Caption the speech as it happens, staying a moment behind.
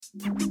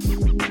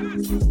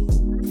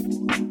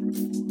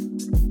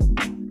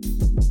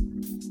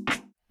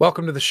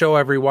Welcome to the show,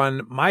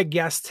 everyone. My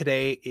guest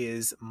today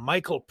is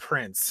Michael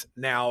Prince.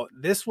 Now,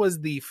 this was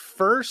the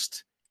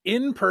first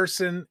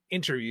in-person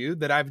interview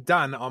that I've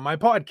done on my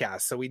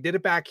podcast. So we did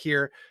it back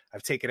here.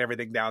 I've taken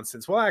everything down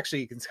since. Well, actually,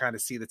 you can kind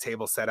of see the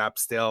table set up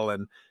still,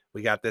 and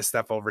we got this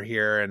stuff over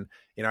here. And,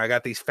 you know, I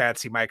got these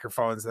fancy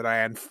microphones that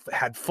I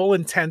had full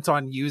intent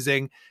on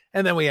using,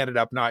 and then we ended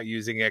up not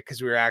using it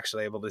because we were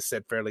actually able to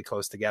sit fairly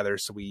close together.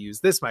 So we use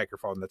this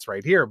microphone that's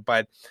right here.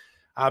 But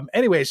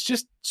anyways,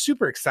 just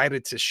super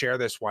excited to share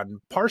this one,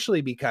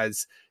 partially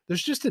because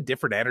there's just a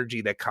different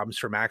energy that comes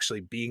from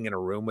actually being in a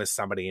room with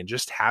somebody and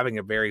just having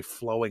a very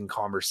flowing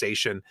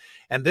conversation.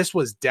 And this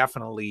was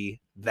definitely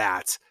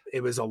that.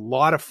 It was a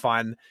lot of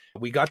fun.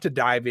 We got to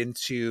dive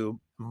into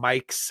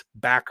Mike's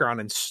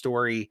background and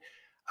story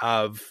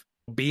of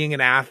being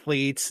an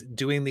athlete,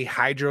 doing the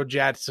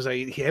hydrojet. So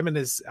him and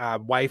his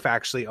wife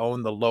actually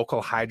own the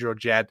local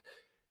hydrojet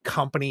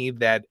company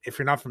that, if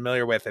you're not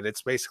familiar with it,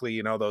 it's basically,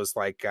 you know, those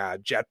like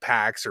jet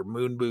packs or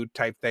moon boot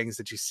type things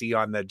that you see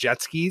on the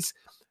jet skis.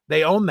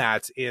 They own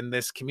that in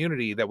this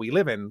community that we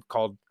live in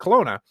called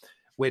Kelowna,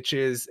 which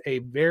is a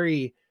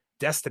very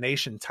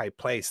destination type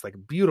place, like a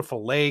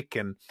beautiful lake.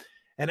 And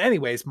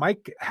anyways,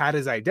 Mike had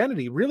his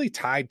identity really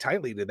tied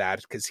tightly to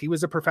that because he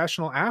was a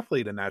professional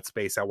athlete in that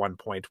space at one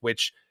point,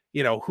 which,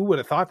 you know, who would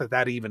have thought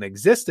that even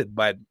existed?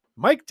 But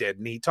Mike did.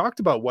 And he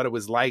talked about what it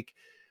was like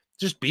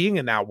just being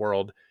in that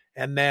world.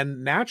 And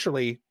then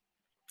naturally,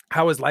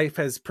 how his life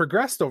has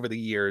progressed over the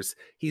years.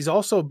 He's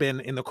also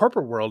been in the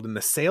corporate world, in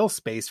the sales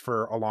space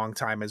for a long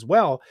time as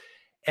well.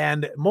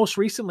 And most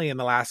recently, in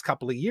the last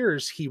couple of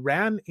years, he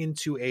ran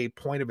into a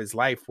point of his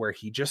life where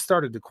he just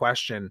started to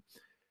question,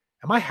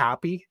 am I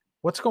happy?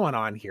 What's going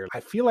on here? I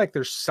feel like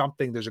there's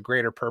a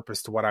greater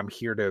purpose to what I'm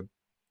here to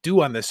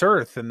do on this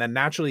earth. And then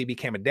naturally he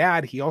became a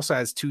dad. He also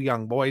has 2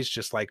 young boys,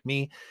 just like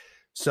me.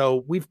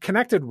 So we've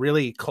connected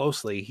really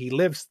closely. He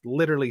lives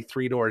literally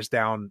 3 doors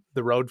down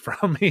the road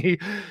from me.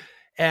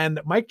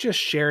 And Mike just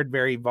shared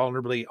very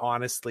vulnerably,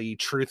 honestly,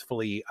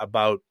 truthfully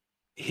about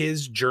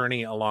his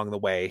journey along the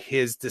way,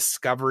 his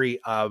discovery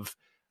of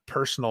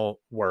personal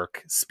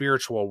work,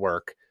 spiritual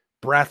work,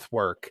 breath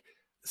work,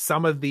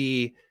 some of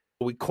the,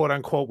 we quote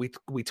unquote,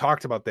 we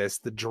talked about this,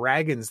 the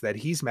dragons that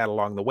he's met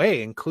along the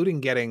way,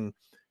 including getting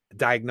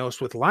diagnosed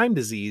with Lyme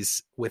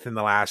disease within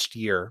the last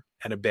year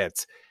and a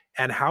bit,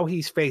 and how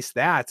he's faced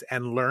that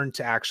and learned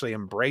to actually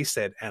embrace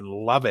it and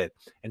love it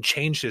and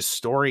change his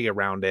story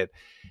around it.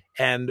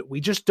 And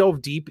we just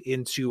dove deep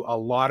into a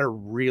lot of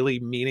really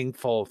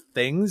meaningful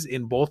things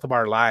in both of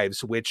our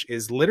lives, which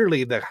is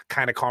literally the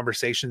kind of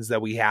conversations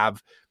that we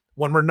have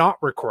when we're not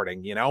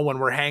recording, you know, when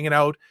we're hanging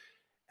out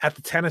at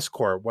the tennis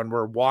court, when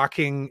we're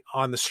walking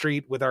on the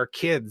street with our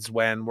kids,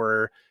 when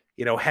we're,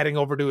 you know, heading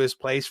over to his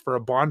place for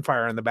a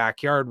bonfire in the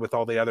backyard with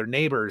all the other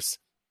neighbors.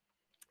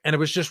 And it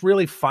was just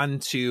really fun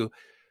to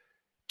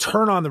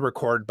turn on the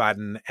record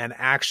button and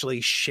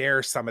actually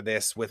share some of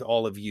this with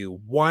all of you.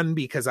 One,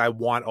 because I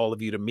want all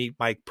of you to meet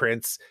Mike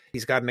Prince.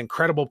 He's got an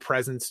incredible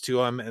presence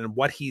to him, and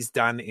what he's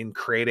done in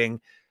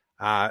creating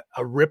a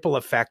ripple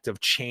effect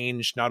of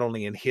change, not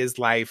only in his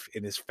life,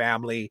 in his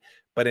family,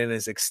 but in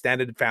his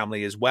extended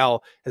family as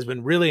well, has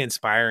been really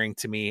inspiring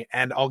to me.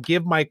 And I'll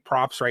give Mike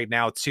props right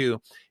now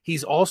too.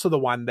 He's also the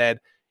one that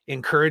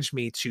encouraged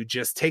me to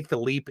just take the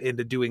leap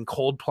into doing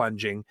cold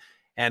plunging.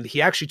 And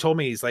he actually told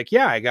me, he's like,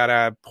 yeah, I got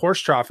a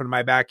horse trough in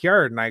my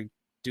backyard and I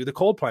do the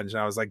cold plunge.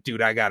 And I was like,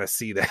 dude, I got to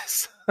see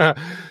this.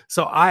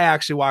 So I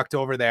actually walked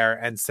over there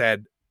and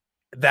said,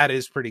 that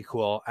is pretty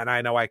cool. And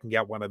I know I can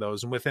get one of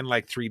those. And within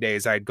like 3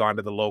 days, I'd gone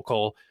to the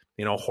local,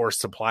 you know, horse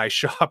supply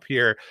shop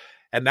here.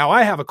 And now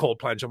I have a cold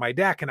plunge on my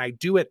deck and I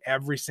do it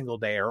every single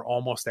day or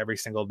almost every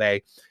single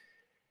day.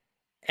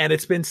 And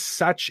it's been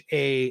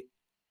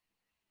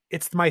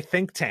it's my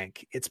think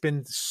tank. It's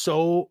been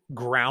so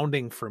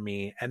grounding for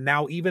me. And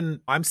now even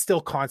I'm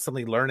still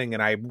constantly learning.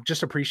 And I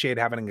just appreciate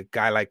having a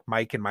guy like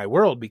Mike in my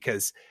world,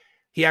 because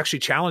he actually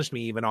challenged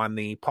me even on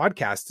the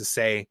podcast to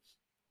say,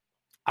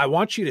 I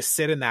want you to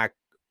sit in that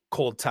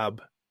cold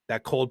tub,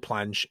 that cold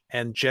plunge,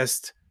 and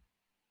just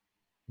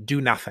do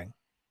nothing.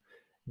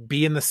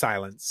 Be in the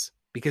silence.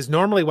 Because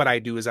normally what I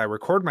do is I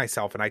record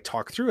myself and I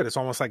talk through it. It's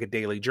almost like a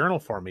daily journal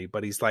for me.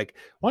 But he's like,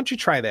 why don't you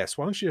try this?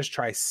 Why don't you just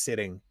try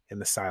sitting in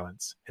the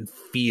silence and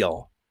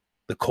feel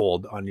the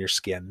cold on your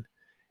skin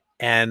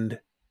and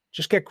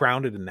just get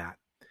grounded in that.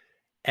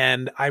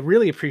 And I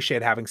really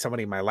appreciate having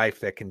somebody in my life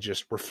that can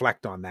just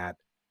reflect on that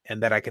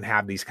and that I can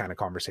have these kind of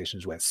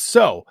conversations with.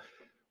 So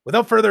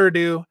without further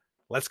ado,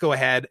 let's go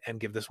ahead and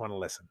give this one a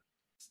listen.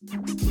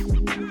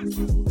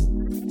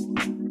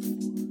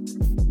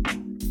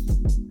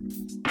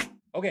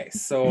 Okay,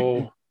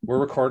 so we're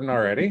recording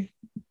already.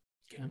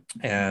 Okay.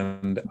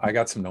 And I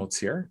got some notes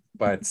here,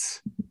 but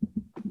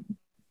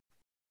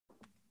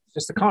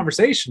just a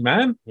conversation,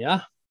 man.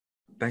 Yeah.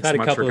 Thanks so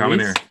much for coming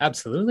here.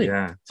 Absolutely.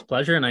 Yeah. It's a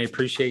pleasure. And I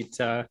appreciate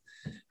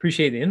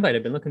appreciate the invite.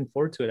 I've been looking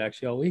forward to it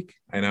actually all week.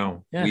 I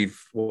know. Yeah.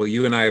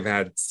 You and I have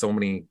had so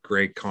many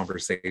great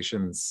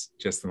conversations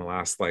just in the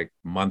last like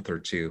month or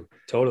two.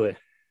 Totally.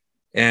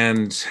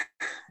 And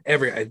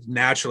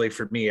naturally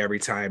for me, every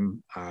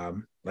time,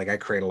 like I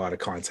create a lot of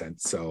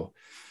content. So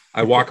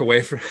I walk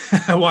away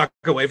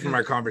from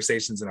our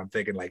conversations and I'm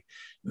thinking like,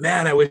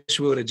 man, I wish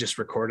we would have just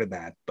recorded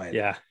that. But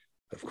yeah,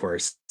 of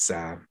course,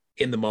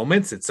 in the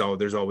moments,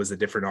 there's always a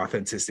different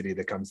authenticity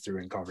that comes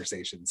through in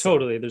conversations.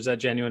 Totally. There's that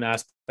genuine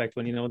aspect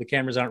when, the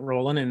cameras aren't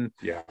rolling and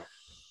you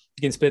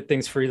can spit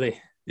things freely.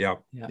 Yeah.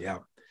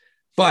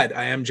 But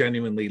I am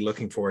genuinely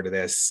looking forward to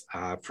this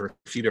for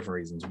a few different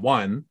reasons.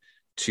 One,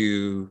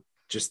 to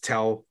just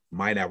tell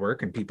my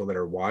network and people that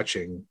are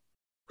watching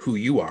who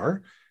you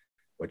are,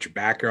 what your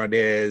background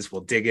is.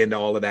 We'll dig into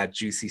all of that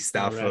juicy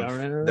stuff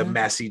of the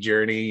messy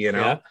journey,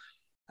 Yeah.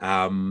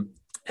 And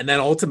then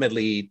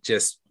ultimately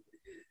just,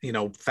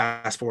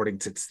 fast forwarding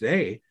to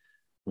today,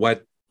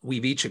 what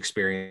we've each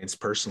experienced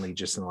personally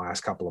just in the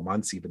last couple of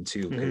months, even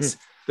too, because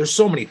there's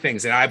so many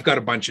things. And I've got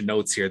a bunch of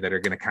notes here that are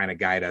going to kind of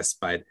guide us.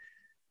 But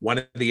one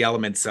of the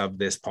elements of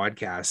this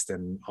podcast,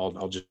 and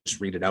I'll just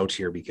read it out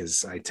here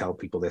because I tell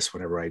people this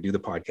whenever I do the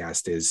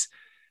podcast, is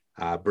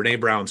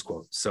Brene Brown's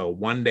quote. So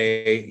one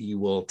day you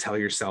will tell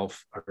your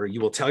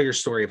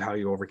story of how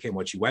you overcame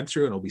what you went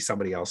through, and it'll be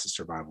somebody else's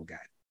survival guide.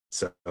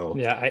 So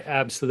yeah, I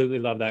absolutely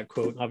love that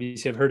quote.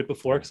 Obviously I've heard it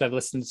before because I've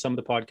listened to some of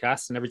the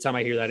podcasts, and every time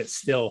I hear that, it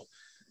still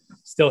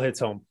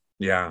hits home.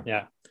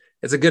 Yeah.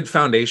 It's a good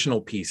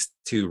foundational piece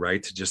too,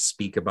 right? To just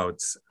speak about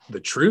the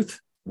truth,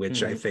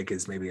 which I think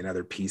is maybe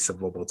another piece of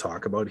what we'll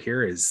talk about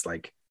here is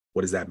like,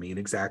 what does that mean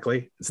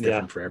exactly? It's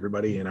different for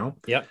everybody,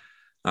 Yep.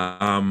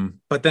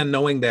 But then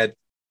knowing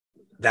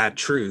that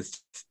truth,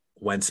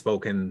 when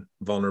spoken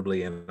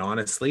vulnerably and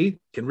honestly,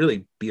 can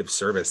really be of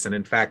service. And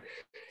in fact,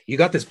 you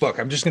got this book.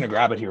 I'm just going to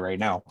grab it here right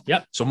now.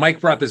 Yep. So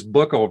Mike brought this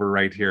book over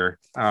right here,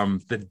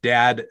 the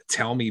Dad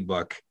Tell Me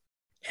book.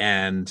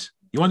 And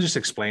you want to just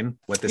explain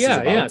what this is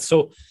about? Yeah.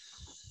 So,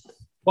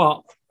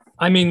 well,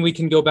 I mean, we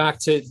can go back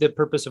to the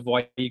purpose of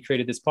why you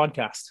created this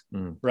podcast,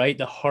 right?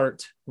 The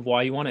heart of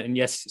why you want it. And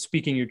yes,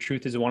 speaking your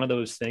truth is one of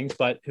those things,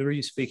 but who are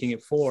you speaking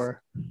it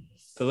for?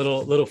 The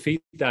little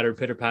feet that are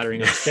pitter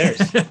pattering upstairs,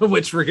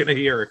 which we're going to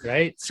hear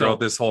right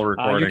throughout this whole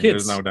recording.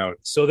 There's no doubt.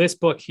 So this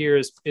book here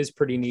is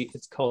pretty neat.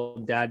 It's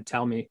called Dad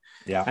Tell Me.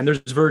 Yeah. And there's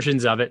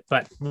versions of it,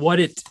 but what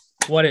it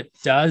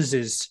does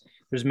is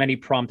there's many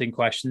prompting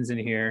questions in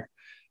here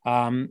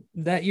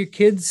that your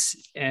kids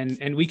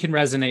and we can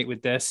resonate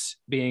with this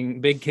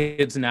being big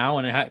kids now.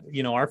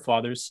 And our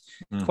fathers,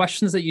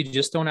 questions that you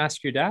just don't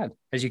ask your dad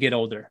as you get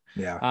older.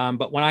 Yeah.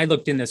 But when I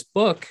looked in this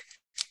book,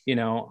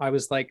 I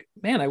was like,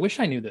 man, I wish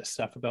I knew this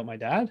stuff about my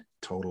dad.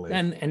 Totally.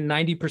 And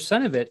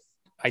 90% of it,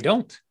 I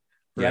don't.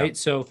 Right. Yeah.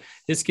 So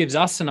this gives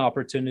us an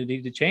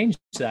opportunity to change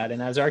that.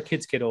 And as our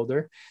kids get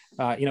older,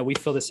 we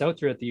fill this out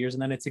throughout the years,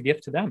 and then it's a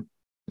gift to them.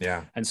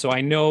 Yeah. And so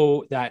I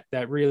know that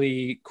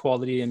really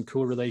quality and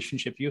cool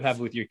relationship you have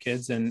with your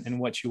kids and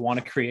what you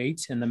want to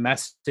create and the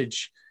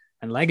message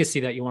and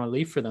legacy that you want to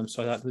leave for them.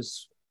 So that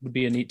would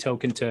be a neat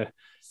token to,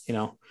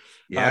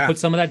 put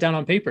some of that down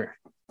on paper.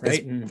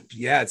 Right.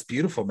 It's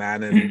beautiful,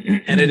 man.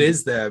 And it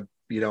is a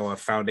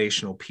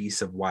foundational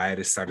piece of why I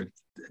decided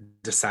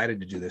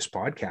to do this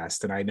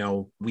podcast. And I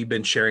know we've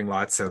been sharing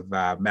lots of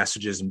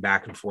messages and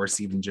back and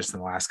forth, even just in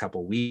the last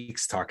couple of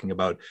weeks, talking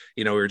about,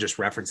 we were just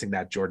referencing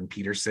that Jordan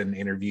Peterson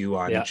interview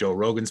on Joe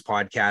Rogan's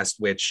podcast,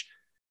 which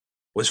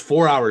was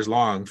 4 hours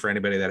long. For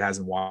anybody that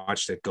hasn't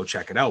watched it, go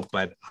check it out.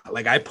 But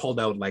like, I pulled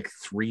out like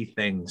 3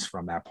 things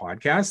from that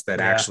podcast that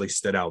actually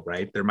stood out,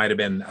 right? There might've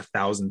been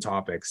 1,000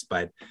 topics,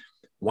 but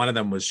one of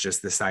them was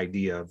just this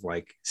idea of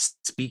like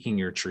speaking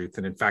your truth.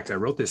 And in fact, I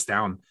wrote this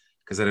down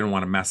because I didn't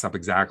want to mess up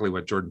exactly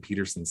what Jordan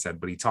Peterson said,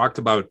 but he talked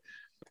about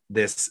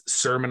this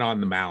Sermon on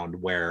the Mount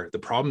where the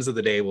problems of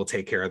the day will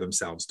take care of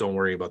themselves. Don't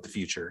worry about the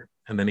future.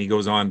 And then he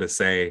goes on to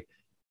say,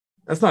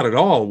 that's not at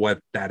all what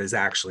that is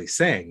actually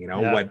saying.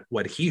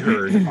 What he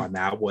heard on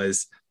that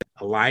was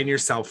align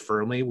yourself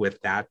firmly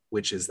with that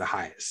which is the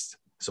highest.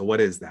 So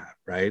what is that,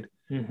 right?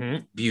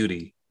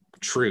 Beauty,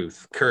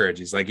 truth, courage.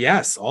 He's like,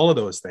 yes, all of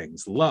those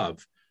things,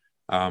 love,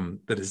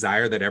 the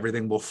desire that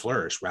everything will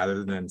flourish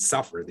rather than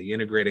suffer, the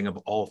integrating of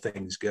all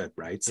things good,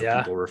 right? Some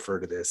people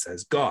refer to this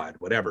as God,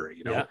 whatever,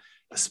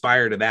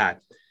 aspire to that.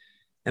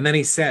 And then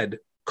he said,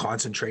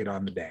 concentrate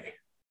on the day,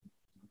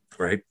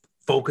 right?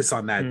 Focus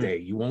on that day.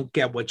 You won't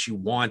get what you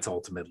want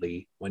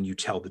ultimately when you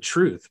tell the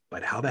truth,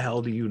 but how the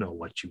hell do you know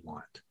what you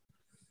want?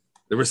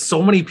 There were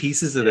so many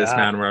pieces of this,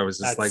 man, where I was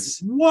just like,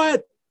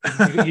 what?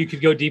 you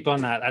could go deep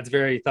on that. That's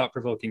very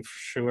thought-provoking for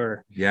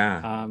sure.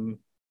 Yeah.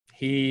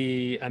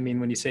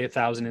 When you say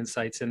 1,000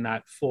 insights in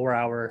that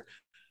 4-hour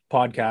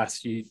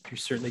podcast, you're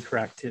certainly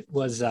correct. It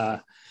was,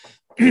 I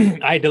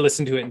had to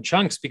listen to it in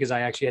chunks because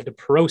I actually had to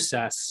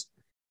process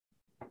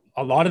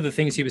a lot of the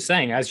things he was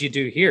saying, as you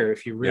do here.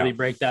 If you really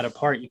break that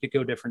apart, you could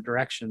go different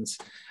directions.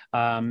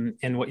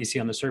 And what you see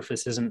on the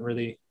surface isn't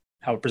really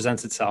how it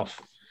presents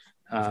itself.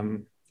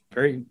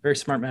 Very, very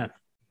smart man.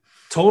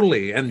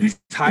 Totally. And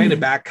tying it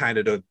back kind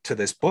of to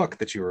this book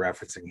that you were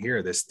referencing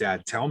here, this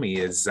Dad Tell Me,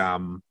 is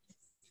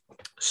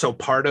so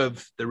part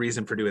of the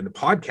reason for doing the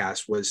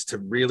podcast was to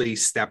really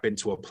step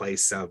into a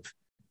place of,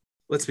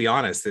 let's be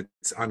honest,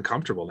 it's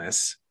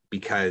uncomfortableness,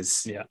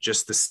 because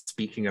just the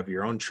speaking of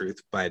your own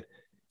truth. But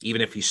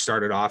even if you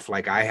started off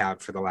like I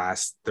have for the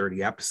last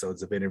 30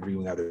 episodes of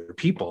interviewing other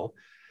people,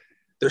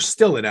 there's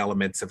still an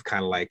element of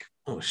kind of like,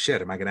 oh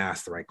shit, am I going to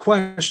ask the right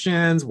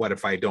questions? What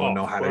if I don't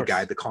know how to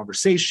guide the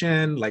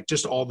conversation? Like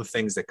just all the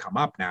things that come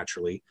up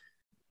naturally.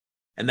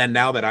 And then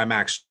now that I'm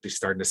actually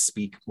starting to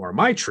speak more of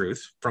my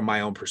truth from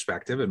my own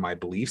perspective and my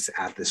beliefs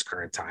at this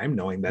current time,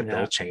 knowing that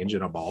they'll change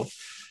and evolve.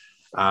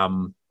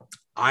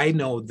 I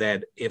know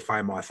that if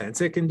I'm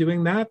authentic in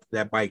doing that,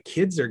 that my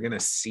kids are going to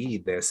see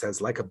this as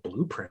like a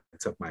blueprint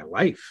of my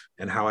life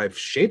and how I've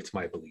shaped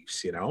my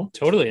beliefs, you know?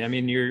 Totally. I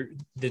mean,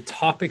 the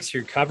topics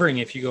you're covering,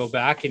 if you go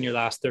back in your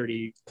last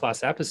 30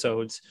 plus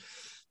episodes,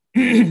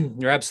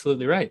 you're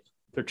absolutely right.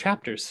 They're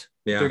chapters.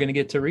 They're going to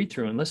get to read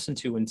through and listen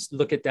to and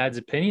look at Dad's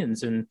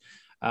opinions and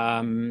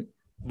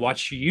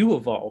watch you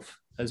evolve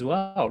as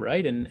well,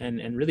 right?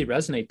 And really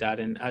resonate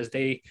that. And as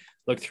they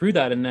look through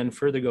that and then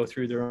further go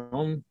through their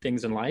own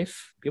things in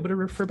life, be able to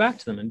refer back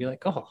to them and be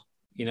like, oh,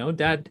 you know,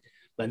 Dad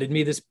lended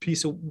me this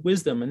piece of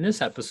wisdom in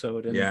this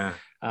episode. And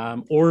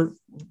or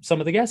some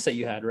of the guests that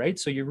you had, right?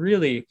 So you're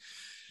really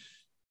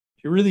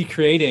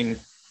creating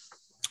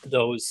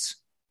those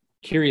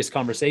curious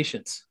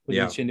conversations with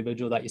each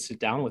individual that you sit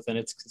down with, and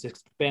it's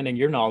expanding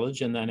your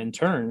knowledge, and then in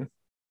turn,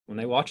 when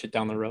they watch it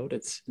down the road,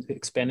 it's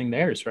expanding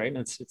theirs, right? And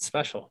it's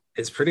special.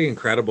 It's pretty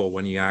incredible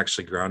when you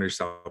actually ground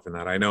yourself in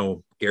that. I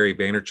know Gary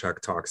Vaynerchuk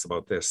talks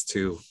about this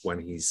too when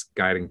he's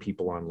guiding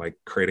people on like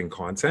creating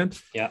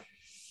content. Yeah,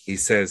 he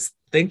says,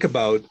 think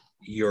about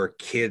your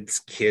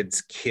kids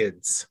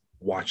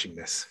watching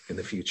this in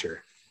the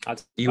future.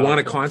 You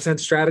want a content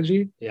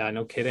strategy? Yeah,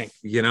 no kidding.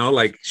 You know,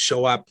 like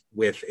show up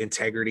with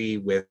integrity,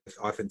 with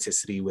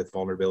authenticity, with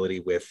vulnerability,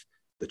 with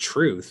the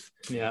truth.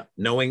 Yeah.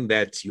 Knowing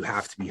that you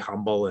have to be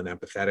humble and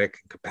empathetic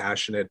and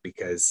compassionate,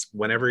 because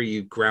whenever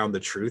you ground the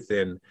truth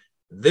in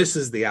this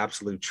is the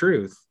absolute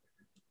truth,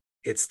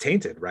 it's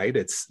tainted, right?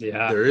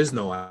 There is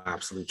no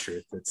absolute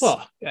truth.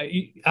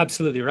 You're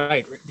absolutely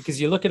right.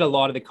 Because you look at a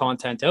lot of the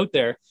content out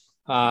there,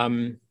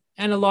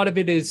 and a lot of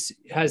it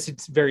has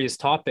its various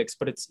topics,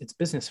 but it's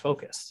business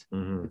focused.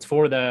 Mm-hmm. It's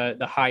for the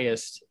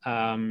highest,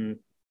 the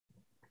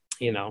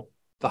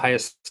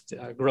highest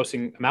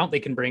grossing amount they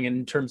can bring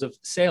in terms of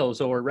sales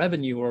or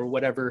revenue or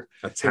whatever.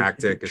 A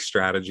tactic, a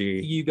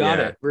strategy. You got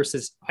it.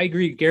 Versus, I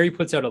agree, Gary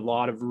puts out a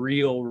lot of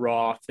real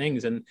raw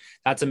things, and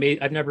that's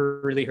amazing. I've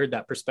never really heard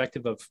that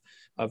perspective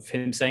of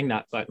him saying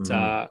that. But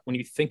when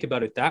you think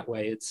about it that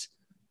way,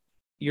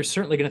 you're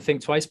certainly going to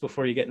think twice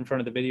before you get in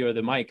front of the video or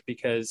the mic,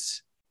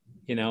 because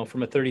you know,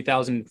 from a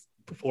 30,000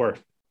 or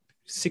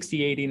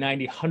 60, 80,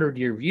 90,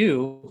 100-year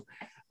view,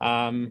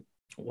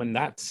 when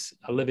that's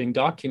a living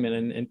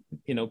document and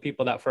you know,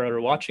 people that far out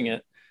are watching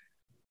it,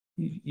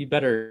 you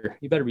better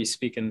be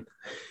speaking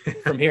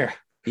from here.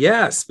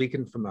 Yeah.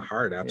 Speaking from the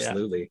heart.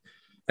 Absolutely.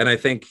 Yeah. And I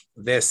think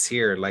this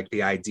here, like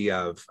the idea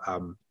of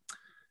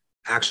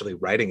actually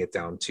writing it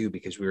down too,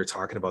 because we were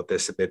talking about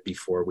this a bit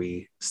before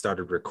we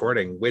started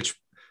recording, which,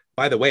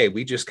 by the way,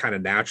 we just kind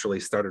of naturally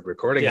started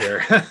recording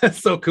here.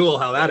 It's so cool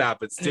how that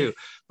happens too.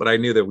 But I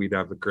knew that we'd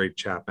have a great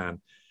chat, man.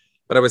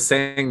 But I was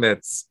saying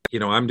that, you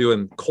know, I'm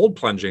doing cold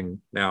plunging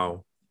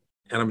now,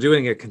 and I'm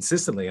doing it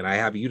consistently. And I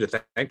have you to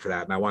thank for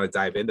that. And I want to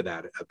dive into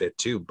that a bit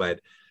too. But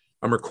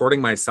I'm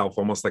recording myself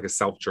almost like a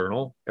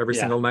self-journal every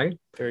single night.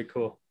 Very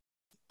cool.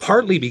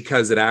 Partly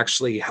because it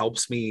actually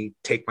helps me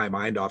take my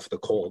mind off the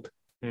cold.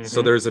 Mm-hmm.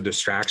 So there's a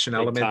distraction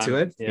element to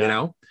it, you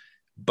know?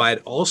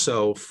 But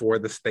also for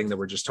the thing that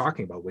we're just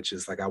talking about, which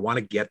is like, I want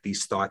to get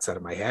these thoughts out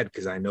of my head,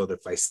 because I know that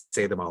if I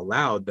say them out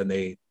loud, then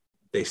they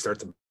start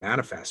to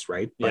manifest,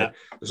 right? But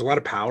there's a lot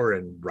of power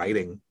in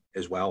writing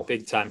as well.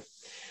 Big time.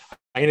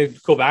 I'm going to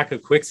go back a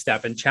quick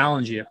step and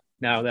challenge you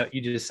now that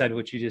you just said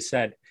what you just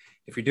said.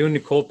 If you're doing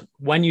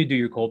when you do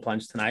your cold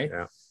plunge tonight,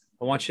 I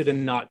want you to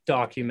not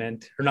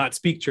document or not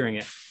speak during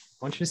it.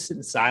 I want you to sit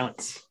in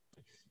silence,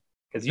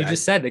 because you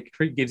just said it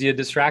gives you a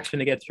distraction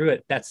to get through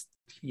it. That's,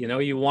 you know,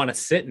 you want to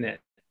sit in it.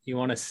 You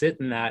want to sit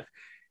in that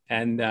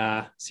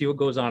and see what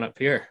goes on up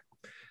here.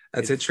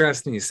 That's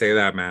interesting you say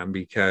that, man,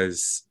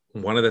 because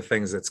one of the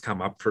things that's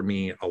come up for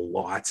me a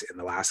lot in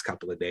the last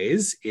couple of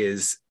days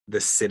is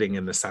the sitting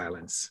in the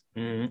silence.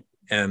 Mm-hmm.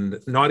 And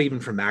not even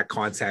from that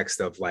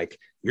context of like,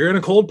 you're in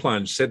a cold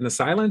plunge, sit in the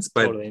silence,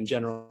 but totally in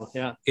general.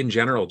 Yeah. In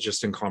general,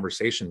 just in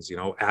conversations, you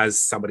know,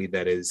 as somebody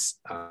that is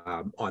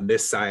on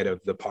this side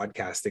of the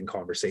podcasting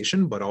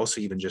conversation, but also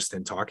even just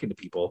in talking to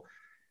people,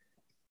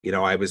 you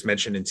know, I was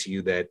mentioning to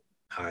you that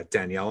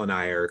Danielle and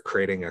I are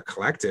creating a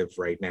collective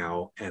right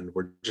now, and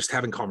we're just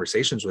having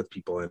conversations with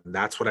people. And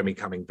that's what I'm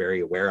becoming very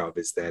aware of,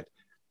 is that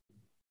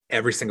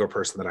every single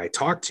person that I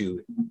talk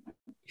to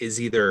is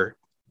either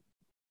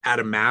at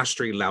a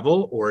mastery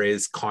level or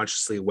is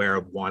consciously aware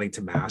of wanting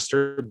to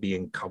master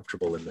being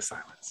comfortable in the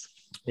silence.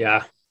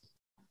 Yeah,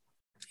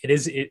 it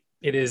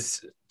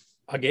is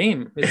a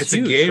game. It's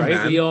huge, a game, right?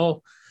 man. We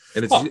all,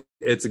 and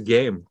it's a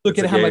game. Look It's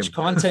at a how game. much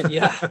content.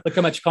 Yeah. Look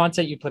how much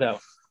content you put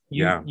out.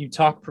 You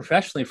talk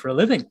professionally for a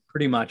living,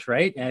 pretty much,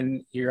 right?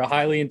 And you're a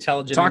highly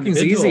intelligent Talking's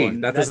individual,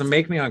 easy. That doesn't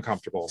make me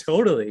uncomfortable.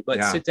 Totally.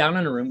 But sit down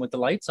in a room with the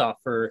lights off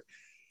for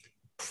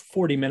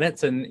 40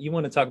 minutes and you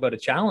want to talk about a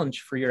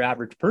challenge for your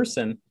average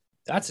person.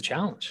 That's a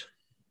challenge.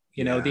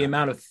 You know, the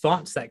amount of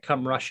thoughts that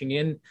come rushing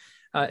in.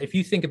 If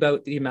you think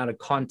about the amount of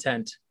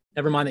content,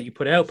 never mind that you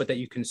put out, but that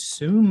you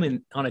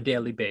consume on a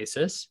daily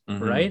basis,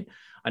 right?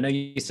 I know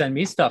you send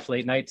me stuff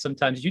late night,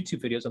 sometimes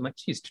YouTube videos. I'm like,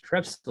 geez,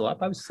 Trev's still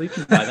up. I was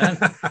sleeping by then.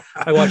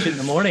 I watch it in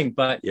the morning,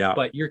 but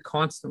you're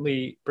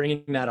constantly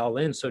bringing that all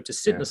in. So to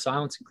sit in the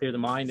silence and clear the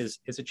mind is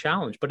a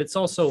challenge, but it's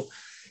also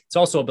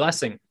a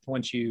blessing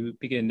once you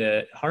begin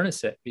to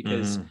harness it,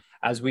 because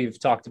as we've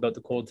talked about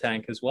the cold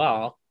tank as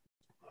well,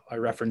 I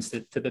referenced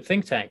it to the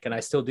think tank, and I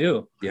still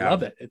do. I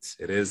love it.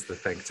 It is the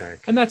think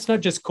tank. And that's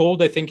not just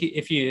cold. I think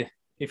if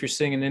you're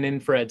sitting in an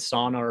infrared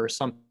sauna or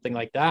something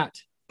like that,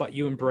 but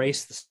you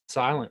embrace the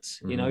silence,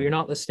 you know, you're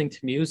not listening to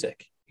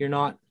music.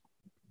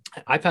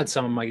 I've had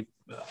some of my,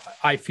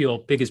 I feel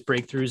biggest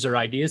breakthroughs or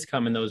ideas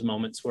come in those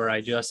moments where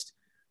I just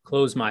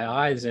close my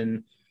eyes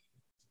and,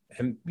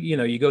 you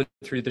know, you go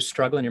through the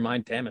struggle in your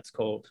mind. Damn, it's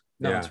cold.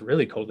 No, it's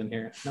really cold in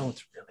here. No,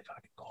 it's really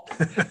fucking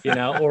cold. You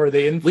know, or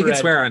the infrared. We can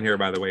swear on here,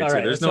 by the way, too.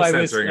 Right, there's no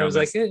censoring. I was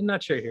like,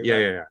 not sure here.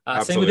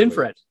 Yeah. Same with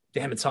infrared.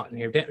 Damn, it's hot in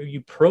here.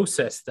 You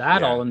process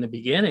that all in the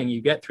beginning.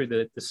 You get through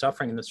the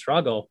suffering and the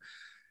struggle.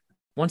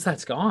 Once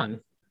that's gone,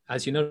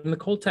 as you know, in the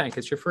cold tank,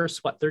 it's your first,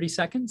 30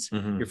 seconds?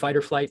 Your fight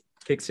or flight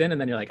kicks in, and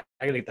then you're like,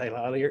 I gotta get the hell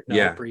out of here.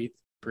 No,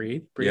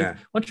 breathe. Yeah.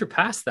 Once you're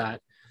past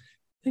that,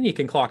 then you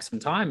can clock some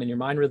time and your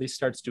mind really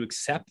starts to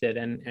accept it,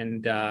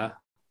 and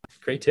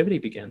creativity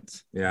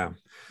begins. Yeah.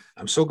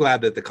 I'm so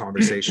glad that the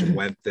conversation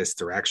went this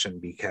direction,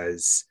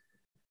 because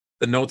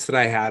the notes that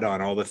I had on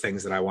all the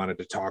things that I wanted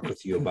to talk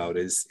with you about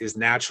is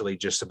naturally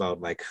just about,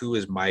 like, who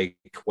is Mike?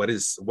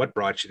 What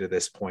brought you to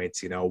this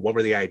point? You know, what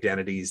were the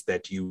identities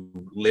that you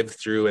lived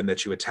through and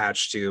that you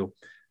attached to,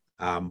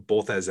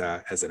 both as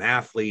an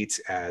athlete,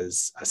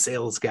 as a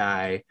sales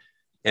guy.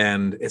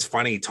 And it's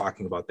funny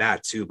talking about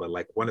that too, but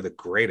like, one of the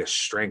greatest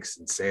strengths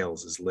in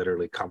sales is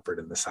literally comfort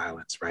in the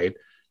silence, right?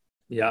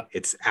 Yeah.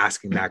 It's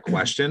asking that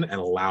question and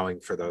allowing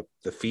for the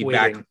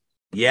feedback. Waiting.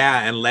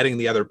 Yeah. And letting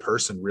the other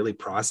person really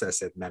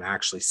process it and then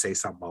actually say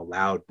something out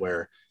loud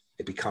where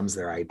it becomes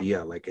their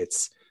idea. Like,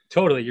 it's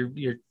totally,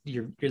 you're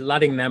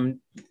letting them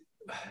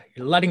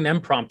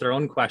prompt their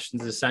own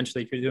questions,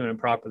 essentially, if you're doing it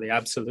properly.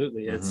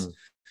 Absolutely.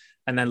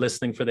 And then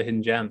listening for the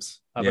hidden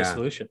gems of a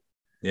solution.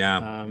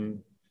 Yeah.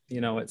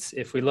 You know, it's,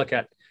 if we look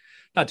at,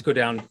 not to go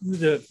down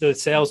the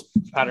sales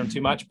pattern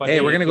too much, but hey,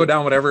 we're going to go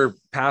down whatever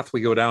path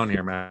we go down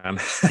here, man.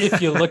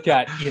 If you look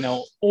at, you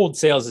know, old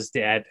sales is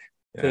dead.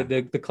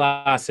 The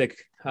classic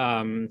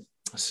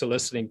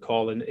soliciting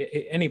call, and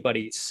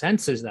anybody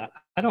senses that.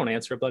 I don't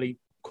answer a bloody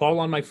call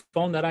on my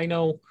phone that I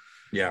know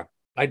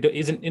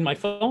isn't in my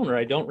phone or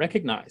I don't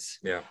recognize.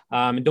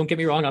 And don't get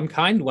me wrong, I'm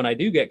kind when I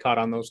do get caught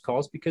on those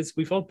calls, because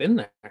we've all been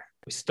there.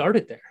 We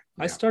started there.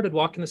 I started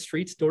walking the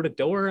streets door to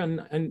door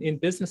and in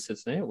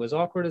businesses, and it was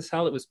awkward as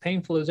hell. It was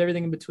painful. It was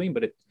everything in between,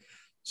 but it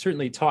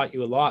certainly taught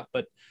you a lot.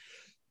 But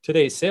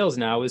today's sales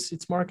now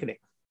it's marketing.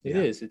 It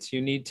is. It's,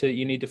 you need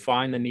to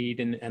find the need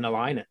and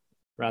align it,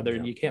 rather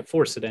than you can't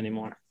force it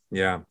anymore.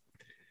 Yeah.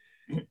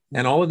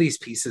 And all of these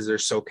pieces are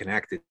so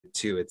connected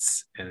too.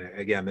 And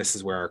again, this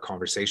is where our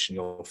conversation,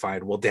 you'll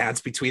find, we'll dance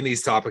between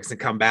these topics and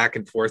come back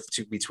and forth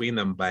between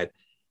them. But,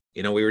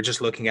 you know, we were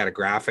just looking at a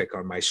graphic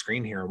on my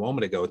screen here a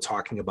moment ago,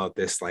 talking about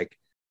this, like,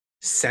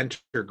 center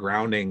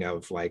grounding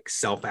of, like,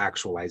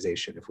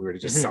 self-actualization. If we were to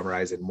just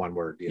summarize it in one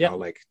word, you know,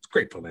 like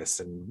gratefulness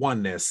and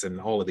oneness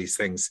and all of these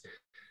things.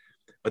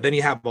 But then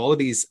you have all of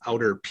these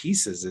outer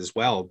pieces as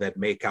well that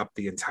make up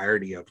the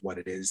entirety of what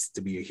it is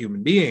to be a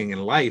human being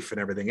and life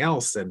and everything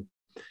else. And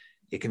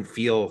it can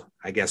feel,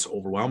 I guess,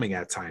 overwhelming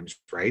at times,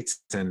 right?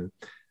 And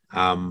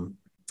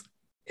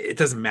it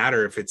doesn't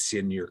matter if it's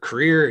in your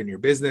career, in your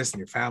business, in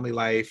your family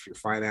life, your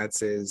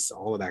finances,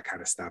 all of that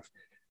kind of stuff.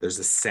 There's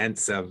a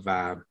sense of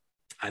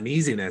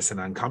uneasiness and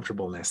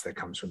uncomfortableness that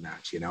comes from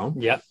that, you know?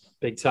 Yeah,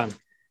 big time.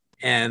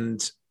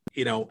 And,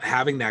 you know,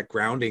 having that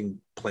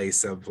grounding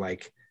place of,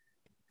 like,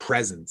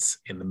 presence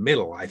in the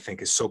middle, I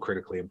think, is so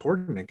critically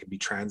important, and can be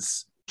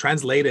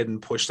translated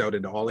and pushed out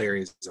into all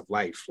areas of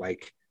life.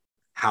 Like,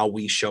 how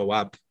we show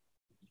up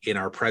in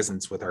our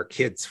presence with our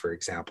kids, for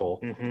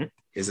example,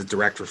 is a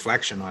direct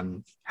reflection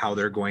on how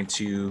they're going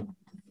to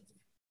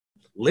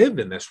live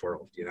in this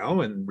world, you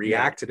know, and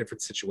react to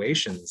different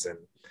situations. And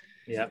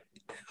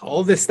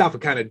all this stuff,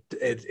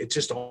 it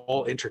just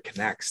all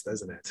interconnects,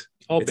 doesn't it?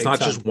 It's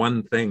not just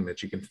one thing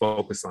that you can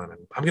focus on. And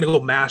I'm going to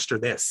go master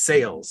this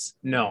sales.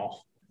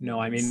 No,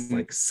 I mean, it's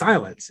like,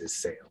 silence is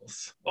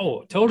sales.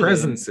 Oh, totally.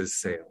 Presence is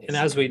sales. And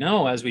as we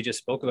know, as we just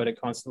spoke about, it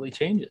constantly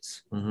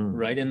changes,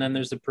 right? And then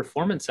there's the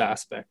performance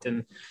aspect.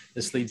 And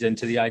this leads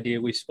into the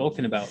idea we've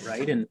spoken about,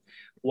 right? And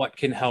what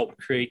can help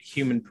create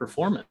human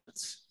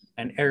performance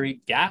and airy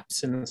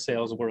gaps in the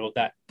sales world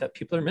that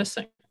people are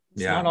missing.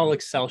 It's not all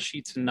Excel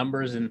sheets and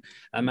numbers and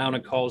amount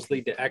of calls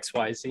lead to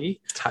XYZ.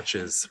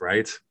 Touches,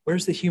 right?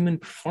 Where's the human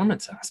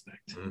performance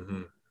aspect,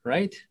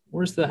 right?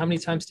 How many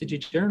times did you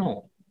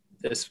journal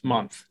this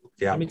month?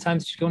 Yeah. How many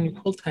times did you go in your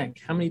cold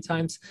tank? How many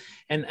times?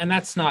 And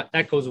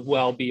that goes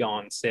well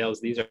beyond sales.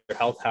 These are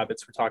health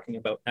habits we're talking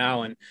about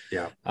now. And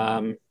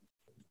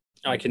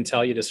I can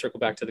tell you, to circle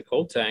back to the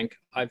cold tank,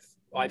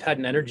 I've had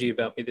an energy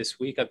about me this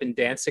week. I've been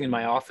dancing in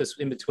my office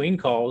in between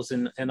calls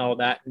and all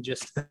that, and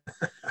just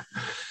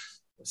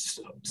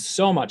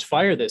so much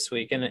fire this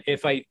week. And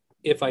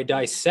if I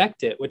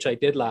dissect it, which I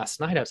did last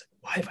night, I was like,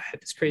 why have I had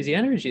this crazy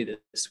energy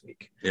this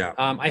week? Yeah.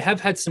 I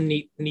have had some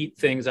neat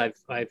things I've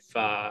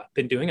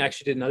been doing. I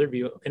actually did another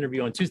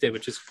interview on Tuesday,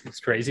 which is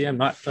crazy. I'm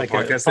not like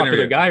a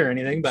popular guy or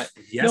anything, but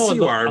yes,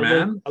 you are,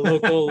 man. A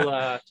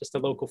local, just a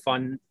local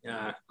fun,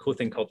 cool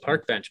thing called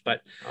Park Bench.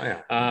 But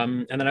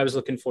and then I was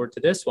looking forward to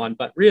this one,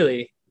 but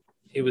really,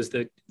 it was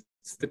the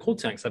cold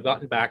tanks I've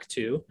gotten back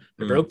to.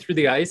 I broke through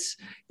the ice,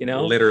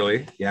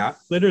 literally,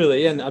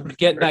 and I'm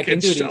getting back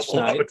into it each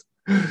night.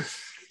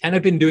 And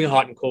I've been doing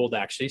hot and cold,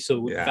 actually.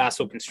 So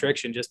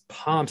vasoconstriction just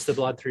pumps the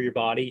blood through your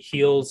body,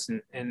 heals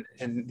and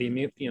the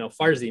immune,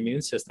 fires the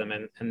immune system.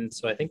 And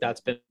so I think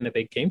that's been a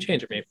big game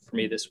changer for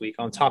me this week,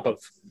 on top of,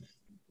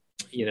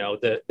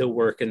 the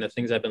work and the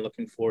things I've been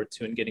looking forward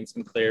to and getting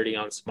some clarity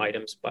on some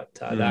items. But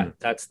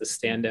that's the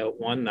standout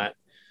one that,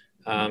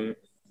 man,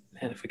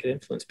 if we could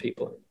influence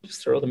people,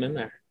 just throw them in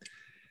there.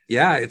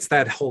 Yeah, it's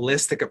that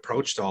holistic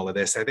approach to all of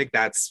this. I think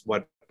that's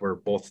what we're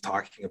both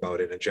talking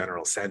about in a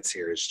general sense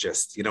here, is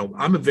just,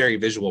 I'm a very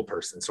visual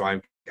person. So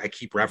I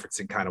keep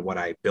referencing kind of what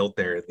I built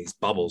there in these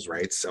bubbles,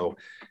 right? So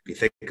if you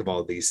think of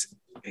all these,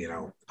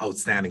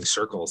 outstanding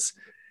circles,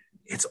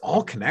 it's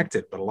all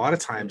connected, but a lot of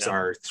times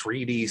our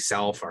 3D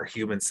self, our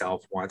human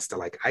self, wants to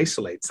like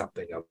isolate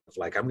something of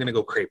like, I'm going to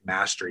go create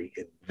mastery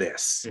in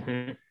this.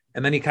 And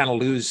then you kind of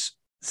lose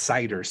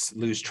sight or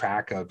lose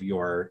track of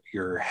your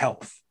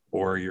health,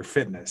 or your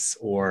fitness,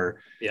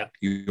 or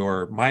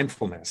your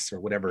mindfulness, or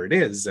whatever it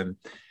is. And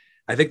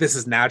I think this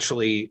is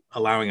naturally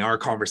allowing our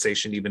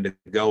conversation even to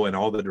go in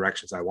all the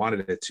directions I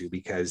wanted it to,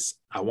 because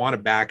I want to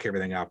back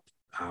everything up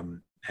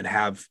and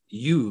have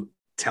you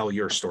tell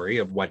your story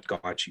of what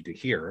got you to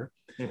here.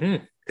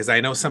 Because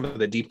I know some of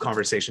the deep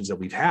conversations that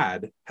we've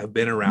had have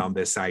been around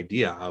this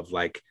idea of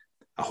like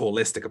a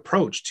holistic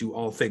approach to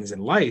all things in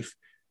life.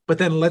 But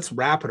then let's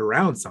wrap it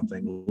around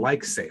something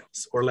like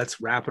sales, or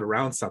let's wrap it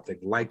around something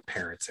like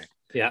parenting.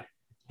 Yeah.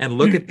 And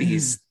look at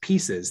these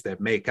pieces that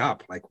make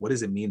up, like, what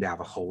does it mean to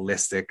have a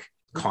holistic,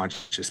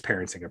 conscious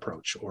parenting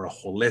approach, or a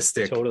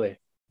holistic,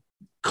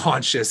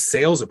 conscious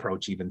sales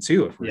approach, even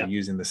too, if we're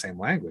using the same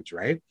language,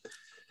 right?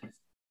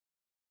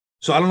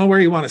 So I don't know where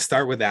you want to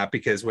start with that,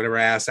 because whenever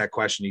I ask that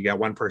question, you got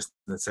one person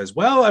that says,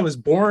 well, I was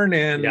born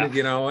in, and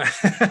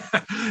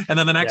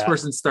then the next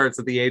person starts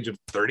at the age of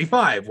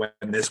 35 when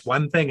this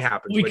one thing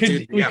happens. We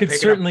could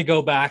certainly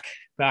go back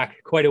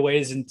quite a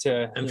ways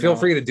into, and feel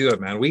free to do it,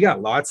 man. We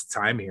got lots of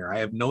time here. I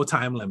have no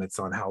time limits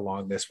on how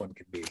long this one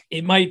could be.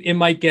 It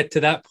might get to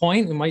that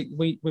point.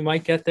 We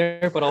might get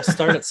there, but I'll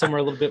start at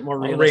somewhere a little bit more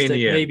realistic.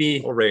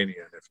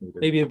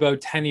 Maybe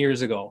about 10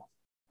 years ago.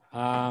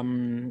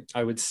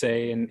 I would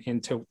say,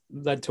 and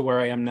led to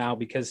where I am now,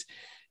 because it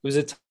was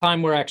a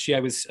time where actually I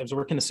was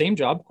working the same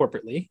job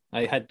corporately.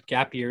 I had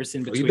gap years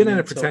in between. You've been in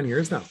it for 10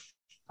 years now.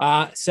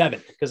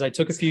 7, because I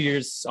took a few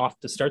years off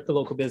to start the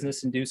local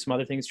business and do some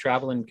other things,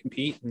 travel and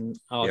compete. And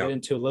I'll get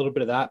into a little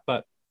bit of that.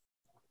 But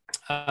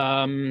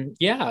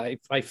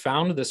I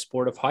found the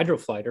sport of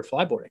hydroflight, or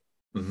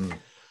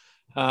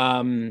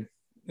flyboarding,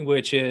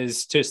 which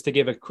is, just to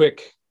give a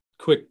quick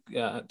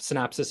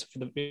synopsis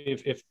for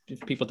if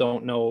people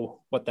don't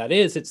know what that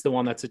is, it's the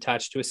one that's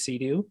attached to a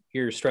Sea-Doo.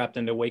 You're strapped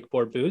into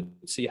wakeboard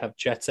boots, so you have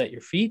jets at your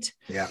feet.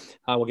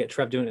 We'll get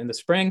Trev doing it in the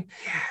spring.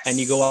 And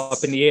you go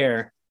up in the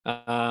air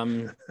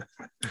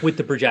with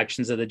the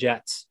projections of the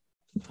jets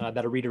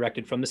that are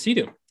redirected from the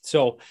Sea-Doo.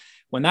 So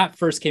when that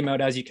first came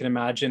out, as you can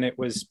imagine, it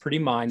was pretty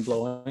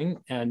mind-blowing.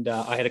 And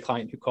I had a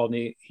client who called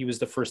me. He was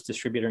the first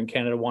distributor in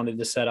Canada, wanted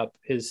to set up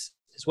his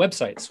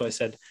website. So I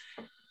said,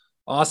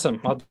 awesome,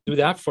 I'll do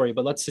that for you,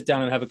 but let's sit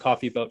down and have a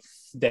coffee about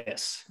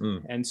this.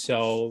 And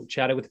so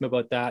chatted with him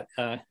about that,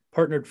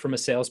 partnered from a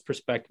sales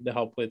perspective to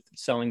help with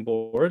selling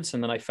boards.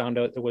 And then I found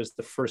out there was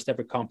the first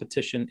ever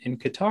competition in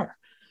Qatar.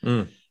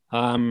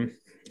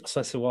 So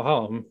I said,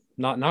 well, I'm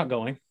not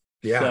going.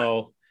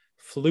 So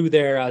flew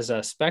there as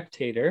a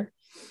spectator,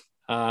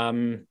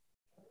 and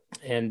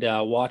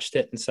watched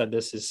it and said,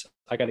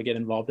 I got to get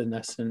involved in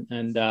this.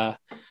 And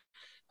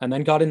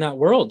then got in that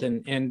world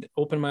and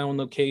opened my own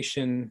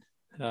location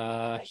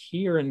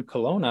here in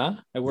Kelowna.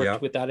 I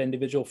worked with that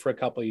individual for a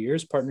couple of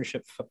years.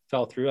 Partnership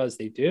fell through, as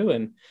they do.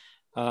 And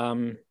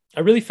I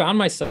really found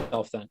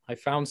myself then. I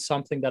found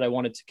something that I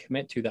wanted to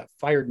commit to that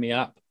fired me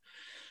up.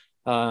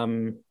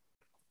 And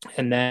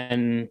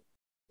then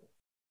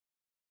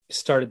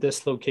started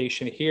this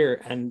location here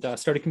and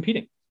started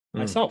competing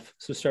myself.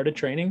 So started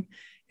training,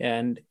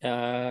 and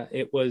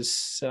it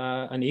was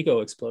an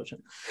ego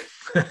explosion.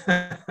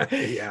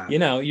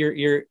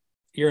 You're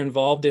you're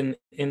involved in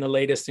the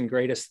latest and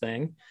greatest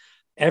thing.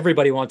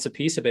 Everybody wants a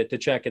piece of it to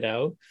check it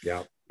out.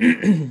 Yeah.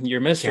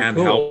 You're Mr. Can't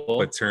Cool. help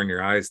but turn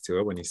your eyes to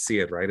it when you see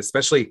it, right?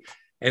 Especially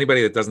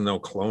anybody that doesn't know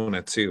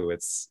Kelowna too.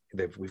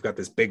 We've got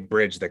this big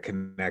bridge that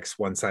connects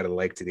one side of the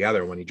lake to the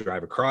other. When you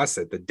drive across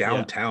it, the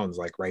downtown's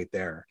like right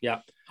there.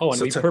 Yeah. Oh,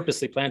 and we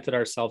purposely planted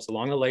ourselves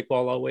along the lake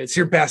wall always. It's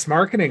your best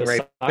marketing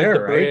right there, the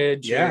right?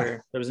 Bridge, Yeah.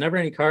 There was never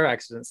any car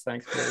accidents,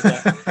 thankfully.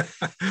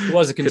 It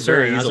was a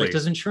concern. I was like,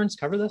 does insurance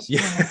cover this?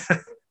 Yeah.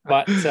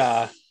 But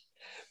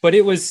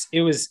it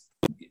was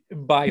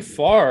by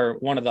far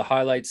one of the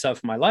highlights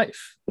of my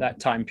life, that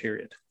time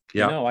period.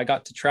 Yeah. You know, I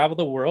got to travel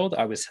the world.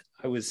 I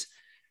was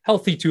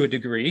healthy to a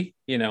degree,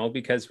 you know,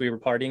 because we were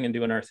partying and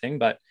doing our thing,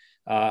 but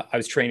I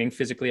was training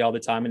physically all the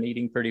time and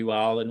eating pretty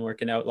well and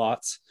working out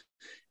lots.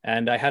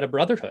 And I had a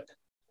brotherhood,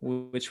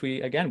 which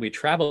we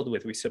traveled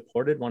with, we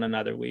supported one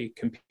another, we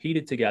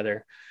competed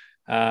together.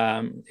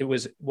 It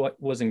was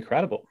what was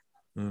incredible.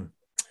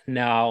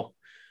 Now,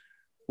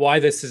 why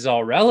this is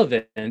all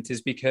relevant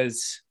is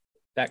because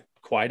that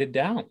quieted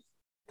down,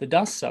 the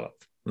dust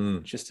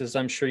settled, just as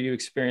I'm sure you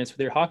experienced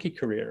with your hockey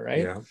career,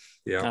 right?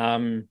 Yeah.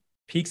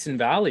 Peaks and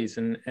valleys,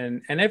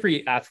 and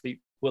every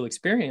athlete will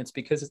experience,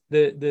 because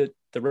the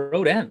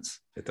road ends.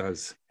 It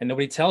does. And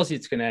nobody tells you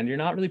it's going to end. You're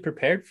not really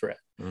prepared for it.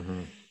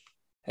 Mm-hmm.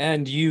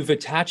 And you've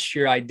attached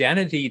your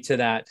identity to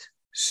that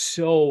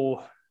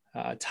so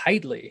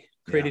tightly,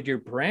 created your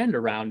brand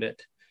around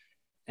it.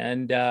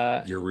 And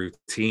your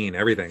routine,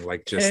 everything,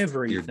 like just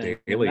everything. Your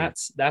daily. And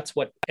that's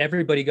what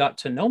everybody got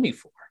to know me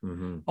for.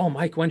 Mm-hmm. Oh,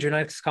 Mike, when's your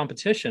next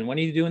competition? When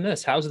are you doing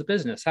this? How's the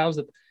business?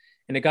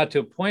 And it got to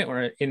a point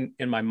where in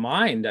my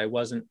mind, I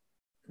wasn't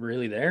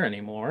really there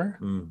anymore.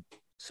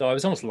 So I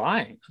was almost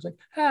lying. I was like,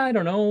 I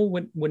don't know.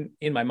 When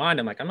in my mind,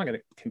 I'm like, I'm not going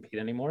to compete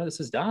anymore. This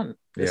is done.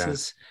 This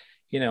is,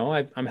 you know,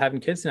 I'm having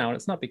kids now, and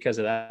it's not because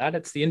of that.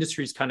 It's the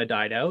industry's kind of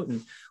died out,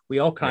 and we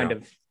all kind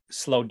of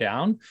slowed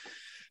down.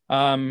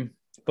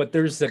 But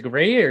there's a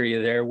gray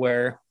area there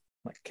where,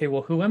 like, okay,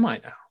 well, who am I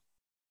now?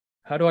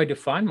 How do I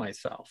define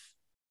myself?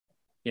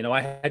 You know,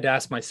 I had to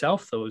ask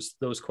myself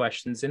those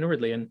questions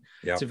inwardly, and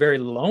it's a very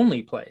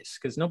lonely place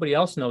because nobody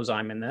else knows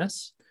I'm in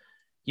this.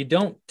 You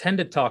don't tend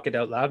to talk it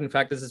out loud. In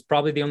fact, this is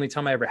probably the only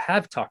time I ever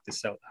have talked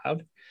this out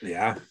loud.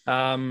 Yeah.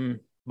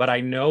 But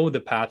I know the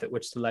path at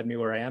which to led me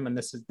where I am, and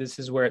this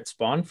is where it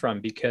spawned from.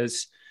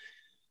 Because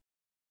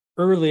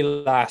early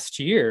last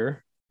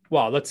year,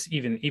 well, let's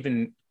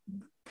even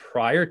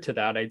prior to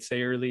that, I'd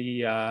say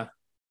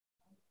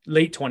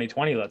late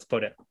 2020. Let's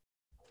put it.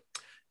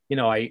 You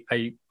know, I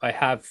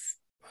have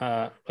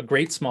a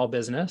great small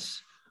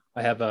business.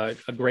 I have a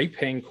great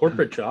paying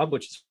corporate job,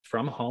 which is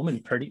from home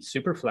and pretty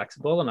super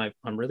flexible. And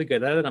I'm really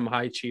good at it. I'm a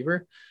high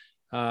achiever.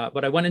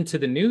 But I went into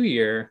the new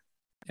year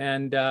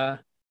and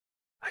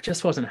I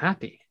just wasn't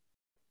happy.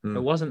 I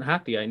wasn't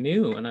happy. I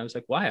knew. And I was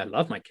like, why? I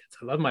love my kids.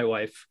 I love my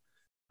wife.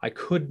 I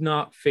could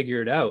not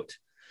figure it out.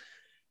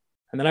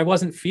 And then I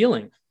wasn't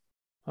feeling.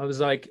 I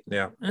was like,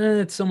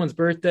 it's someone's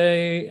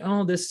birthday.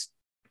 Oh, this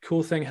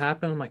cool thing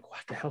happened. I'm like,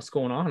 what the hell's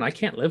going on? I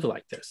can't live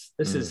like this.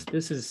 This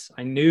is,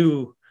 I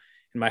knew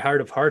in my heart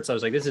of hearts, I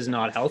was like, this is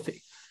not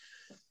healthy.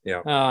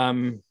 Yeah.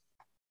 And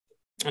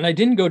I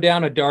didn't go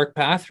down a dark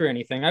path or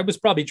anything. I was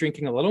probably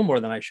drinking a little more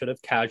than I should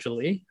have,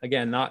 casually.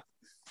 Again, not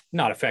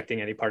affecting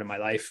any part of my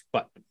life,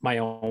 but my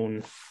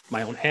own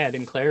head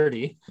and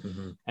clarity.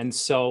 And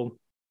so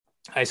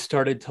I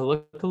started to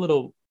look a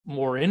little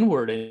more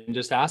inward and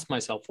just ask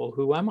myself, well,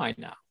 who am I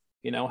now?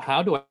 You know,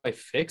 how do I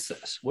fix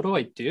this? What do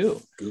I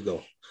do?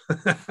 Google.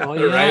 Oh,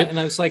 yeah. Right? And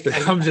I was like,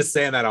 I'm just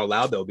saying that out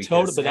loud though, because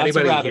totally, but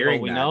anybody that's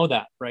hearing we that, know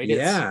that, right?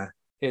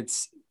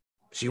 It's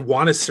so you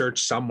want to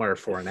search somewhere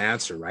for an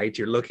answer, right?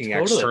 You're looking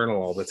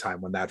external all the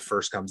time when that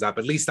first comes up.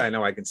 At least I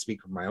know I can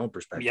speak from my own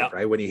perspective,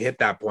 right? When you hit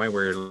that point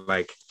where you're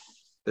like,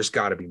 there's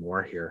got to be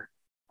more here.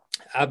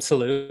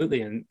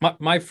 Absolutely. And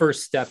my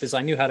first step is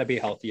I knew how to be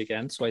healthy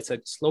again. So I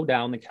said, slow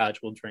down the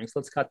casual drinks.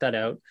 Let's cut that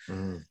out.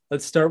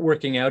 Let's start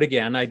working out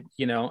again. I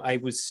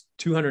was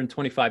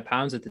 225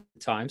 pounds at the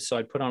time. So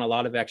I put on a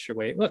lot of extra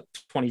weight. Look,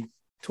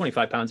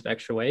 25 pounds of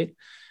extra weight.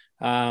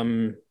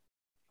 And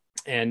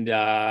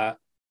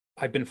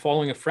I've been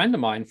following a friend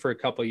of mine for a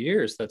couple of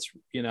years. That's,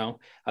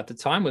 at the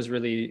time was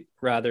really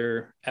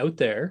rather out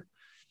there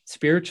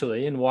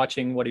spiritually and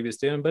watching what he was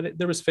doing, but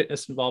there was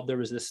fitness involved. There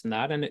was this and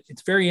that. And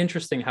it's very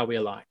interesting how we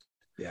aligned.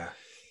 Yeah.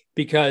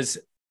 Because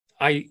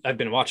I've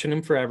been watching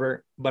him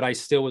forever, but I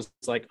still was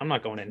like, I'm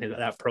not going into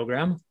that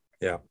program.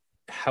 Yeah.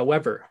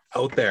 However,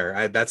 out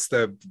there, that's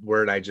the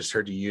word I just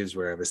heard you use,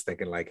 where I was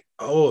thinking like,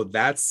 oh,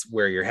 that's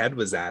where your head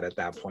was at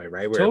that point,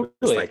 right? Where it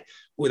was like,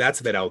 oh,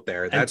 that's a bit out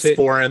there. That's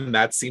foreign.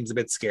 That seems a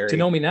bit scary. To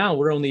know me now,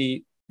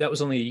 that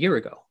was only a year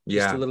ago.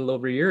 Yeah. Just a little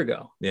over a year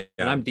ago. Yeah.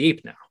 And I'm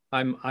deep now.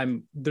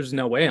 There's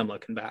no way I'm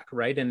looking back.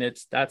 Right. And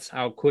that's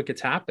how quick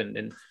it's happened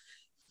in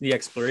the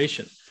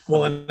exploration.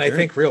 Well, and I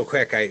think real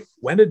quick,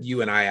 when did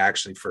you and I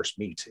actually first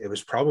meet? It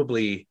was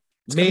probably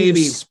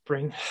maybe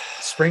spring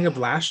of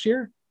last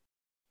year.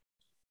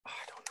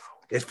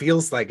 it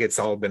feels like it's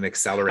all been I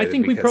accelerated.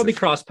 think we because probably of-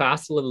 crossed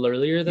paths a little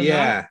earlier than that.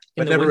 yeah, in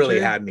but the never really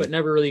winter, had any. but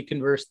never really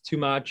conversed too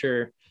much.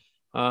 Or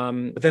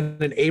But then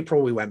in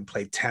April we went and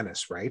played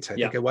tennis, right? I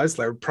Yeah. think it was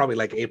probably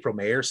like April,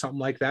 May or something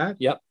like that.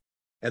 Yep.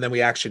 And then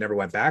we actually never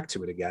went back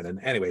to it again. And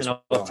anyways, And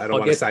well, I don't I'll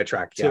want to get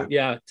sidetrack.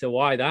 to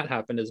why that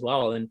happened as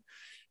well. And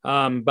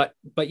but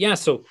yeah,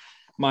 so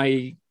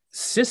my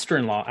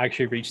sister-in-law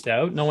actually reached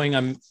out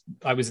knowing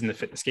I was in the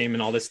fitness game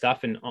and all this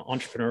stuff and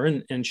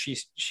entrepreneur, and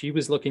she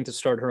was looking to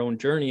start her own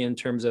journey in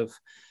terms of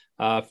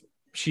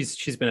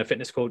she's been a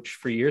fitness coach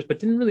for years, but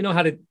didn't really know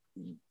how to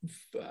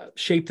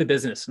shape the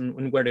business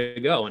and where to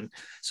go. And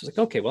so I was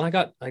like, okay, well,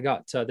 I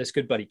got this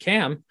good buddy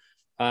Cam,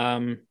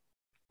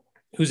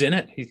 who's in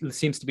it. He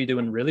seems to be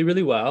doing really,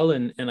 really well.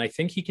 And I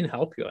think he can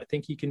help you. I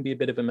think he can be a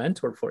bit of a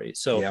mentor for you.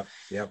 So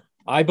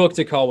I booked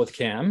a call with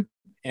Cam,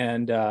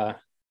 and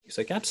he's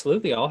like,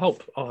 absolutely. I'll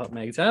help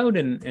Megs out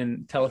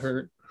and tell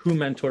her who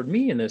mentored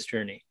me in this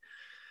journey.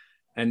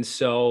 And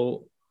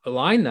so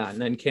align that.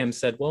 And then Cam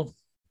said, well,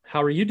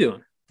 how are you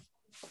doing?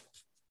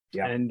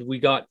 Yeah. And we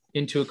got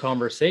into a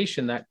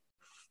conversation that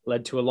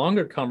led to a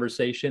longer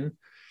conversation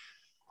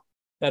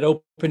that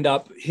opened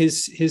up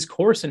his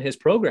course and his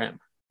program.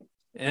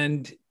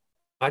 And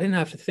I didn't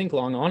have to think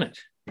long on it.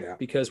 Yeah.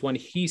 Because when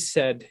he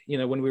said,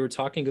 when we were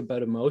talking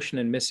about emotion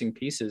and missing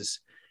pieces,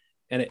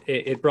 and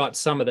it brought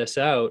some of this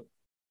out,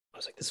 I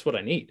was like, this is what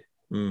I need.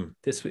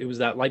 It was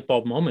that light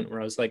bulb moment where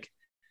I was like,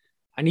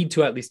 I need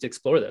to at least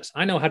explore this.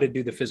 I know how to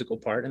do the physical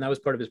part, and that was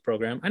part of his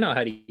program. I know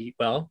how to eat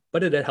well,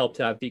 but it had helped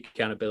to have the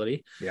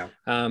accountability. Yeah.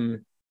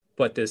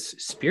 But this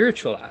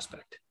spiritual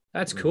aspect,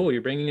 that's cool.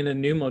 You're bringing in a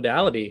new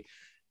modality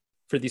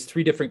for these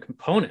 3 different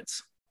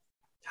components.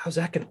 How's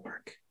that going to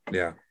work?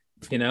 Yeah.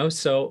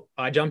 So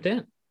I jumped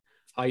in.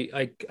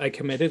 I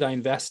committed. I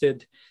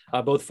invested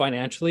both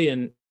financially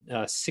and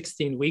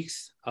 16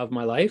 weeks of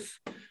my life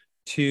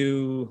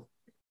to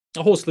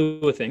a whole slew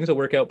of things, a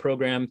workout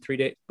program,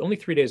 only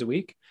 3 days a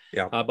week.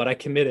 Yeah. But I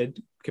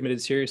committed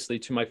seriously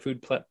to my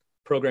food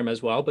program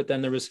as well. But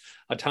then there was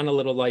a ton of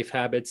little life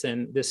habits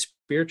and this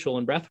spiritual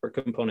and breathwork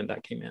component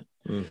that came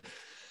in.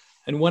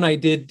 And when I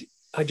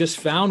just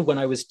found when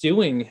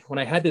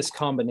I had this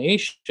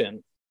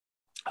combination,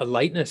 a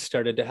lightness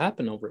started to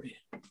happen over me,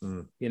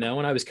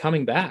 when I was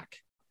coming back.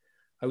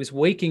 I was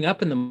waking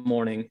up in the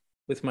morning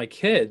with my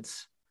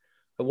kids.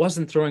 I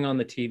wasn't throwing on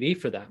the TV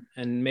for them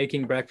and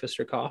making breakfast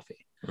or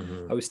coffee.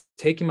 I was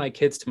taking my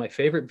kids to my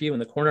favorite view in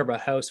the corner of our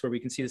house where we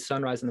can see the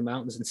sunrise in the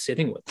mountains and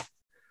sitting with them,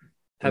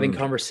 having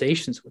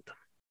conversations with them.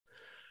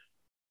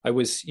 I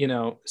was,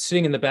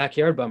 sitting in the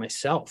backyard by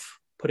myself,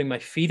 putting my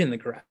feet in the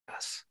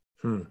grass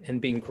and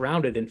being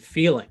grounded and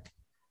feeling.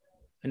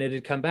 And it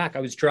had come back.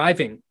 I was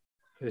driving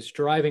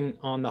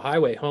on the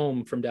highway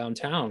home from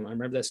downtown. I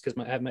remember this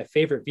because I have my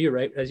favorite view,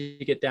 right? As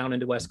you get down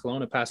into West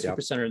Kelowna, past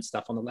Supercenter and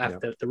stuff on the left,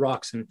 the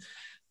rocks. And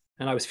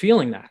I was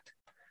feeling that.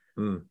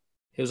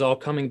 It was all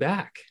coming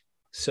back.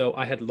 So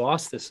I had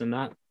lost this, and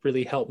that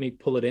really helped me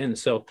pull it in.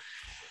 So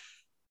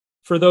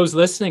for those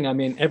listening, I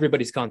mean,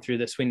 everybody's gone through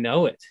this. We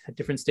know it at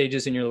different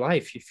stages in your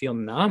life. You feel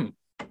numb,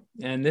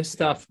 and this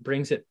stuff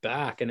brings it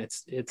back. And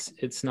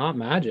it's not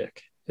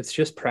magic. It's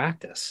just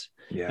practice.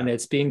 Yeah. And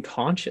it's being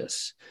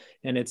conscious,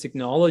 and it's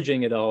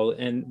acknowledging it all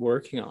and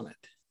working on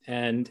it.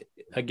 And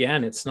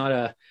again, it's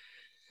like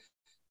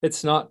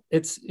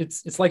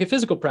a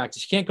physical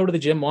practice. You can't go to the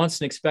gym once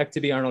and expect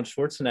to be Arnold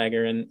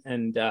Schwarzenegger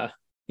and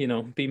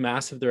be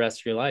massive the rest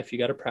of your life. You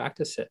got to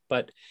practice it,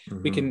 but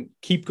we can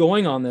keep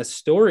going on this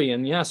story.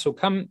 And yeah, so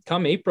come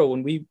April,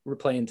 when we were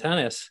playing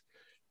tennis,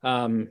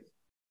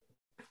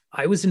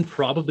 I was in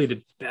probably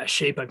the best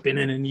shape I've been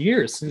in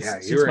years since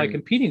my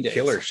competing days.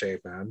 Killer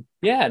shape, man.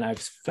 Yeah, and I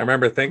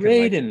remember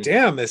thinking,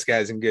 damn, this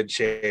guy's in good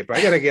shape.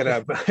 I gotta get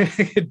up,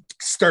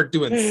 start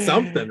doing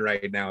something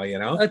right now.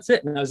 That's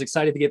it. And I was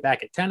excited to get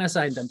back at tennis.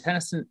 I had done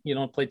tennis and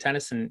played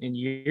tennis in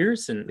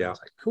years, and I was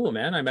like, cool,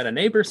 man. I met a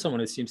neighbor, someone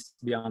who seems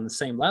to be on the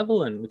same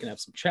level, and we can have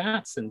some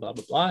chats and blah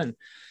blah blah.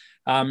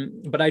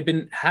 And but I'd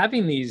been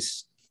having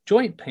these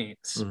joint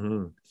pains.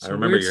 I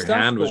remember your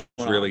hand was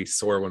really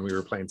sore when we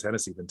were playing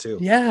tennis even too.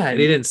 Yeah. And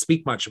he didn't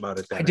speak much about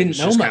it then. I didn't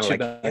know much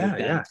about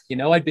it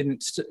then.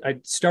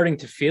 I'd starting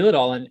to feel it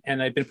all,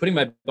 and I'd been putting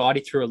my body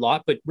through a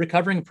lot, but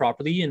recovering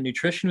properly, and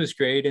nutrition was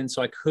great. And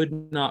so I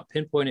could not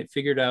pinpoint it,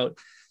 figured out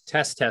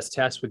test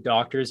with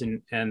doctors.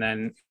 And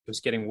then it was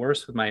getting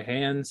worse with my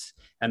hands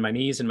and my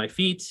knees and my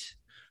feet,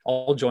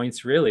 all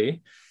joints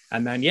really.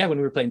 And then, when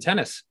we were playing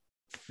tennis,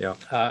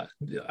 I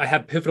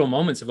had pivotal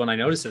moments of when I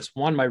noticed this.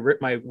 One, my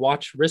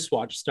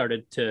wristwatch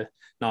started to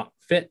not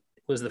fit.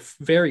 It was the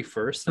very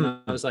first, and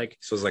I was like,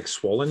 so it's like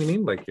swollen. You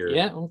mean like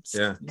you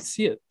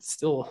see it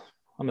still.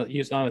 I'm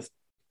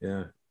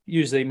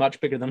usually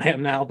much bigger than I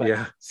am now,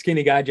 but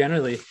skinny guy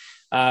generally.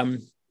 So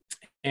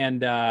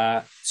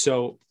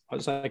I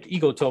was like,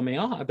 ego told me,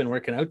 I've been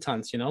working out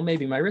tons.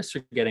 Maybe my wrists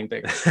are getting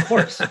bigger. Of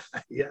course,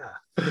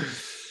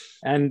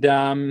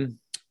 And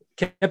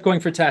kept going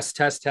for test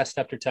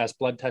after test,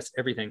 blood test,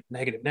 everything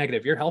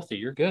negative. You're healthy.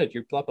 You're good.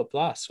 You're blah, blah,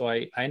 blah. So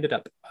I ended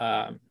up,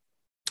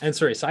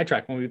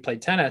 sidetrack. When we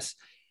played tennis,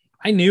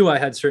 I knew I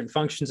had certain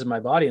functions in my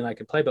body and I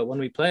could play, but when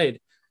we played,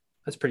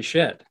 that's pretty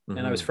shit.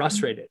 And I was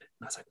frustrated.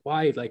 And I was like,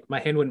 why? Like my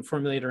hand wouldn't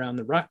formulate around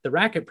the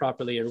racket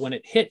properly, or when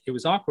it hit, it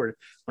was awkward.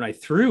 When I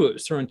threw, it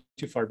was thrown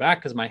too far back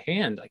because my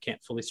hand, I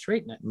can't fully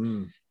straighten it.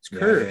 It's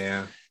curved.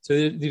 Yeah.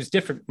 So there's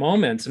different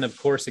moments. And of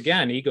course,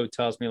 again, ego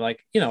tells me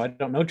like, you know, I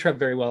don't know Trev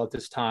very well at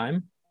this time.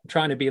 I'm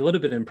trying to be a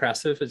little bit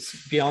impressive.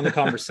 It's beyond the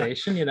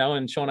conversation, you know,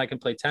 and showing I can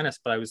play tennis,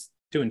 but I was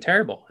doing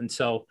terrible. And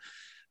so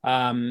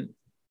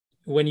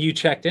when you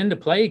checked in to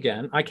play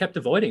again, I kept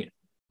avoiding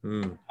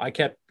it. I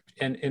kept,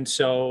 and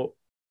so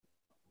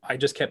I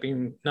just kept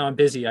being, no, I'm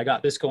busy. I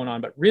got this going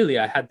on, but really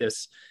I had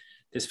this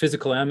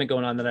physical element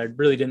going on that I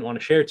really didn't want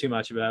to share too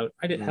much about.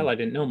 I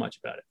didn't know much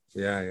about it.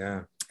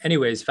 Yeah.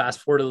 Anyways,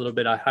 fast forward a little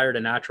bit. I hired a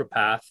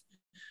naturopath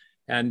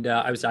and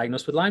I was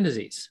diagnosed with Lyme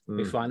disease.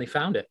 We finally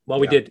found it. Well,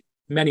 we did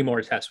many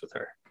more tests with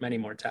her,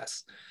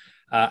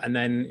 and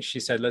then she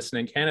said, listen,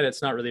 in Canada,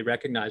 it's not really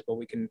recognized, but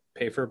we can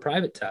pay for a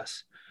private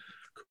test.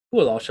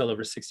 Cool. I'll shell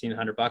over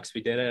 $1,600.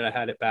 We did it. I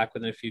had it back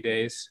within a few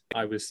days.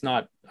 I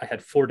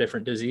had 4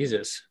 different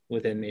diseases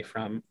within me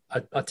from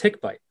a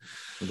tick bite.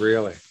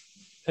 Really?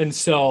 And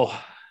so,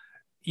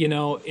 you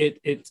know,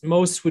 it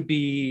most would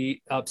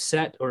be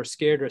upset or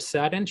scared or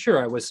sad. And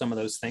sure, I was some of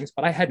those things,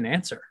 but I had an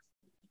answer.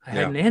 I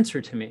had an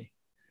answer to me.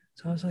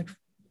 So I was like,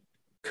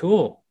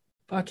 cool.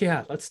 Fuck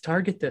yeah, let's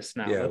target this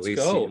now. Yeah, let's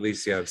go. At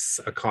least you have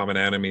a common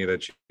enemy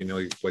that you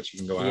know what you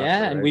can go after.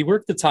 Yeah, and we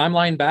worked the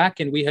timeline back,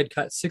 and we had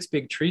cut 6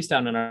 big trees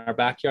down in our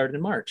backyard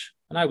in March.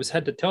 And I was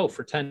head to toe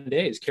for 10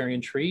 days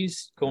carrying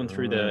trees, going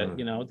through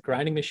the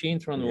grinding machine,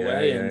 throwing them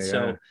away. And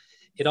so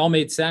it all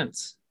made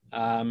sense.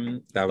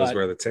 That was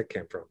where the tick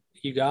came from.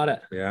 You got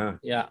it.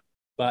 Yeah.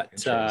 But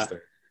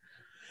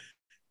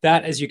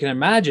that, as you can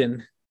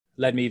imagine,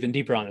 led me even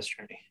deeper on this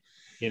journey.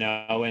 You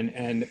know,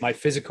 and my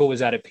physical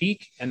was at a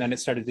peak, and then it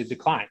started to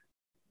decline.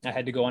 I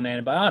had to go on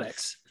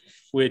antibiotics,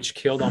 which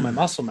killed all my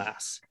muscle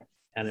mass,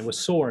 and it was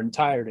sore and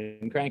tired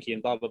and cranky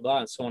and blah, blah, blah,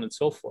 and so on and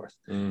so forth.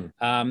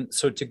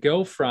 So to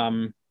go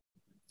from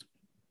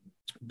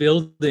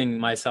building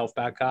myself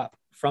back up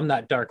from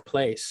that dark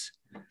place,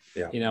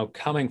 you know,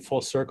 coming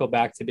full circle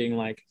back to being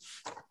like,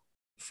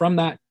 from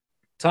that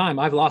time,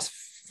 I've lost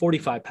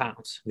 45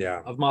 pounds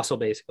of muscle,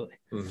 basically,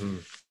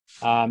 due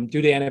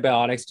to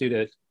antibiotics, due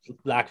to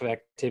lack of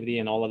activity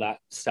and all of that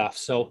stuff.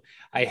 So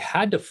I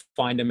had to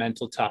find a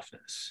mental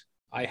toughness.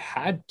 I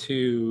had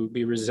to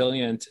be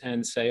resilient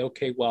and say,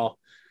 okay, well,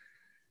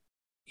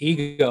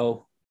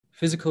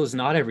 physical is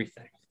not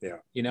everything.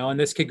 You know, and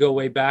this could go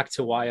way back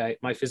to why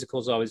my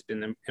physical has always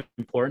been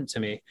important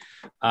to me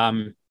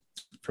from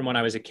when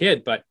I was a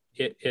kid, but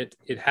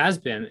it has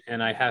been,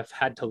 and I have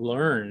had to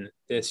learn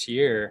this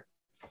year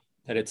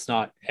that it's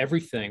not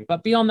everything.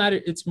 But beyond that,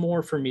 it's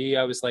more for me.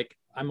 I was like,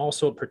 I'm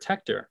also a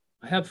protector.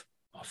 I have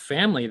a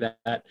family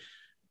that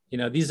you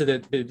know, these are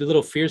the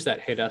little fears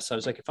that hit us. I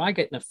was like, if I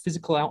get in a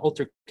physical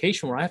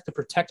altercation where I have to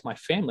protect my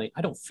family,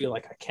 I don't feel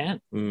like I can.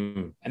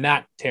 And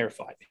that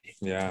terrified me.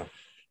 Yeah.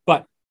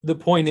 But the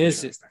point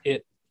is,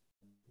 it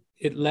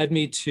led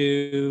me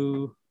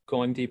to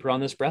going deeper on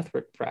this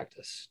breathwork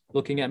practice,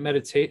 looking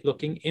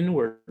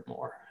inward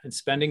more and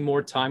spending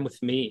more time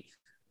with me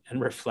and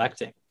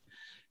reflecting.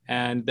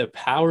 And the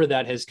power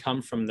that has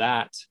come from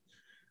that,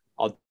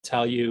 I'll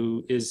tell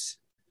you, is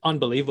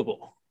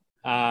unbelievable.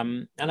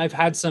 And I've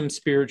had some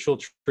spiritual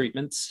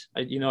treatments.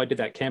 I did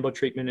that Cambo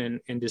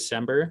treatment in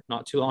December,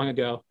 not too long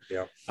ago.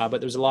 Yeah.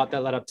 But there's a lot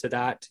that led up to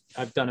that.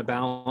 I've done a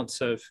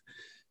balance of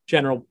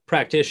general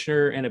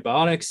practitioner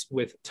antibiotics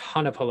with a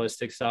ton of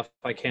holistic stuff.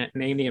 I can't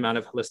name the amount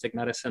of holistic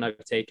medicine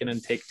I've taken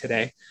and take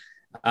today.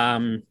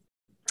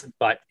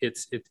 But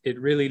it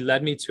really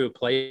led me to a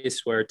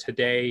place where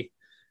today,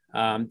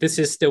 this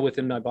is still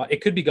within my body.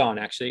 It could be gone,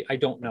 actually. I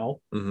don't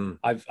know.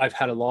 I've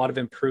had a lot of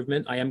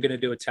improvement. I am going to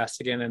do a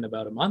test again in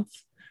about a month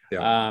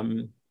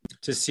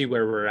to see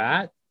where we're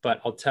at.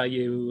 But I'll tell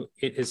you,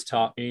 it has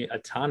taught me a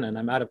ton. And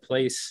I'm at a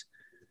place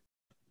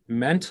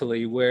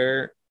mentally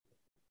where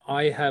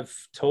I have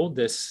told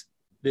this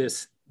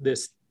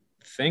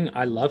thing,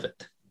 I love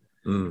it.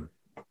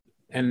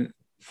 And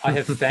I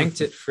have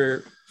thanked it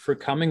for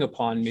coming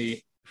upon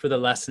me, for the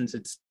lessons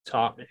it's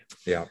taught me,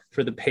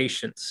 for the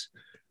patience,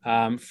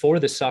 for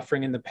the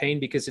suffering and the pain,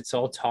 because it's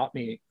all taught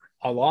me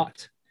a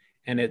lot.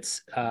 And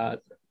it's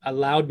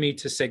allowed me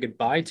to say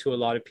goodbye to a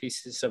lot of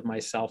pieces of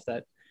myself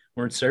that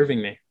weren't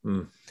serving me.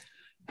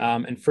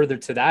 And further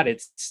to that,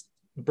 it's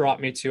brought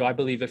me to, I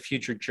believe, a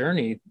future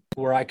journey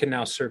where I can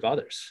now serve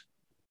others.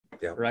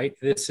 Right.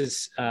 This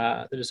is,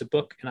 there's a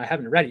book, and I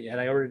haven't read it yet.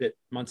 I ordered it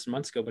months and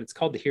months ago, but it's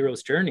called The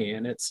Hero's Journey.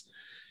 And it's,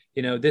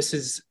 this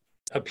is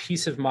a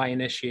piece of my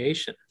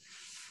initiation.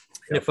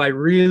 And if I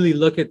really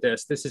look at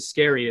this is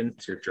scary. And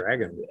it's your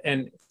dragon.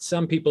 And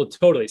some people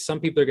are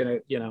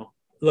going to,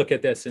 look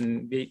at this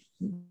and be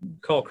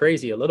called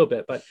crazy a little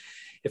bit. But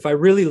if I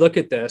really look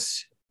at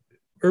this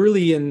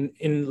early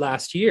in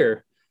last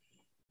year,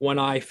 when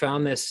I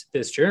found this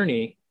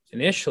journey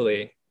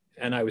initially,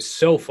 and I was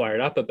so fired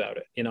up about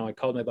it, I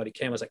called my buddy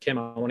Cam. I was like, Cam,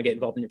 I want to get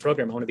involved in your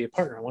program. I want to be a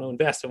partner. I want to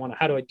invest.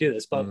 How do I do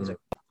this? But I was like,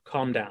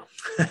 calm down.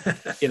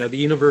 You know, the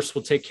universe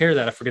will take care of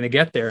that if we're going to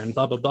get there, and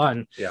blah, blah, blah.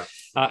 And Yeah.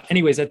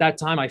 Anyways, at that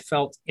time I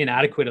felt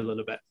inadequate a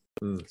little bit.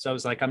 Mm. So I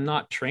was like, I'm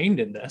not trained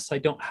in this.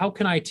 How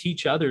can I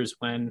teach others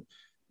when,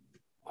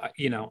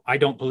 you know, I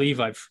don't believe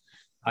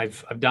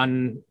I've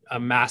done a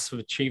massive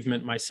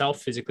achievement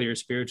myself, physically or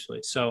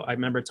spiritually. So I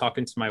remember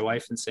talking to my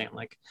wife and saying,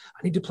 like,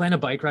 I need to plan a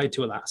bike ride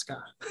to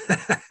Alaska,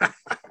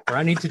 or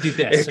I need to do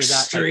this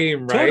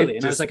Extreme, or that. right? Totally.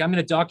 And I was like, I'm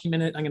going to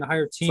document it. I'm going to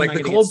hire a team. Like I'm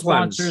the going to cold get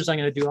sponsors. I'm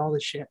going to do all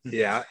this shit.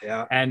 Yeah.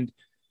 And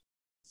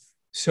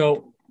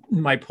so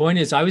my point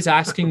is, I was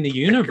asking the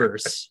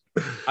universe,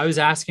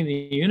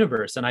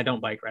 and I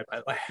don't bike ride, by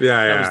the way.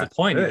 Yeah. That was the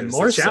point. Yeah, Even it's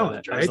more a so.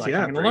 challenge, I was right? like,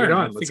 Yeah, I'm going bring to it learn.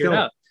 on. I'll Let's figure it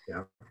go. out.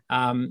 Yeah.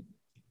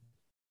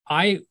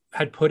 I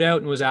had put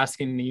out and was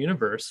asking the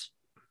universe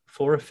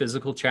for a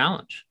physical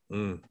challenge.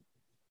 Mm.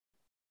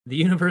 The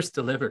universe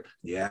delivered.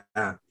 Yeah.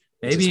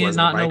 Maybe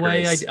not in a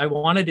way I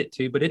wanted it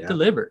to, but it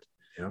delivered.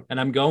 Yeah. And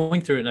I'm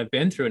going through it, and I've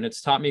been through it, and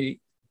it's taught me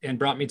and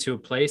brought me to a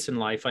place in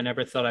life I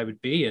never thought I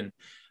would be. And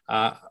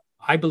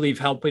I believe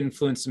help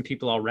influence some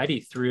people already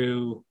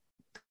through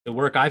the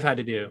work I've had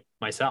to do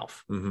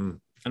myself. Mm-hmm.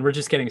 And we're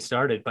just getting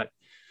started, but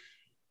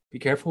be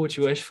careful what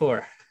you wish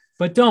for.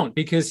 But don't,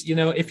 because, you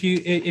know, if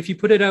you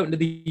put it out into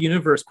the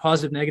universe,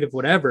 positive, negative,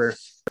 whatever,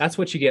 that's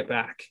what you get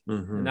back.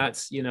 Mm-hmm. And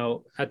that's, you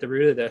know, at the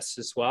root of this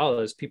as well,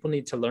 is people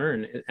need to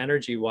learn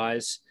energy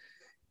wise.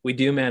 We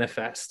do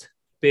manifest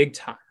big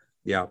time.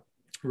 Yeah.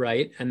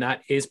 Right. And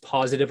that is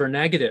positive or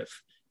negative.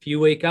 If you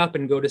wake up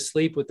and go to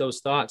sleep with those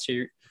thoughts,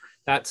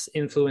 that's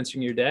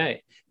influencing your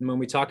day. And when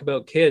we talk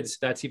about kids,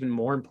 that's even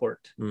more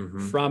important.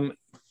 Mm-hmm. From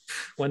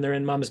when they're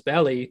in mom's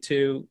belly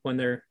to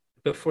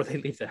before they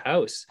leave the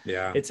house.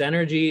 Yeah. It's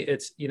energy.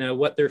 It's, you know,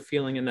 what they're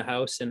feeling in the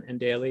house and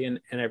daily and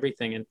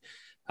everything.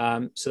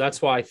 And so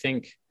that's why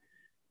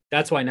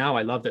now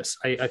I love this.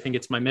 I think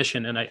it's my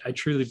mission. And I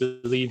truly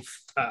believe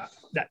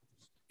that,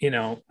 you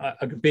know,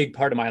 a big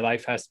part of my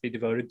life has to be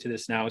devoted to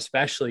this now,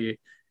 especially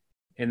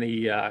in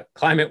the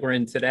climate we're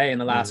in today. In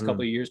the last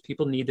couple of years,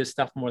 people need this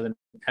stuff more than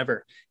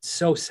ever. It's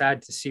so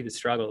sad to see the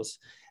struggles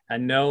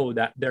and know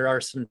that there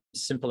are some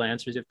simple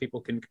answers if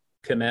people can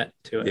commit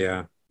to it.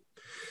 Yeah.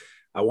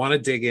 I want to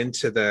dig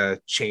into the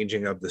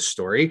changing of the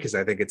story, because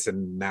I think it's a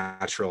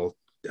natural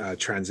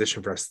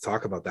transition for us to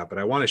talk about that. But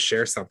I want to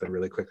share something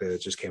really quickly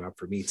that just came up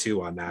for me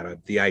too on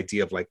that, the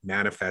idea of like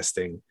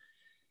manifesting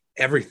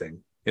everything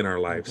in our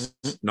lives,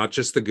 not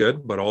just the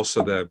good, but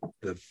also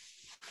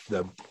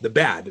the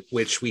bad,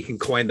 which we can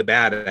coin the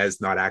bad as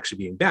not actually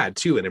being bad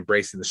too, and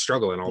embracing the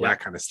struggle and all that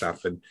kind of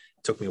stuff. And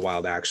it took me a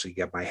while to actually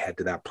get my head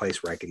to that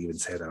place where I could even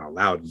say that out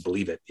loud and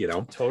believe it, you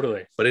know?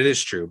 Totally. But it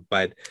is true.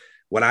 But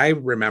what I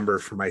remember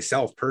for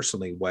myself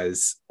personally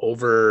was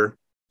over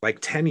like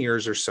 10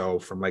 years or so,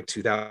 from like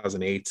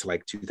 2008 to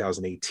like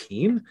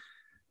 2018,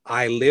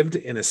 I lived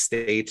in a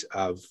state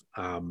of,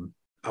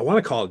 I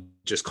want to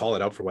call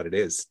it out for what it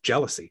is,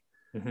 jealousy,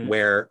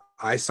 where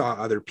I saw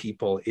other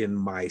people in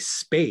my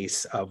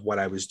space of what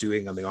I was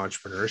doing on the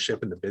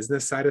entrepreneurship and the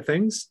business side of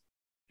things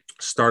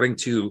starting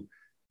to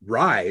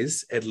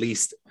rise. At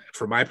least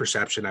from my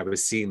perception, I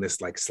was seeing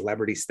this like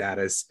celebrity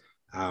status.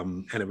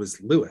 And it was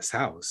Lewis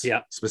Howes,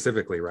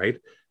 specifically, right?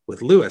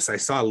 With Lewis, I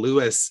saw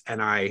Lewis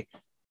and I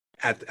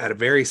at a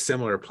very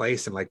similar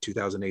place in like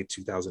 2008,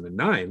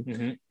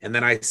 2009. And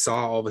then I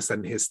saw all of a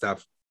sudden his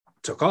stuff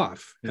took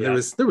off, and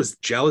there was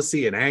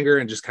jealousy and anger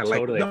and just kind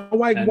of like, no,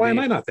 why am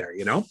I not there?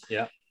 You know?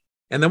 Yeah.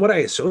 And then what I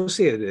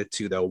associated it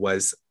to though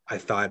was I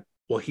thought,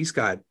 well, he's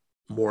got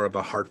more of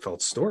a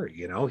heartfelt story.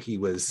 You know, he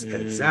was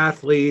his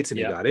athlete and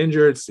he got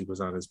injured. So he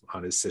was on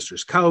his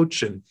sister's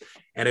couch, and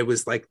it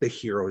was like the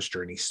hero's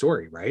journey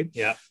story. Right.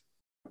 Yeah.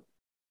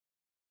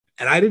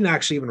 And I didn't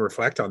actually even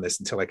reflect on this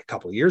until like a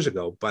couple of years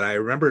ago, but I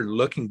remember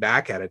looking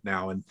back at it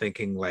now and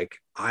thinking like,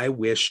 I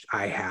wished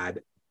I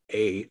had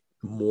a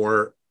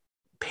more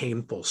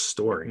painful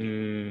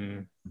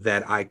story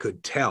that I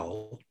could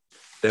tell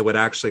that would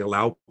actually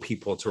allow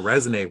people to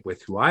resonate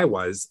with who I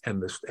was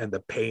and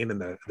the pain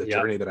and the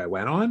journey that I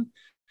went on.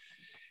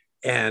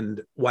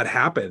 And what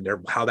happened,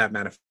 or how that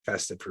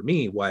manifested for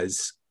me,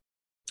 was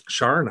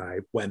Shar and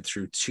I went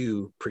through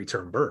 2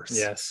 preterm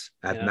births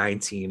at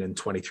 19 and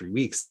 23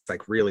 weeks,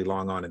 like really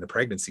long on in the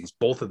pregnancies.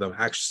 Both of them,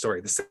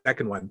 actually, the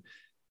second one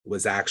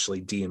was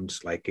actually deemed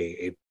like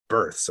a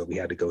birth. So we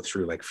had to go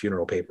through like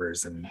funeral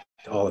papers and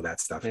all of that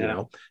stuff, you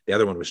know. The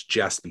other one was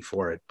just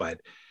before it,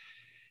 but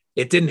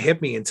it didn't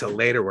hit me until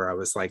later where I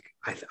was like,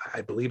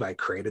 I believe I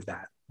created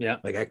that. Yeah.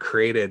 Like I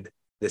created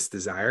this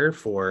desire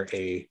for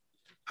a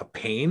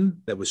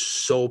pain that was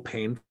so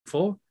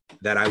painful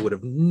that I would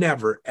have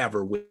never,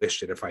 ever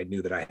wished it if I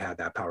knew that I had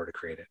that power to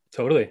create it.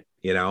 Totally.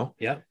 You know?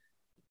 Yeah.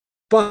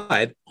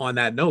 But on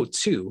that note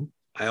too,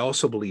 I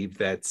also believe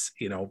that,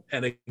 you know,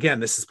 and again,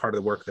 this is part of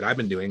the work that I've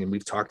been doing, and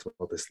we've talked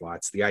about this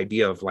lots, the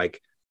idea of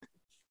like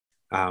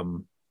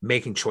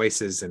making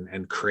choices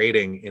and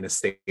creating in a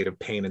state of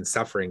pain and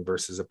suffering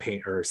versus a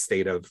pain or a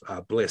state of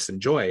bliss and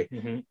joy.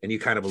 And you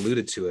kind of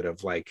alluded to it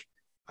of like,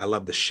 I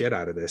love the shit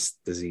out of this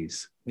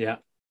disease. Yeah.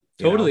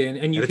 Totally. And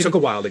And you it can, took a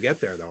while to get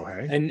there though.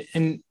 Hey.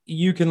 and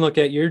you can look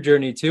at your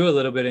journey too a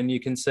little bit, and you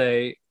can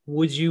say,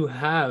 would you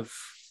have,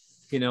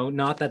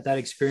 not that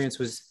experience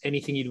was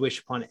anything you'd wish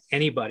upon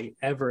anybody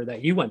ever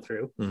that you went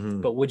through,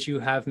 but would you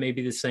have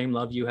maybe the same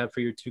love you have for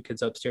your two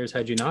kids upstairs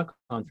had you not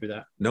gone through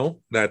that?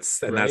 No, that's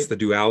the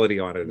duality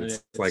on it.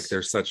 It's like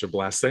there's such a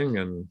blessing,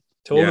 and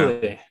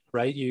totally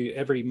right. You,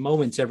 every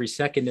moment, every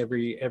second,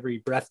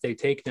 every breath they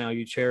take now,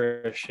 you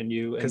cherish, and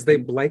because they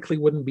likely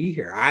wouldn't be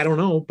here. I don't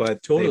know,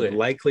 but totally they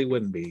likely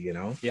wouldn't be,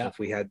 if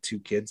we had two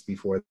kids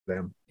before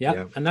them.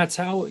 Yeah. And that's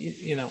how,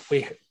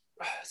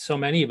 so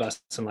many of us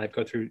in life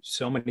go through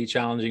so many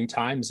challenging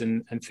times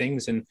and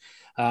things. And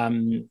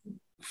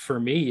for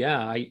me,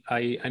 I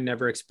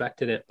never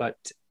expected it, but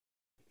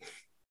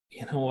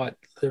you know what?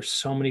 There's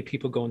so many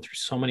people going through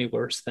so many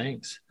worse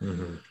things.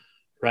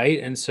 Right.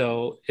 And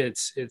so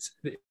it's,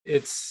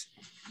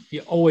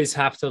 you always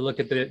have to look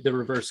at the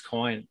reverse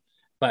coin,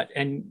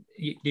 and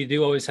you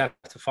do always have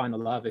to find the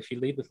love. If you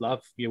lead with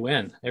love, you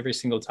win every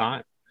single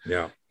time.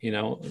 Yeah.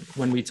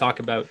 When we talk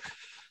about,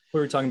 we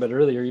were talking about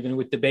earlier, even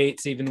with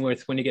debates, even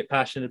with when you get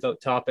passionate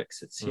about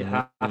topics, it's you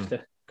have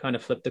to kind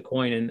of flip the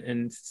coin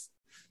and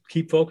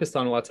keep focused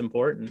on what's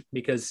important,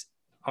 because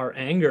our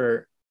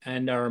anger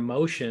and our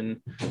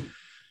emotion,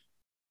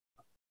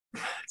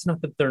 it's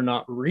not that they're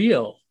not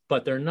real,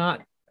 but they're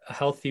not a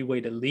healthy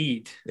way to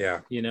lead. Yeah.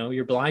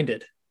 You're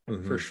blinded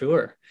for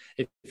sure.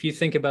 If you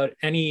think about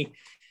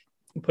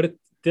put it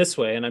this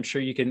way, and I'm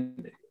sure you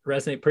can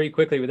resonate pretty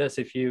quickly with this.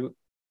 If you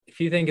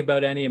think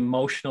about any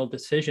emotional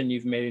decision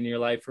you've made in your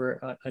life,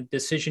 or a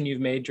decision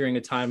you've made during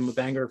a time of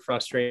anger or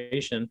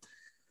frustration,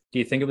 do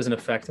you think it was an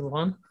effective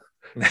one?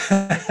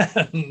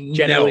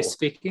 Generally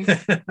speaking,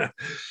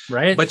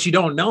 right? But you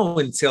don't know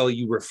until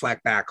you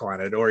reflect back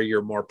on it, or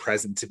you're more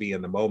present to be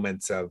in the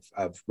moments of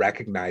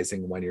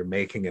recognizing when you're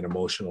making an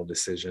emotional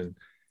decision.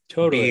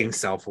 Totally. Being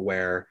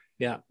self-aware.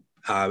 Yeah.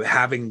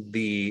 Having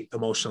the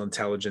emotional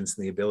intelligence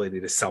and the ability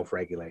to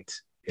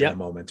self-regulate in the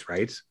moment,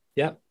 right?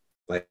 Yeah.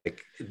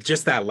 Like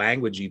just that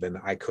language, even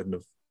I couldn't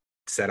have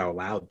said out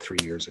loud 3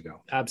 years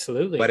ago.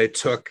 Absolutely. But it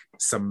took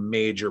some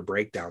major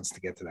breakdowns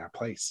to get to that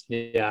place.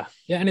 Yeah.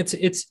 Yeah. And it's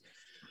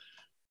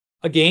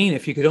again,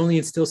 if you could only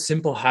instill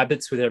simple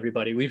habits with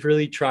everybody. We've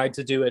really tried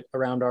to do it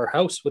around our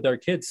house with our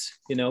kids,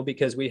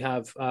 because we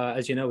have,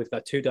 as you know, we've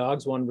got two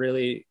dogs, one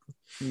really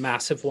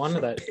massive one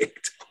that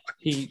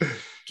he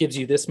gives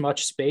you this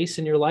much space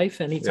in your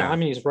life anytime,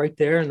 and he's right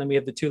there. And then we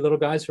have the two little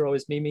guys who are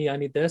always me, I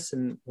need this,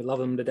 and we love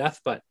them to death,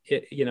 but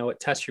it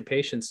tests your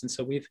patience. And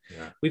so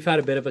we've had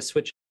a bit of a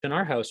switch in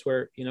our house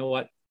where,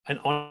 and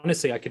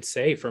honestly, I could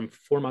say from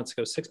 4 months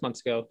ago, 6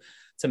 months ago,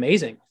 it's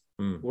amazing.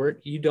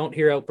 You don't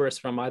hear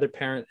outbursts from either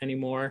parent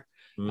anymore.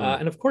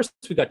 And of course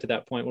we got to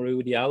that point where we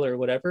would yell or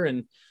whatever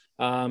and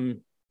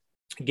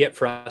get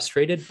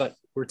frustrated, but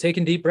we're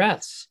taking deep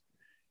breaths.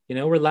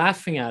 We're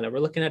laughing at it. We're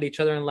looking at each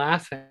other and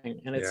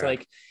laughing. And it's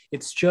like,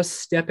 it's just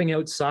stepping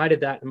outside of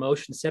that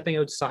emotion, stepping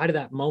outside of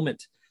that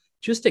moment,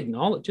 just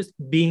acknowledge, just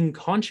being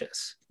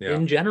conscious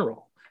in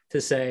general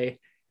to say,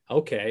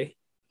 okay,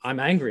 I'm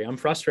angry, I'm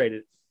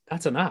frustrated.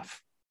 That's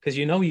enough. Because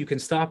you can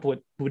stop what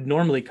would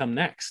normally come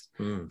next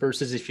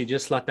versus if you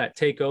just let that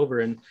take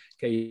over and,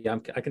 okay,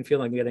 I can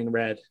feel I'm getting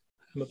red.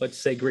 I'm about to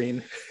say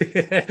green.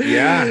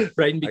 Right.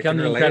 And become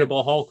the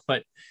Incredible Hulk.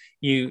 But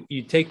you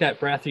take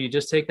that breath, or you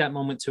just take that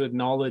moment to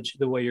acknowledge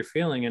the way you're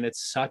feeling. And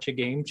it's such a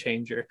game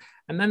changer.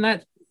 And then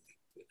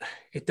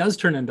it does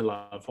turn into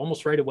love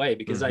almost right away,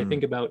 because I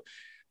think about,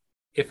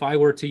 if I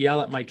were to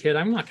yell at my kid,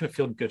 I'm not going to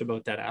feel good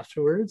about that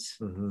afterwards.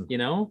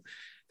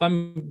 If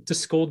I'm to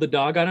scold the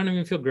dog, I don't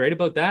even feel great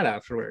about that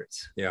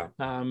afterwards. Yeah.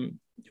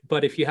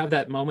 But if you have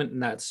that moment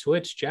and that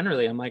switch,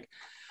 generally, I'm like,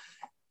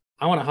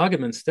 I want to hug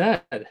him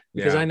instead,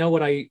 because I know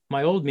what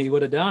my old me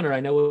would have done, or I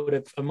know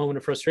what a moment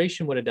of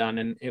frustration would have done,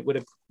 and it would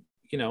have,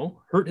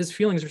 hurt his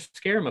feelings or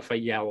scare him if I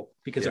yell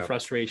because of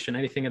frustration,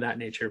 anything of that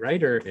nature,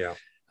 right? Or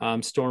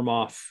storm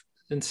off.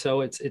 And so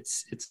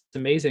it's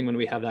amazing when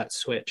we have that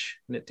switch,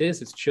 and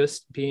it's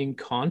just being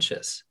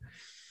conscious,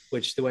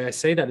 which the way I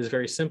say that is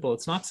very simple.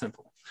 It's not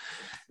simple.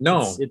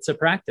 No, it's a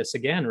practice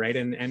again, right?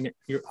 And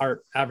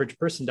our average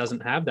person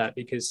doesn't have that,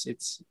 because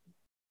it's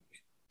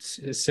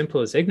as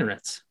simple as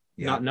ignorance,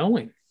 not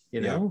knowing,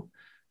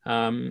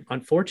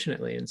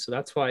 unfortunately. And so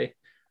that's why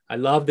I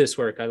love this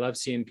work. I love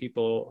seeing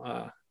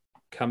people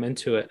come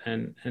into it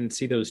and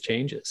see those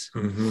changes.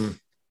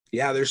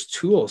 Yeah, there's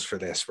tools for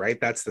this, right?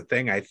 That's the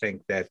thing. I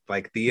think that,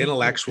 like, the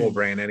intellectual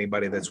brain,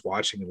 anybody that's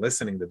watching and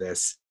listening to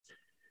this,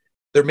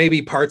 there may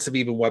be parts of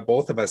even what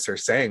both of us are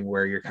saying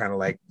where you're kind of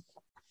like,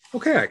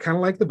 okay, I kind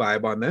of like the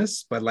vibe on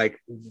this, but like,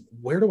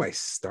 where do I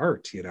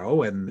start?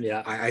 And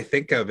I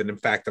think of, and in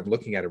fact, I'm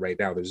looking at it right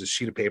now. There's a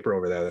sheet of paper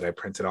over there that I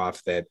printed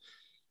off that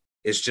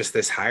is just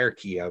this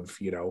hierarchy of,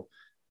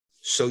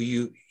 so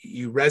you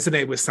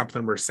resonate with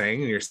something we're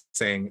saying, and you're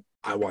saying,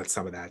 I want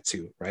some of that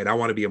too, right? I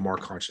want to be a more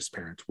conscious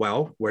parent.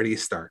 Well, where do you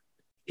start?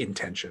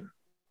 Intention.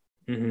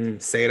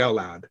 Say it out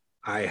loud.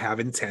 I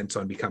have intent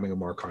on becoming a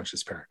more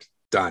conscious parent.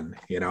 Done,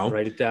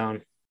 Write it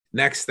down.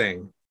 Next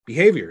thing,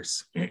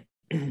 behaviors.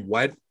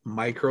 what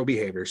micro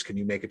behaviors can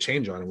you make a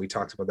change on? And we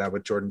talked about that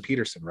with Jordan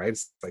Peterson, right?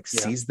 It's like,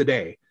 seize the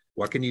day.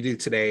 What can you do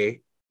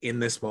today in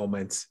this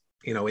moment,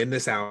 in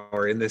this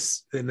hour, in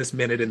this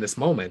minute, in this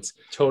moment?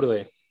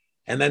 Totally.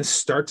 And then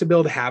start to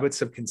build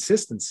habits of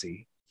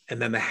consistency.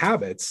 And then the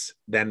habits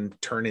then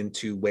turn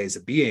into ways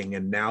of being.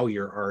 And now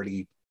you're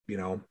already,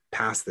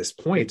 past this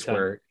point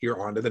where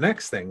you're on to the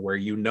next thing, where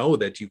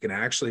that you can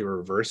actually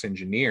reverse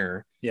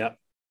engineer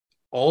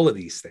all of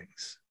these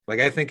things. Like,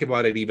 I think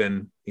about it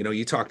even,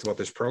 you talked about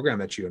this program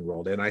that you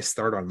enrolled in. I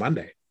start on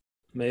Monday.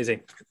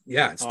 Amazing.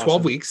 Yeah. It's awesome.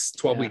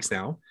 12 weeks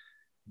now.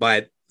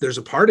 But there's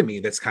a part of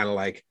me that's kind of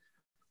like,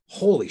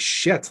 holy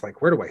shit,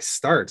 like, where do I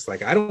start? It's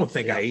like, I don't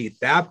think I eat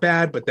that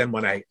bad. But then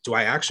I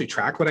actually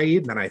track what I eat?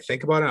 And then I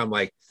think about it, I'm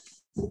like,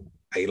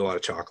 I eat a lot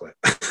of chocolate.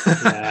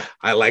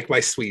 I like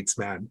my sweets,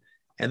 man.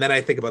 And then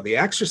I think about the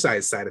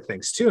exercise side of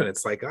things too. And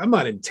it's like, I'm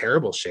not in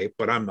terrible shape,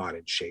 but I'm not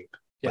in shape.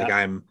 Like,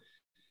 I'm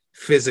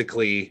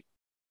physically,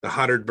 the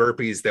 100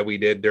 burpees that we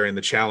did during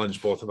the challenge,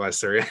 both of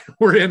us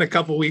were in a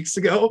couple weeks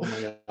ago. Oh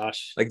my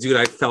gosh. Like, dude,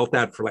 I felt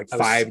that for like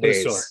 5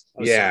 days.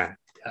 Yeah.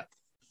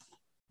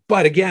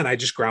 But again, I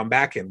just ground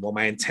back in. Well,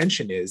 my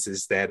intention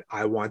is that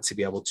I want to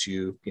be able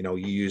to, you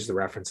use the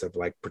reference of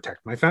like,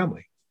 protect my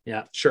family.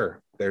 Yeah.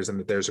 Sure. There's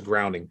a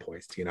grounding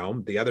point,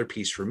 The other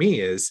piece for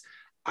me is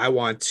I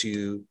want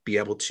to be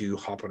able to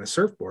hop on a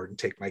surfboard and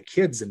take my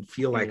kids and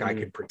feel like I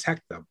can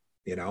protect them,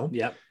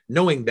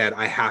 knowing that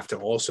I have to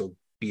also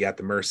be at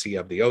the mercy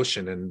of the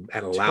ocean and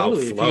allow flow.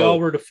 If you all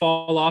were to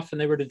fall off and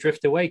they were to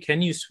drift away,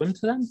 can you swim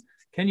to them?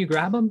 Can you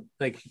grab them?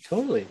 Like,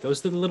 totally.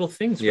 Those are the little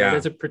things, right?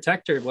 As a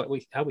protector,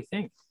 how we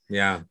think.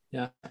 Yeah.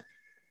 Yeah.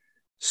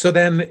 So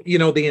then,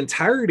 the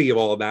entirety of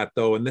all of that,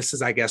 though, and this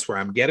is, I guess, where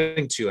I'm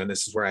getting to, and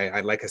this is where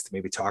I'd like us to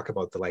maybe talk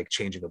about the like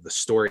changing of the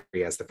story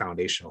as the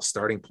foundational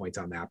starting point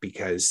on that,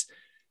 because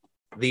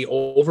the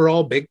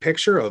overall big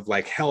picture of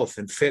like health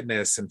and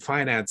fitness and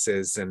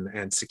finances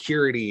and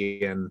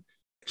security and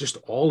just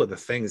all of the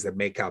things that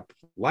make up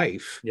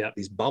life,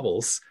 these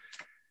bubbles,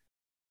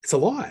 it's a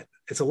lot.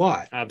 It's a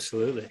lot.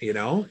 Absolutely.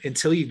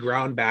 Until you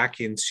ground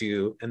back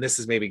into, and this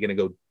is maybe going to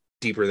go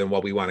deeper than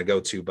what we want to go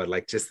to, but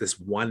like just this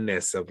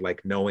oneness of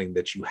like knowing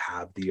that you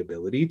have the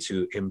ability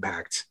to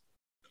impact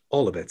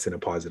all of it in a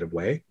positive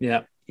way.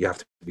 Yeah. You have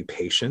to be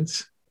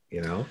patient,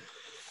 and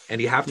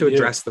you have to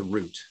address the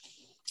root.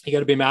 You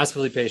got to be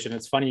massively patient.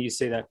 It's funny you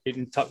say that.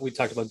 We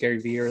talked about Gary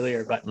Vee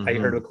earlier, but I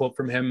heard a quote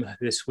from him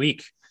this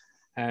week.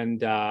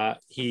 And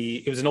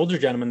it was an older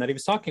gentleman that he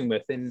was talking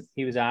with, and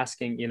he was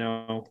asking,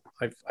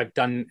 I've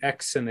done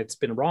X and it's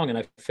been wrong and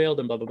I've failed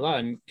and blah, blah, blah.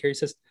 And Gary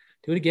says,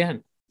 do it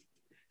again.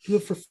 Do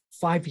it for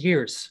 5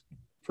 years.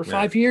 For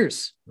 5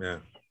 years. Yeah.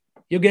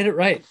 You'll get it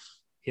right.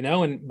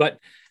 But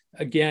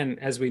again,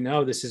 as we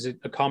know, this is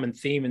a common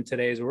theme in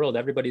today's world.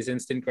 Everybody's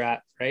instant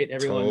grat, right?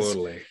 Everyone's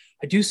totally.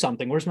 I do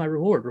something. Where's my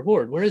reward?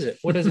 Where is it?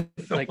 What is it?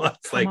 Like,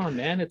 come on,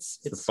 man. It's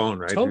the phone,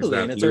 right? Totally.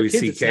 And it's our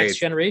kids. It's next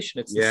generation.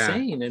 It's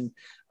insane. And,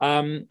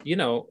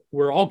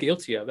 we're all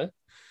guilty of it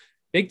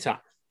big time.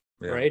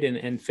 Yeah. Right.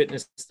 And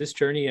fitness, this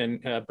journey,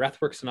 and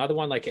breathwork's another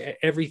one. Like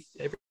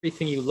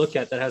everything you look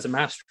at that has a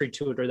mastery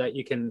to it, or that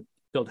you can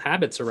build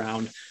habits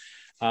around,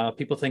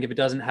 people think if it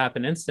doesn't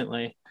happen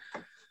instantly,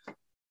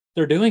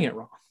 they're doing it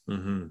wrong.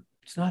 Mm-hmm.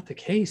 It's not the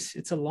case.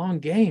 It's a long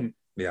game.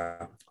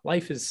 Yeah.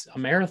 Life is a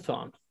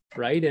marathon,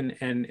 right?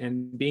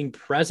 And being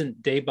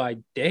present day by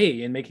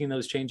day and making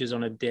those changes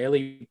on a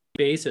daily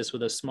basis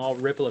with a small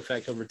ripple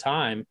effect over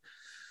time,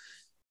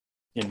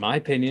 in my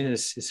opinion,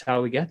 is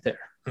how we get there.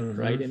 Mm-hmm.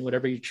 Right. And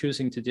whatever you're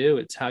choosing to do,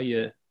 it's how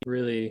you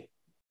really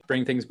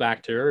bring things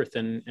back to earth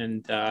and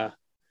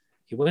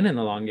you win in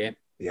the long game.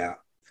 Yeah.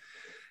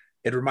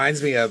 It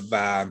reminds me of,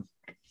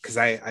 because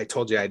I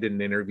told you I did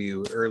an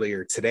interview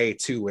earlier today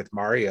too with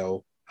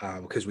Mario,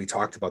 because we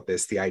talked about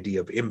this, the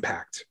idea of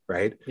impact,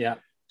 right? Yeah.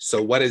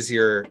 So what is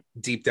your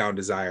deep down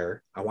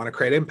desire? I want to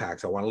create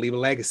impact. I want to leave a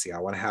legacy. I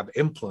want to have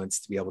influence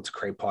to be able to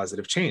create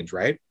positive change,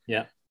 right?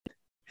 Yeah.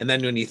 And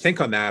then when you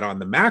think on that on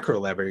the macro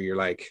level, you're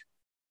like,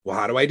 well,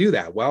 how do I do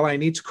that? Well, I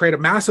need to create a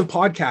massive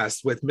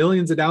podcast with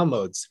millions of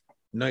downloads.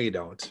 No, you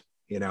don't.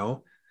 You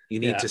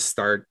need to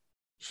start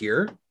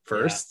here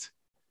first.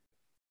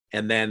 Yeah.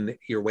 And then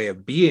your way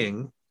of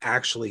being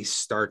actually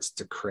starts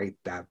to create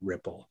that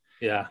ripple.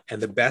 Yeah.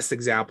 And the best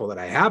example that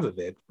I have of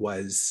it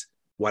was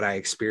what I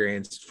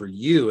experienced for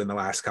you in the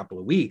last couple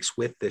of weeks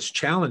with this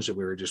challenge that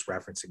we were just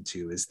referencing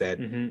to, is that,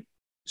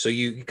 so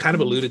you kind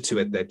of alluded to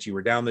it, that you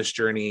were down this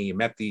journey, you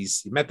met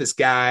this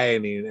guy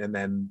and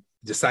then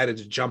decided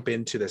to jump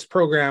into this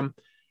program.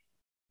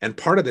 And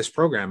part of this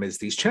program is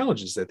these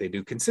challenges that they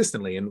do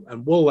consistently. And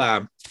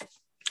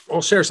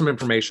I'll share some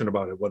information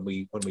about it when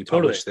we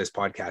publish this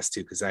podcast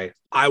too, because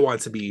I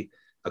want to be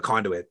a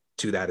conduit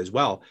to that as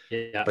well.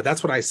 Yeah. But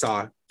that's what I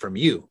saw from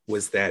you,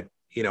 was that,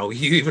 you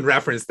even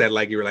referenced that,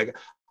 like, you were like,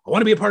 I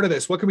want to be a part of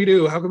this. What can we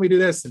do? How can we do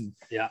this?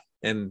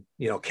 And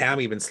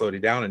Cam even slowed you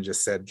down and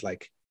just said,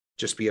 like,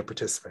 just be a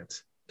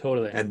participant.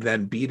 Totally. and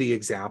then be the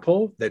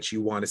example that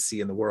you want to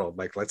see in the world.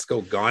 Like, let's go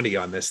Gandhi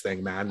on this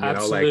thing, man. You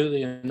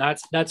Absolutely. know, like, And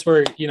that's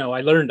where,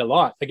 I learned a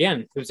lot.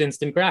 Again, it was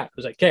instant grat. It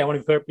was like, okay, I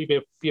want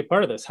to be a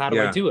part of this. How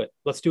do I do it?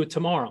 Let's do it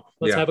tomorrow.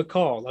 Let's have a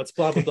call. Let's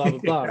blah, blah, blah, blah,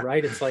 blah.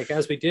 Right. It's like,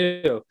 as we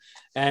do.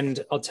 And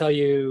I'll tell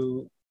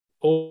you,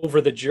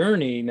 over the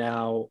journey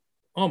now,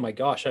 oh my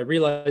gosh, I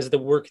realized the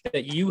work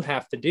that you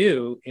have to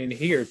do in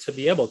here to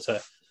be able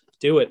to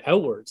do it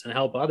outwards and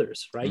help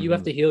others, right? You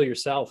have to heal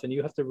yourself, and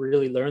you have to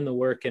really learn the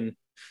work. And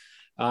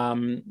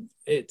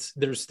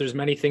there's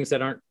many things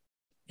that aren't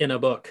in a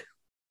book.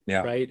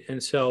 Yeah. Right.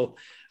 And so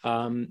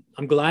I'm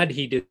glad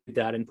he did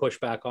that and pushed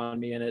back on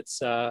me. And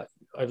it's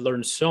I've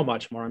learned so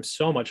much more. I'm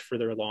so much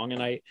further along,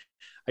 and I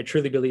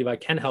truly believe I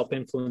can help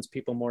influence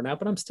people more now,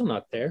 but I'm still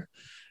not there.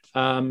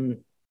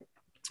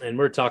 And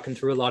we're talking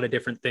through a lot of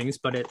different things,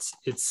 but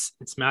it's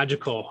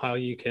magical how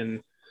you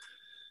can,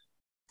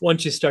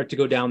 once you start to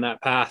go down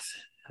that path,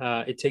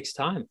 it takes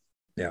time.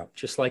 Yeah.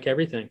 Just like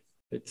everything.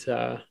 It's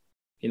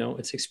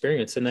it's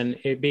experience. And then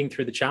being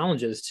through the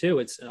challenges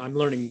too, I'm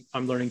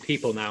learning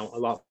people now a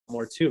lot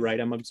more too, right?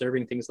 I'm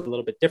observing things a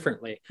little bit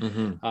differently.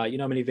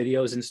 Many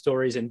videos and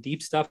stories and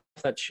deep stuff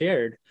that's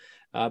shared,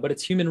 but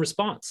it's human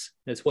response.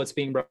 It's what's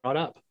being brought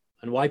up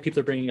and why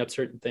people are bringing up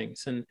certain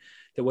things and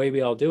the way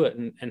we all do it.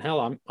 And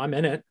hell, I'm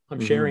in it. I'm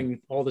sharing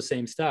all the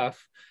same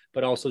stuff,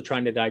 but also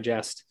trying to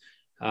digest,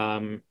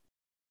 as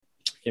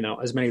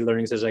many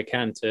learnings as I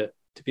can to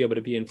be able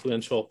to be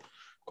influential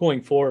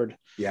going forward.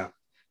 Yeah.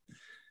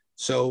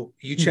 So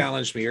you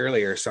challenged me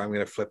earlier, so I'm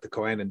going to flip the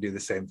coin and do the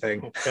same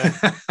thing. Okay.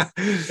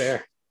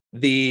 Fair.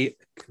 The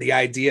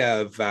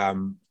idea of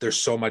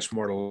there's so much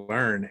more to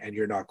learn and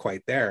you're not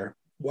quite there.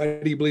 Why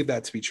do you believe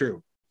that to be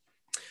true?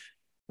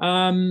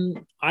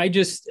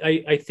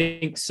 I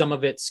think some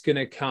of it's going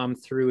to come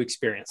through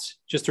experience,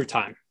 just through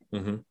time.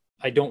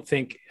 I don't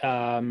think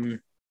it's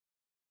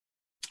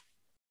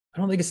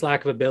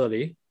lack of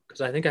ability,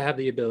 because I think I have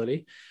the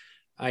ability.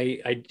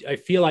 I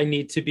feel I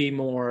need to be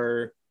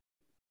more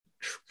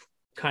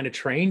kind of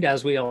trained,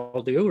 as we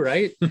all do,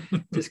 right?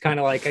 Just kind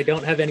of like, I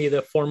don't have any of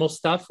the formal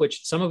stuff,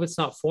 which some of it's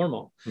not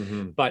formal,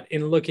 but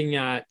in looking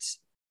at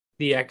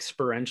the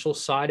experiential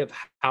side of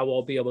how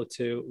I'll be able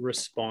to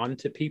respond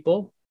to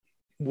people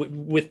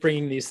with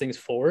bringing these things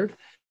forward,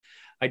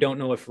 I don't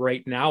know if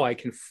right now I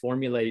can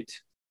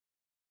formulate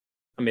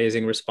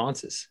amazing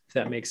responses, if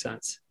that makes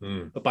sense.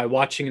 But by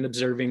watching and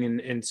observing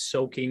and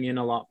soaking in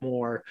a lot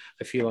more,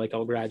 I feel like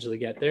I'll gradually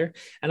get there.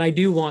 And I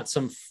do want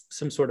some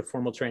sort of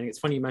formal training. It's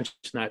funny you mentioned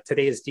that.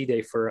 Today is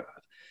D-Day for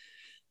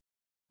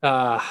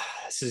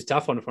this is a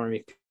tough one for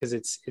me, because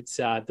it's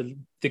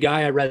the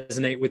guy I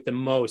resonate with the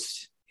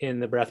most in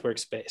the breathwork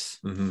space.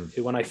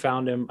 Who, when I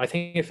found him, I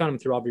think I found him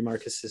through Aubrey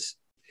Marcus's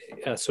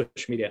social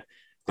media.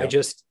 Yep.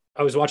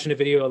 I was watching a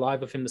video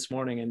live of him this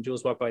morning, and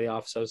Jules walked by the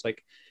office. I was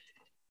like,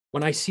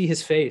 when I see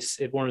his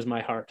face, it warms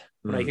my heart.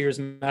 When I hear his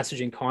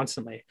messaging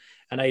constantly,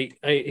 and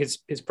his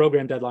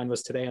program deadline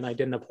was today, and I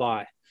didn't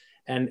apply.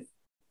 And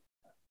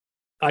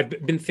I've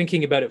been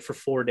thinking about it for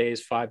 4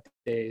 days, 5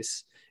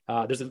 days.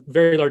 There's a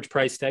very large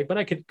price tag, but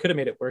I could have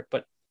made it work.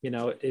 But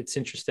it's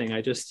interesting.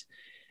 I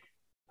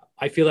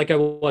feel like I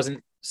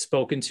wasn't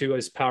spoken to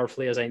as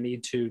powerfully as I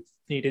needed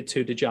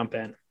to jump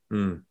in.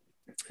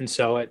 And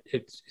so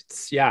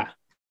it's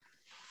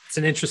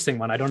an interesting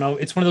one. I don't know.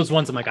 It's one of those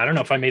ones I'm like, I don't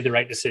know if I made the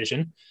right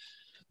decision.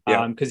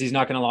 Because he's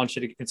not going to launch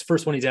it. It's the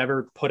first one he's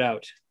ever put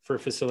out for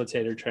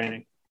facilitator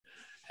training,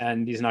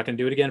 and he's not going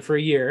to do it again for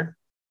a year.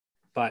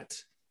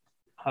 But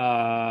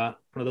one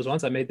of those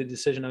ones, I made the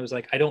decision. I was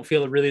like, I don't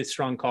feel a really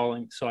strong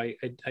calling, so I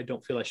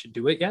don't feel I should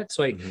do it yet.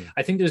 So I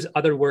think there's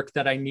other work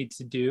that I need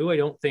to do. I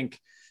don't think,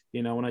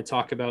 when I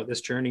talk about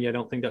this journey, I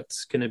don't think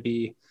that's going to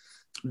be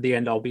the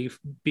end all be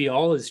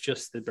all is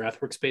just the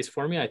breathwork space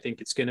for me. I think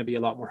it's going to be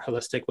a lot more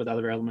holistic with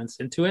other elements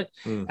into it.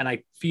 And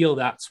I feel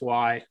that's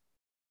why,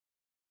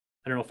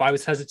 I don't know if I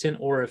was hesitant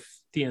or if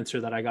the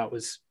answer that I got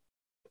was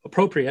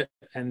appropriate,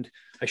 and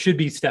I should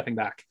be stepping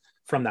back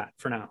from that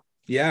for now.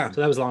 Yeah.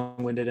 So that was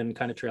long-winded and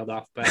kind of trailed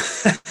off, but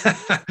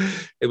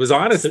it was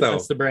honest, though.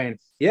 That's the brain.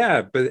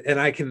 Yeah. And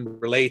I can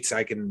relate.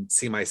 I can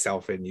see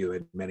myself in you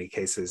in many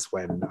cases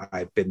when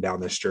I've been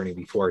down this journey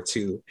before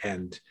too.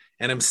 And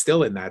I'm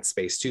still in that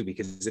space too,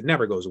 because it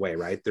never goes away,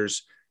 right?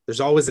 There's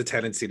always a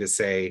tendency to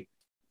say,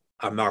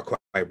 I'm not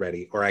quite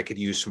ready, or I could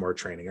use some more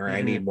training, or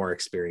I need more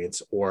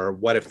experience, or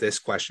what if this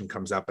question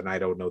comes up and I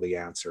don't know the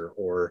answer,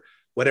 or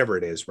whatever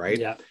it is, right?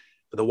 Yeah.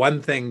 But the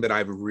one thing that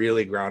I've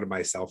really grounded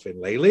myself in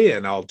lately,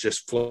 and I'll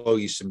just flow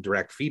you some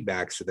direct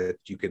feedback so that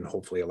you can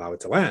hopefully allow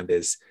it to land,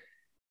 is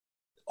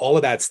all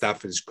of that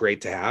stuff is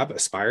great to have,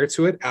 aspire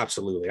to it.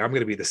 Absolutely. I'm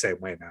going to be the same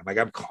way, man. Like,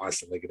 I'm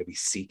constantly going to be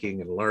seeking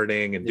and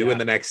learning and doing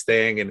the next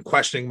thing and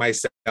questioning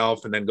myself,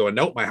 and then going,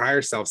 nope, my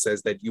higher self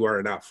says that you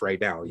are enough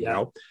right now, you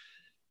know?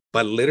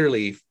 But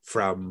literally,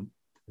 from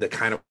the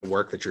kind of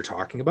work that you're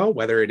talking about,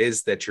 whether it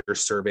is that you're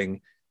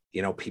serving,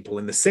 people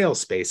in the sales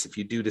space, if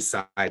you do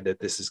decide that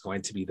this is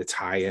going to be the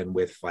tie-in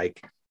with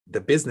like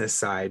the business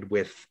side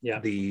with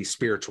the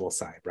spiritual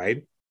side,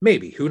 right?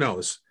 Maybe, who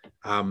knows?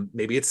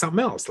 Maybe it's something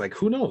else. Like,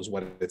 who knows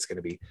what it's going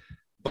to be?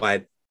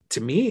 But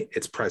to me,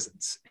 it's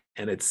presence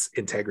and it's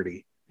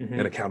integrity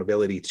and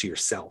accountability to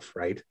yourself,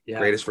 right? Yeah.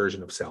 Greatest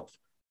version of self.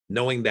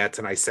 Knowing that,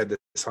 and I said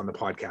this on the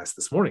podcast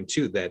this morning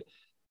too, that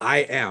I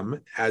am,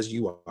 as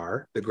you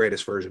are, the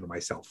greatest version of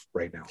myself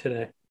right now.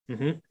 Today.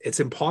 It's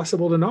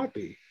impossible to not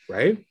be,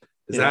 right?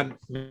 Does that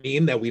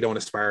mean that we don't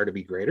aspire to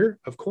be greater?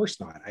 Of course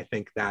not. I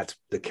think that's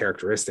the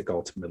characteristic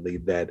ultimately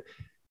that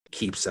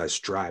keeps us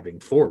driving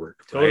forward.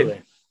 Totally.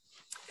 Right?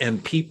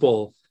 And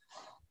people,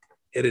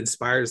 it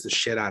inspires the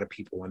shit out of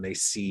people when they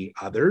see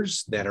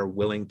others that are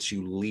willing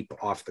to leap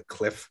off the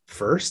cliff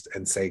first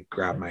and say,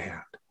 grab my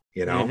hand,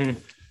 you know?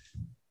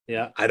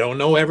 Yeah. I don't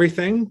know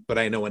everything, but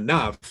I know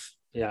enough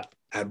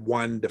at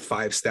 1 to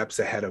 5 steps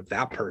ahead of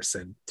that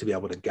person to be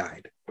able to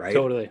guide, right?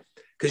 Totally.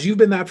 Because you've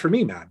been that for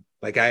me, man.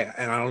 Like and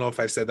I don't know if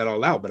I've said that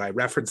out loud, but I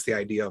referenced the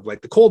idea of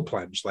like the cold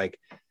plunge. Like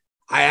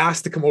I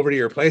asked to come over to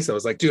your place. I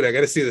was like, dude, I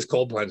got to see this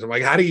cold plunge. I'm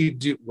like, how do you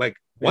do, like,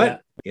 what? Yeah.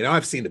 You know,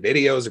 I've seen the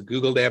videos or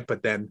Googled it,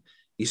 but then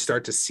you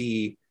start to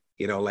see,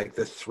 you know, like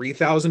the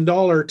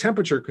 $3,000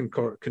 temperature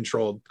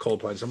controlled cold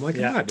plunge. I'm like,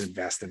 I'm not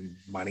investing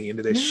money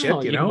into this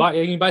shit, you know?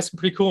 You can buy some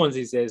pretty cool ones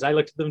these days. I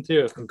looked at them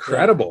too.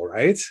 Incredible,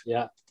 right?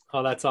 Yeah.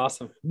 Oh, that's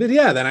awesome. But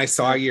yeah, then I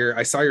saw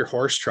your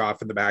horse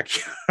trough in the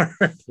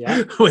backyard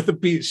with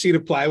a sheet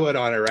of plywood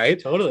on it, right?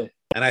 Totally.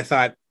 And I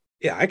thought,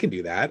 yeah, I can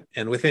do that.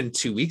 And within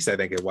 2 weeks, I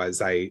think it was,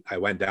 I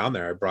went down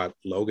there. I brought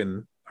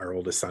Logan, our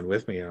oldest son,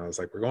 with me. And I was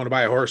like, we're going to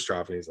buy a horse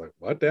trough. And he's like,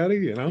 what, Daddy?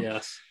 You know?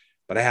 Yes.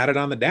 But I had it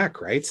on the deck,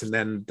 right? And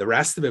then the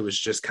rest of it was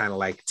just kind of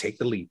like, take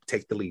the leap,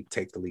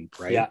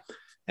 right? Yeah.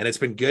 And it's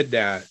been good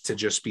to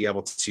just be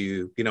able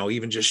to, you know,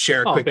 even just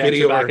share a quick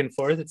video back and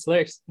forth. It's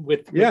like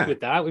with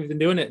that, we've been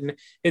doing it, and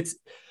it's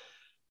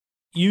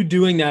you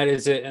doing that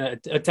is a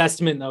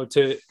testament though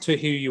to who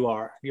you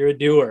are. You're a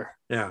doer.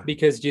 Yeah.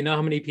 Because do you know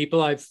how many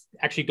people I've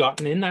actually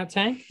gotten in that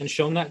tank and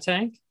shown that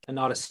tank, and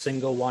not a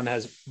single one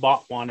has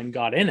bought one and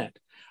got in it.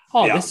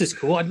 Oh, this is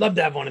cool. I'd love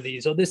to have one of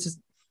these. Oh, this is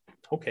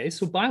okay.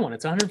 So buy one.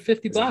 It's $150.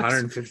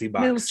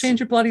 $150. It'll change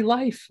your bloody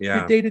life.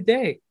 Your day to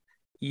day.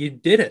 You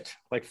did it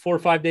like 4 or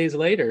 5 days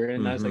later.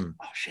 And I was like,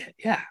 oh shit.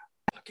 Yeah.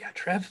 Fuck yeah,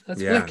 Trev.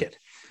 That's wicked.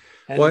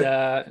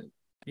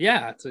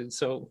 And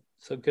so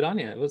good on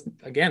you. It was,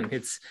 again,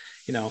 it's,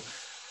 you know,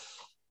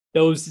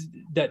 those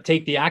that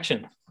take the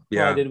action.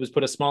 Yeah. All I did was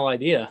put a small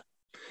idea.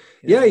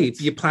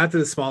 You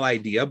planted a small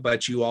idea,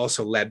 but you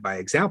also led by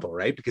example,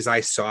 right? Because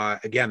I saw,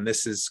 again,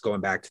 this is going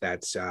back to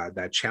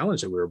that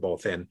challenge that we were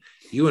both in.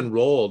 You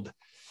enrolled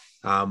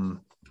a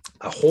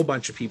whole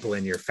bunch of people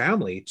in your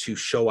family to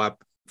show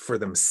up for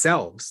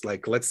themselves.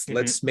 Like,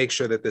 let's make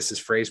sure that this is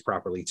phrased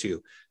properly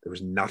too. There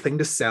was nothing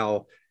to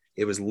sell.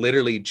 It was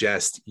literally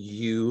just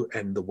you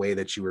and the way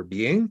that you were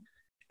being,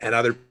 and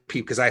other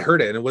people. Because I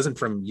heard it, and it wasn't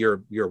from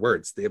your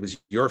words. It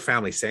was your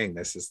family saying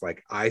this. It's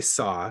like, I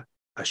saw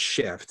a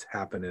shift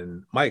happen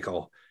in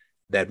Michael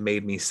that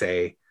made me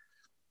say,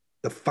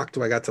 the fuck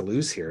do I got to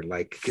lose here?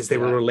 Like, because they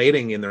were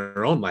relating in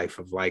their own life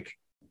of like,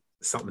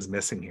 something's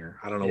missing here.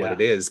 I don't know what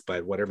it is,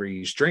 but whatever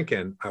he's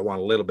drinking, I want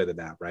a little bit of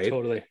that, right?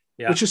 Totally.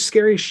 Yeah. Which is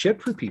scary shit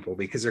for people,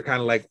 because they're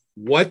kind of like,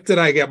 what did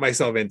I get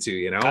myself into?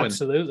 You know?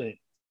 Absolutely.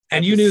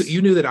 And you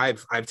knew that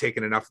I've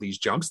taken enough of these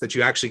jumps that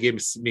you actually gave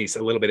me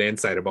a little bit of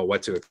insight about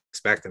what to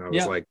expect. And I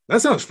was like,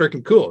 that sounds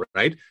freaking cool,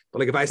 right? But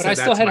like, if I said I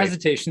still had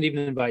hesitation to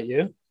even invite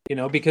you, you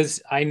know,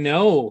 because I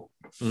know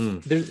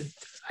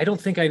I don't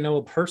think I know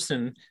a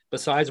person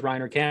besides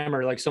Ryan or Cam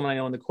or like someone I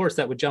know in the course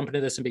that would jump into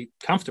this and be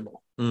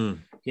comfortable. You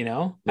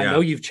know, I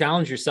know you've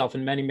challenged yourself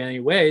in many, many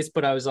ways,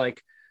 but I was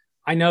like,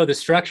 I know the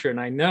structure, and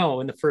I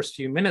know in the first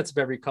few minutes of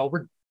every call,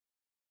 we're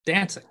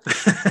dancing.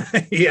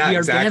 We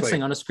are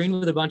dancing on a screen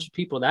with a bunch of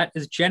people. That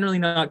is generally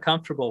not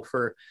comfortable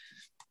for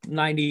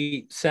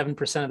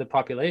 97% of the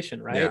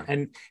population, right?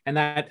 Yeah. And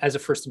that as a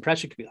first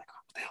impression could be like,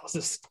 what the hell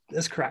is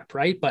this crap,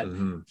 right? But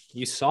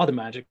you saw the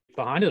magic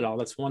behind it all.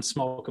 That's one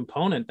small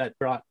component that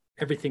brought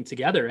everything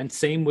together. And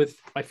same with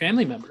my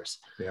family members.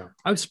 Yeah,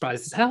 I was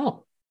surprised as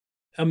hell.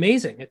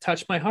 Amazing. It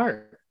touched my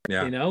heart.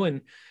 Yeah, you know,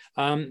 and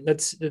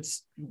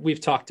that's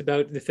we've talked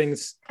about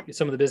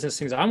some of the business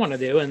things I want to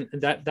do, and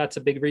that's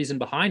a big reason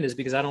behind is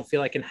because I don't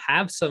feel I can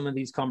have some of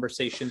these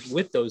conversations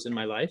with those in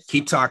my life.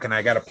 Keep talking.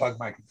 I got to plug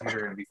my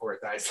computer in before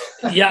it dies.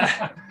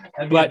 Yeah,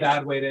 that'd be a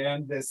bad way to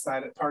end this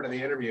part of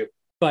the interview.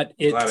 But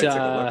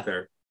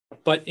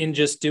but in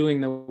just doing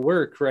the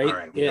work, right? All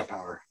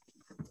right,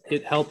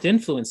 it helped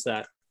influence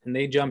that, and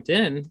they jumped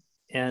in,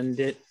 and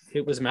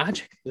it was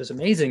magic. It was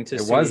amazing to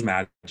see. It was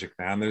magic,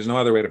 man. There's no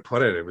other way to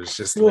put it. It was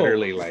just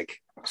literally like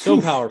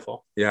so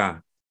powerful. Yeah.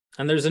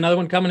 And there's another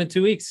one coming in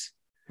 2 weeks.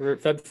 We're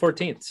February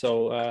 14th.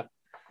 So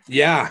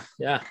yeah.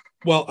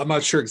 Well, I'm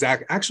not sure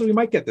exactly. Actually, we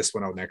might get this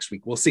one out next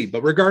week. We'll see.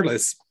 But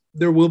regardless,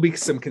 there will be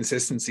some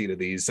consistency to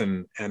these.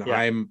 And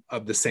I'm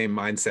of the same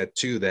mindset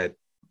too, that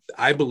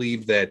I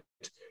believe that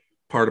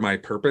part of my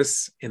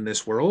purpose in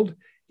this world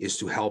is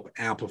to help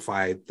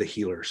amplify the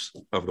healers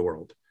of the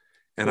world.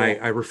 And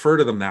I refer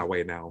to them that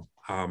way now,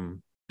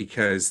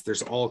 because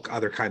there's all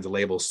other kinds of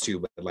labels too,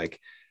 but like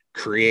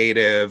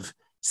creative,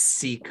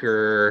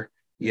 seeker,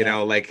 You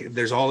know, like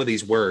there's all of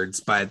these words,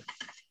 but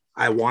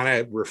I want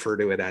to refer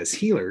to it as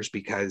healers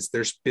because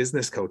there's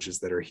business coaches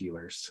that are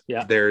healers.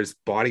 Yeah. There's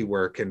body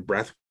work and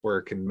breath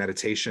work and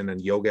meditation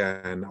and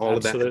yoga and all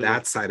Absolutely. of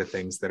that side of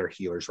things that are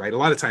healers, right? A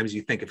lot of times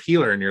you think of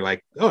healer and you're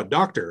like, oh,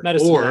 doctor,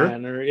 Medicine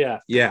man, or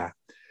yeah.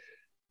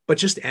 But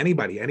just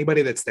anybody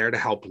that's there to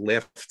help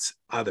lift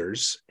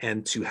others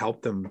and to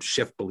help them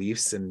shift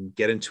beliefs and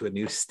get into a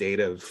new state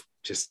of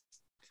just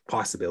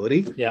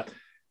possibility. Yeah.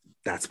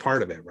 That's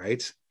part of it,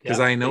 right? Because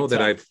I know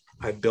that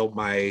I've built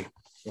my,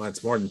 well,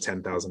 it's more than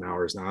 10,000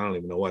 hours now. I don't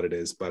even know what it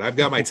is, but I've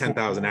got my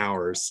 10,000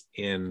 hours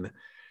in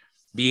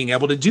being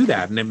able to do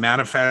that. And it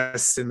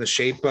manifests in the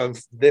shape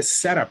of this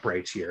setup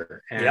right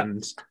here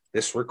and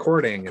this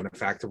recording and the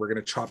fact that we're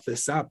going to chop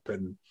this up.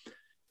 And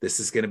this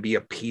is going to be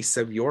a piece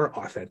of your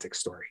authentic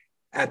story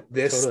at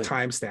this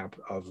timestamp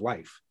of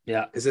life.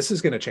 Yeah. Because this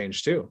is going to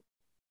change too.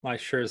 I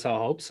sure as hell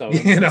hope so.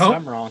 You know,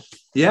 I'm wrong.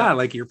 Yeah,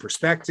 like your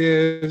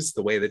perspectives,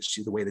 the way that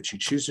you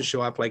choose to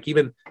show up. Like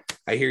even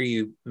I hear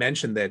you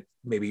mention that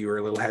maybe you were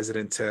a little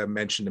hesitant to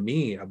mention to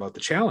me about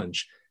the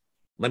challenge.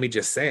 Let me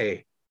just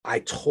say, I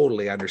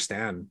totally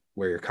understand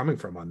where you're coming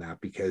from on that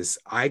because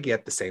I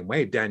get the same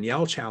way.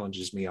 Danielle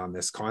challenges me on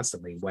this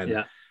constantly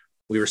when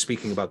we were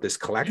speaking about this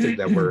collective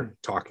that we're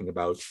talking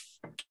about.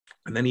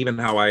 And then even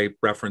how I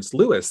referenced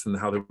Lewis and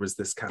how there was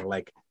this kind of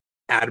like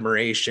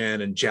admiration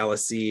and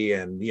jealousy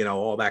and, you know,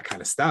 all that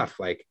kind of stuff.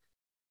 Like,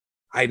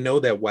 I know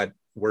that what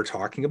we're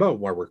talking about,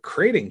 what we're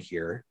creating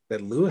here,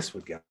 that Lewis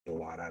would get a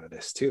lot out of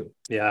this too.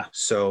 Yeah.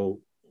 So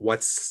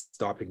what's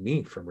stopping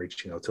me from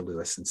reaching out to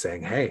Lewis and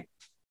saying, hey,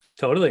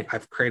 totally,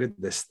 I've created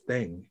this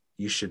thing.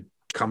 You should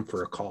come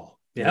for a call.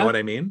 You Yeah. know what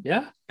I mean?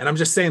 Yeah. And I'm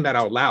just saying that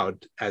out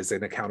loud as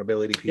an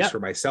accountability piece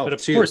for myself. But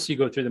of too. course, you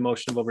go through the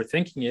motion of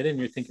overthinking it and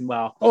you're thinking,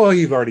 wow, Oh,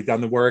 you've already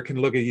done the work and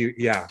look at you.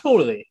 Yeah.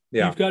 totally.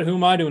 Yeah. You've got who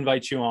am I to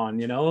invite you on,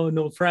 you know,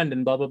 no friend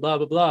and blah, blah, blah,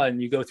 blah, blah.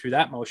 And you go through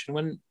that motion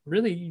when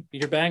really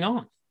you're bang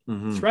on.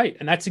 Mhm. That's right.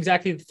 And that's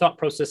exactly the thought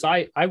process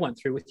I went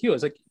through with you. I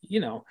was like,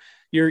 you know,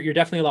 you're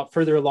definitely a lot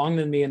further along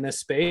than me in this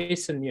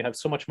space and you have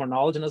so much more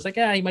knowledge. And I was like,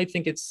 you might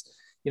think it's,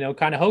 you know,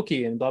 kind of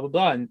hokey and blah, blah,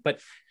 blah. But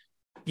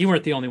you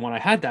weren't the only one I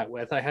had that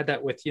with. I had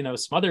that with, you know,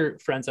 some other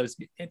friends.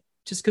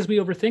 Just because we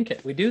overthink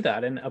it, we do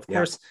that. And of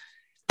course,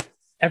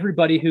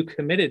 everybody who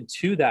committed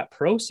to that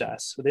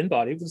process with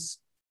InBody was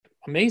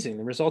amazing.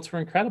 The results were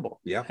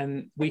incredible. Yeah.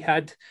 And we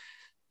had,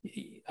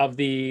 of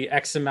the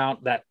X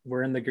amount that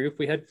were in the group,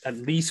 we had at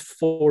least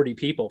 40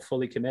 people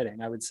fully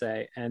committing, I would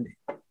say. And,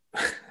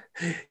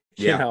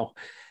 you know,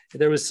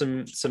 there was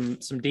some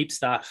deep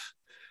stuff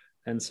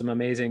and some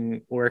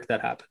amazing work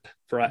that happened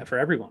for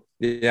everyone.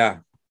 Yeah.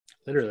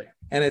 Literally.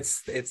 And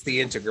it's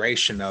the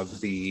integration of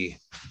the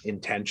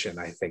intention,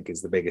 I think,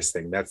 is the biggest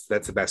thing. That's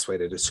the best way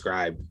to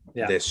describe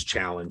this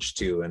challenge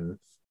too. And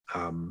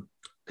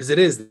because it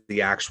is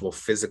the actual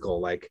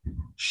physical, like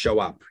show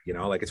up, you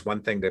know, like it's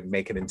one thing to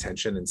make an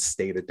intention and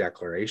state a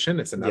declaration.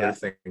 It's another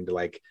thing to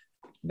like,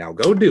 now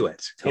go do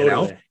it, you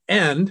know,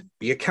 and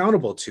be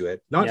accountable to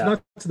it.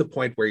 Not to the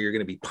point where you're going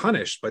to be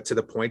punished, but to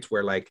the point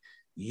where like,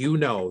 you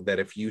know, that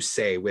if you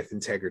say with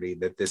integrity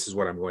that this is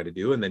what I'm going to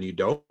do, and then you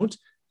don't,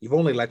 you've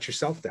only let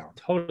yourself down.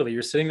 Totally.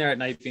 You're sitting there at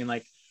night being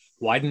like,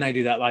 why didn't I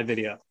do that live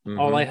video? Mm-hmm.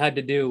 All I had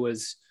to do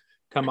was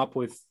come up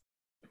with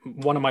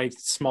one of my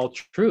small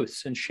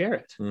truths and share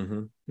it.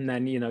 Mm-hmm. And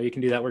then, you know, you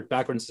can do that work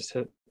backwards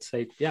to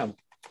say, yeah,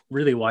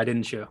 really, why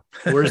didn't you?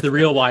 Where's the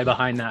real why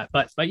behind that?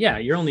 But yeah,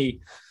 you're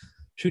only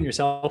shooting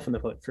yourself in the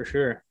foot for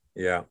sure.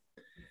 Yeah.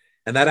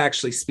 And that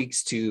actually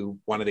speaks to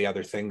one of the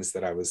other things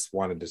that I was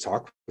wanted to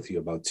talk with you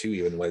about too,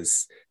 even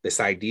was this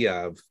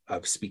idea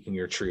of speaking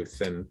your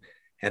truth and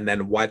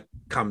then what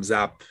comes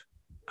up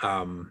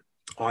on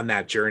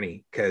that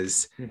journey.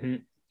 Because,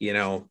 you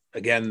know,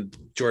 again,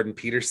 Jordan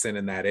Peterson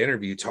in that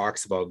interview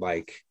talks about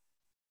like,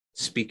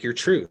 speak your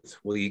truth.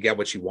 Will you get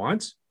what you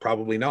want?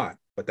 Probably not.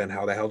 But then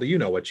how the hell do you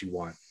know what you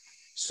want?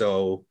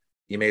 So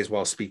you may as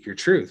well speak your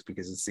truth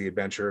because it's the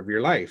adventure of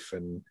your life.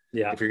 And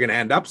if you're going to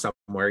end up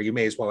somewhere, you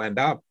may as well end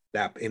up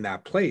in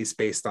that place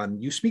based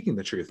on you speaking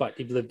the truth. But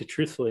you've lived it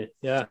truthfully.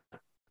 Yeah.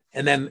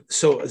 And then,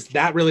 so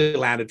that really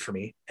landed for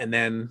me. And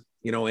then,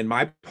 you know, in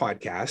my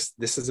podcast,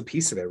 this is a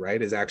piece of it,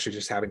 right? Is actually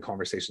just having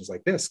conversations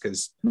like this.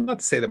 Because not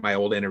to say that my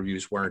old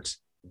interviews weren't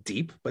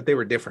deep, but they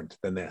were different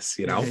than this,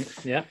 you know?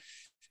 Yeah.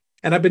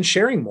 And I've been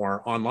sharing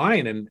more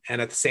online and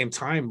at the same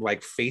time,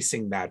 like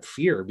facing that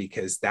fear,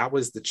 because that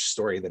was the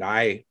story that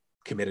I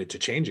committed to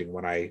changing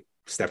when I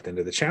stepped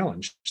into the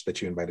challenge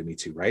that you invited me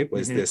to, right?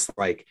 Was this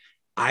like,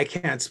 I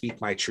can't speak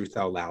my truth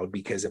out loud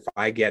because if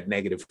I get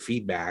negative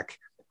feedback,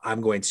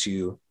 I'm going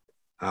to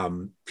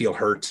feel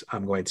hurt.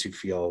 I'm going to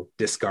feel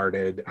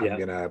discarded. I'm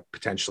going to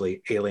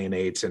potentially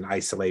alienate and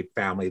isolate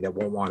family that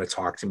won't want to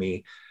talk to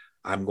me.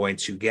 I'm going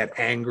to get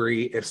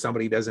angry if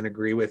somebody doesn't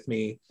agree with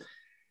me.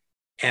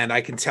 And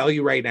I can tell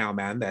you right now,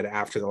 man, that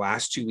after the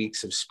last 2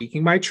 weeks of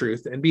speaking my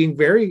truth and being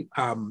very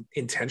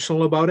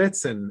intentional about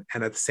it, and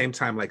at the same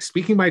time, like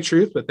speaking my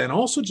truth, but then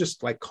also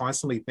just like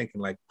constantly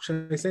thinking like,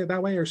 should I say it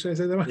that way or should I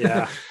say it that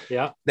way?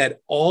 Yeah. That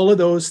all of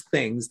those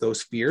things,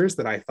 those fears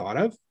that I thought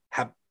of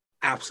have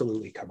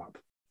absolutely come up.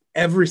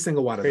 Every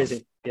single one of them.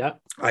 Crazy. Yeah.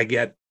 I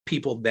get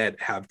people that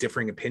have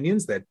differing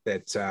opinions that No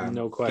give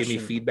me question.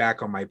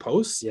 feedback on my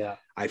posts. Yeah.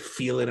 I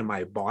feel it in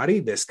my body,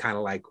 this kind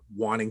of like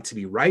wanting to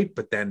be right,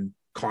 but then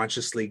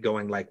consciously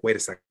going like, wait a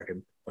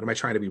second, what am I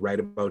trying to be right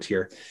about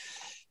here?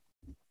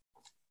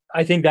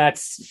 I think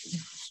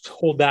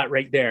hold that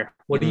right there.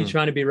 What are you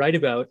trying to be right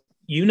about?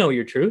 You know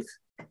your truth.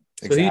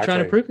 So who are you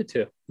trying to prove it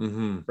to?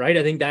 Right.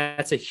 I think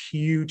that's a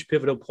huge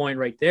pivotal point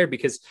right there,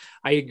 because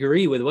I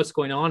agree with what's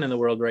going on in the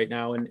world right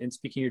now. And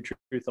speaking your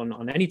truth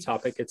on any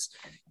topic, it's,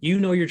 you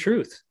know your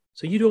truth.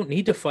 So you don't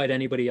need to fight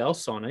anybody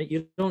else on it.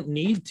 You don't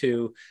need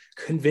to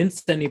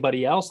convince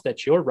anybody else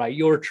that you're right.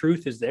 Your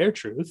truth is their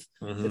truth.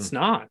 It's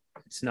not.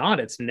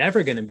 It's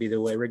never going to be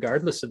the way,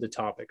 regardless of the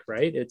topic.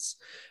 Right. It's,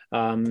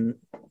 and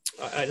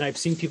I've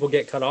seen people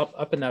get caught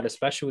up in that,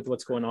 especially with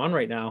what's going on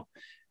right now.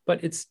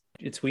 But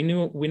we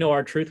know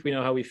our truth. We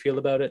know how we feel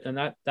about it. And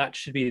that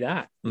should be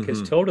that,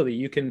 because totally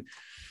you can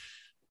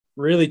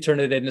really turn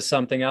it into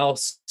something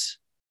else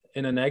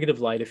in a negative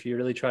light if you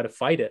really try to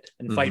fight it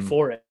and fight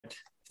for it. If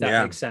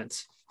that makes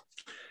sense.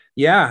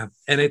 Yeah.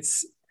 And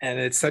it's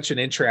such an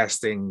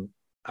interesting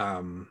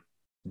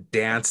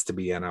dance to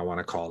be in, I want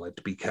to call it,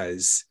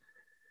 because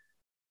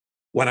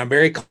when I'm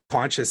very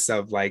conscious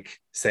of like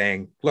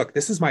saying, look,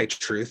 this is my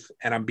truth,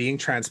 and I'm being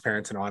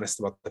transparent and honest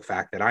about the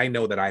fact that I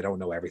know that I don't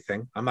know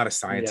everything. I'm not a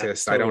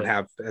scientist. Yeah, totally.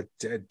 I don't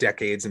have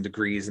decades and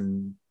degrees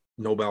and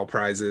Nobel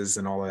Prizes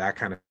and all of that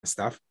kind of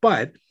stuff,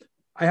 but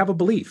I have a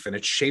belief, and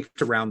it's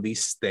shaped around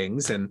these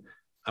things. And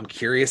I'm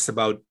curious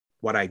about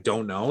what I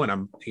don't know. And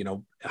I'm,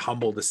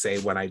 humble to say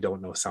when I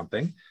don't know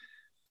something.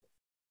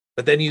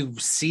 But then you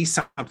see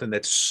something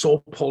that's so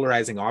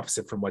polarizing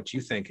opposite from what you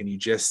think, and you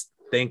just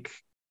think,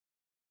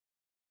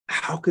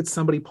 how could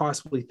somebody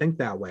possibly think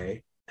that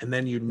way? And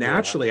then you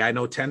naturally, I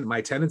know my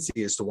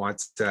tendency is to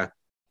want to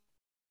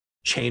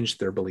change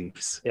their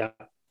beliefs. Yeah.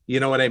 You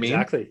know what I mean?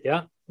 Exactly.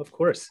 Yeah, of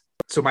course.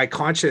 So my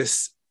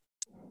conscious,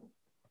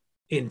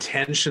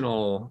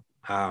 intentional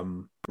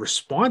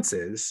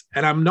responses,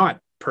 and I'm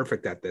not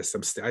perfect at this.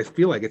 I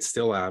feel like it's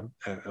still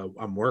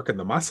I'm working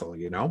the muscle,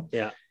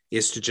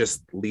 is to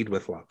just lead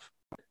with love.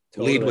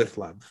 Totally. Lead with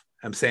love.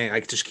 I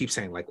just keep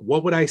saying, like,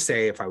 what would I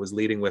say if I was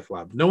leading with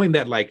love? Knowing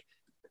that, like,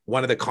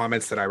 one of the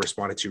comments that I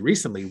responded to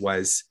recently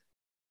was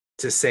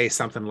to say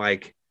something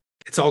like,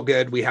 it's all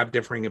good. We have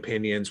differing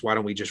opinions. Why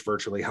don't we just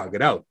virtually hug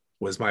it out?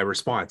 Was my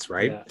response.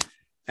 Right. Yeah.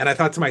 And I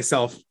thought to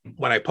myself,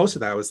 when I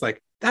posted that, I was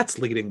like, that's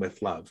leading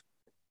with love.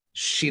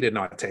 She did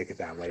not take it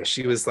that way.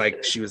 She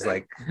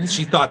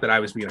thought that I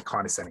was being a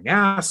condescending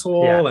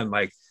asshole.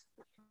 Yeah.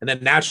 And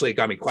then naturally it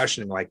got me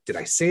questioning, like, did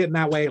I say it in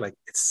that way? Like,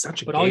 it's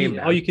such a game.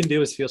 All you can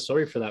do is feel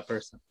sorry for that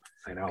person.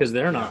 I know. Because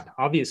they're not,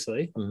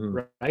 obviously.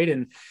 Right.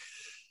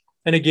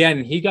 And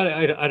again,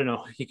 I don't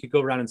know, he could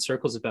go around in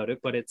circles about it,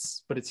 but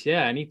it's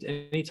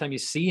anytime you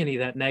see any of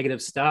that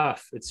negative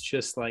stuff, it's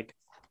just like,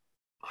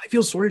 I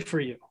feel sorry for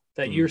you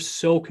that you're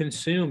so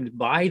consumed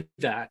by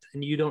that,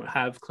 and you don't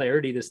have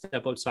clarity to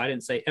step outside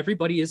and say,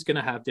 everybody is going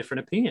to have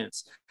different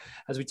opinions,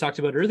 as we talked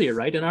about earlier,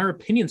 right? And our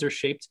opinions are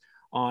shaped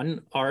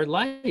on our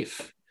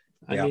life.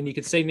 I mean, you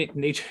could say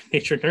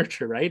nature,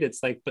 nurture, right?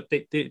 It's like, but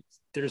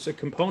there's a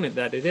component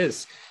that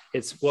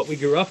it's what we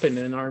grew up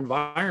in our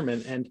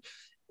environment. And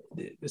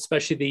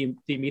especially the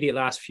immediate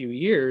last few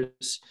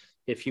years,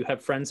 if you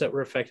have friends that were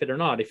affected or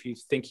not, if you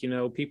think,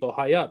 people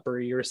high up, or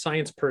you're a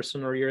science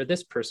person, or you're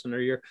this person,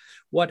 or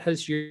what have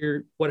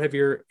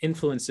your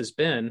influences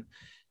been?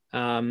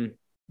 Or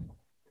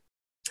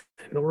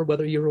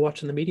whether you were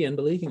watching the media and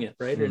believing it,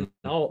 right? And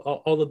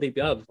all of the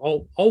above,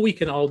 all we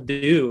can all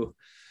do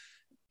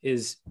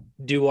is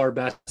do our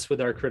best with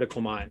our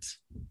critical minds.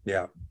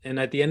 Yeah. And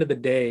at the end of the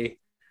day,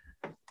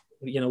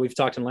 we've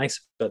talked in length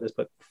about this,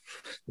 but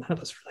none of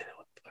us really know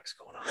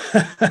going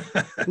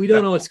on. We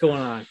don't know what's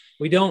going on.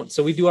 We don't.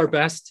 So we do our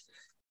best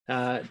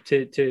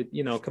to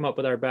come up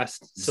with our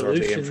best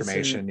solutions,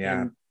 information,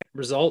 and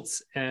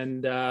results,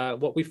 and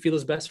what we feel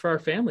is best for our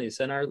families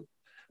and our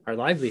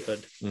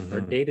livelihood,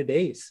 our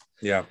day-to-days.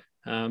 Yeah.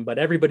 But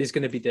everybody's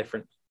going to be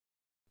different.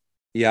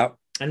 Yeah.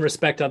 And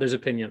respect others'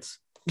 opinions.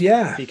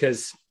 Yeah.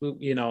 Because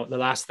the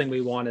last thing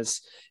we want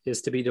is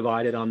to be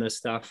divided on this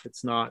stuff.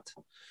 It's not.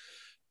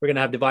 We're going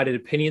to have divided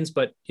opinions,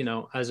 but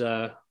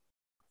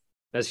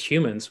as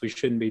humans, we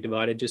shouldn't be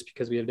divided just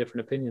because we have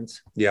different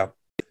opinions. Yeah.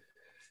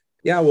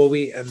 Yeah. Well,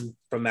 and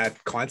from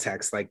that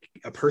context, like,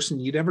 a person,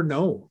 you never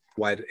know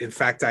what. In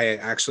fact, I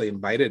actually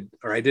invited,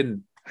 or I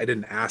didn't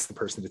ask the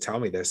person to tell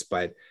me this,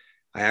 but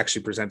I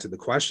actually presented the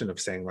question of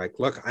saying, like,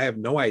 look, I have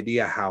no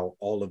idea how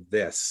all of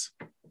this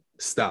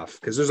stuff,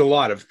 because there's a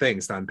lot of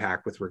things to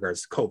unpack with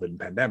regards to COVID and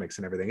pandemics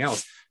and everything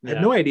else. I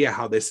have no idea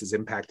how this has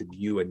impacted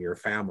you and your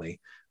family,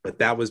 but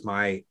that was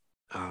my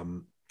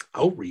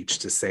outreach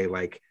to say,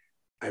 like,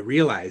 I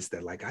realized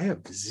that, like, I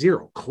have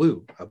zero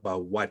clue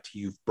about what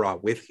you've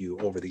brought with you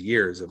over the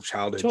years of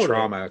childhood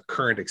trauma,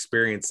 current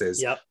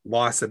experiences,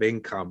 loss of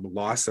income,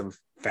 loss of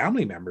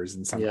family members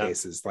in some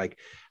cases. Like,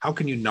 how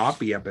can you not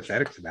be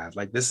empathetic to that?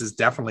 Like, this is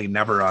definitely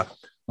never a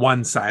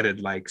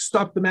one-sided, like,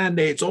 stop the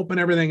mandates, open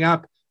everything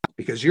up,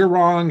 because you're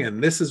wrong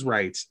and this is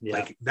right. Yeah.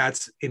 Like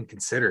that's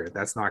inconsiderate.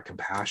 That's not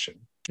compassion.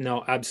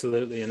 No,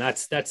 absolutely. And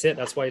that's it.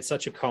 That's why it's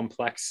such a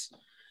complex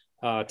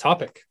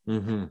topic,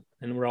 Mm-hmm.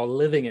 and we're all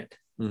living it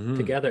Mm-hmm.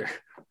 together.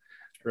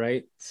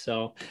 Right.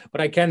 So,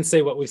 but I can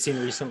say what we've seen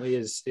recently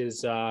is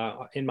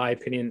in my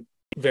opinion,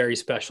 very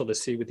special to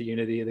see with the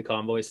unity of the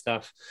convoy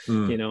stuff.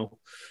 Mm. You know,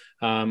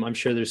 I'm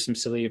sure there's some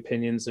silly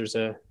opinions. There's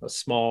a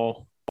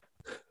small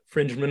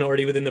fringe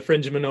minority within the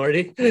fringe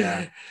minority,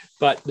 Yeah.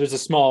 but there's a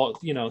small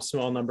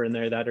number in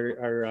there that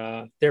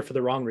are there for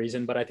the wrong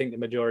reason. But I think the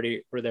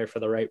majority were there for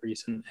the right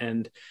reason.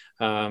 And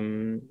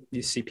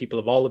you see people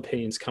of all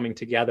opinions coming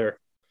together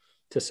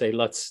to say,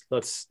 let's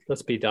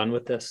be done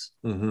with this,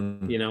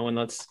 Mm-hmm. you know, and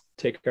let's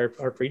take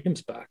our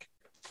freedoms back,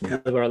 Yeah.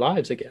 live our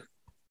lives again.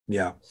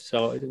 Yeah.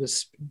 So it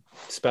was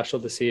special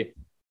to see.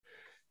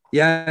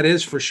 Yeah, it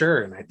is for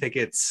sure. And I think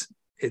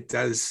it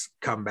does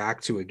come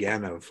back to,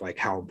 again, of like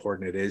how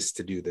important it is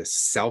to do this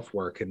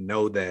self-work and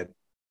know that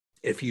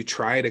if you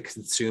try to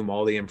consume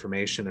all the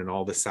information and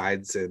all the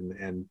sides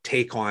and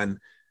take on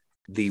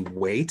the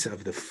weight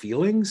of the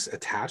feelings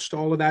attached to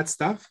all of that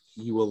stuff,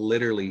 you will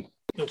literally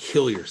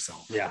kill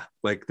yourself. Yeah.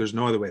 Like there's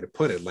no other way to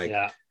put it. Like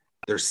Yeah.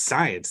 there's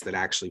science that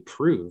actually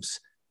proves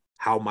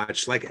how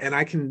much, like, and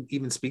I can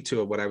even speak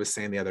to what I was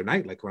saying the other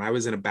night. Like when I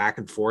was in a back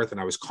and forth and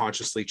I was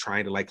consciously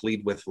trying to like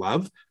lead with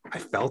love, I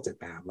felt it,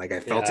 man. Like I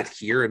felt it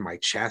here in my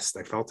chest.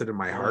 I felt it in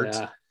my heart.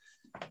 Yeah.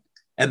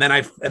 And then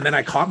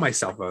I caught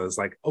myself. I was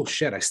like, oh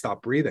shit, I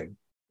stopped breathing.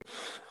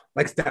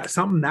 Like that,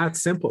 something that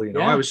simple, you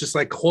know. Yeah. I was just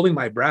like holding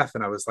my breath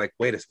and I was like,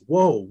 wait,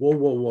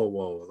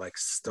 whoa. Like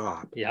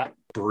stop, Yeah.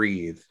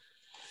 breathe,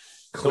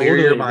 clear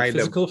your mind. The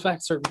physical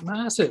effects are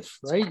massive,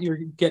 right? You're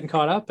getting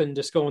caught up and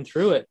just going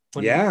through it.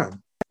 When Yeah.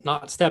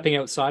 not stepping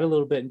outside a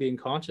little bit and being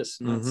conscious.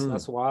 And Mhm.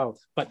 that's wild.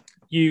 But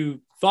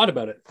you thought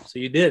about it. So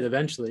you did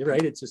eventually,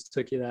 right? It just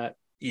took you that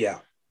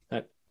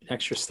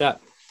extra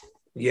step.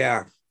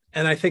 Yeah.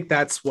 And I think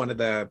that's one of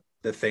the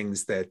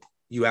things that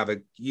you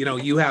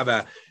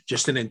have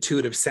just an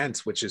intuitive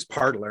sense, which is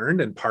part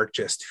learned and part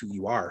just who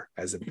you are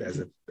as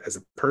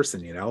a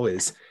person, you know,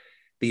 is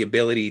the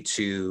ability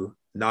to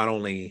not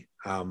only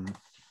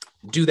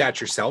do that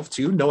yourself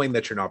too, knowing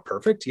that you're not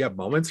perfect. You have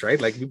moments, right?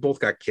 Like we both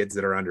got kids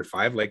that are under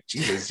 5, like,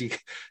 Jesus,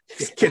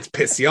 kids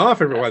piss you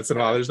off every once in a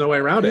while. There's no way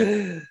around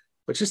it.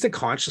 But just to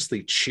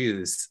consciously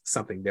choose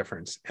something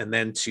different and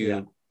then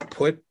to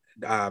put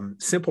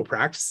simple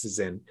practices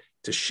in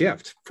to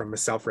shift from a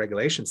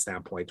self-regulation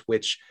standpoint,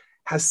 which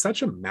has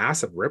such a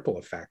massive ripple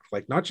effect,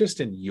 like not just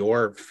in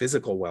your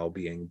physical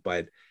well-being,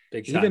 but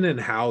even in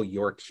how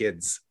your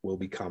kids will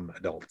become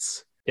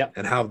adults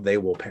and how they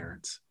will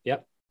parent.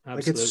 Yep.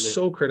 Absolutely. Like it's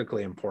so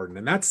critically important.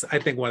 And that's, I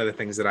think, one of the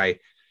things that I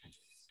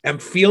am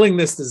feeling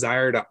this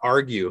desire to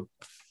argue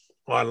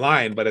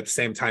online, but at the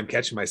same time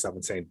catching myself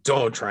and saying,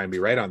 don't try and be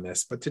right on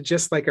this, but to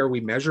just like, are we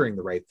measuring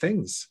the right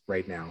things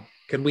right now?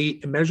 Can we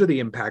measure the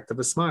impact of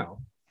a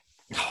smile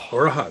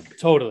or a hug?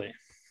 Totally.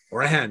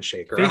 Or a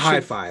handshake or a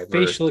high five?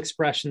 Facial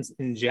expressions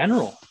in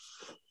general.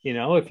 You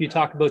know, if you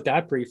talk about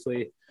that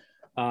briefly,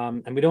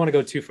 and we don't want to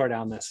go too far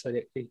down this.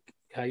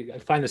 I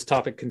find this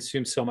topic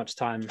consumes so much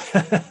time.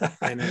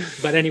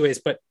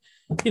 But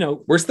you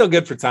know, we're still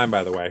good for time,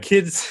 by the way.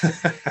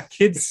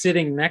 Kids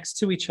sitting next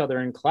to each other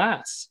in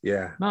class,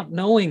 not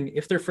knowing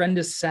if their friend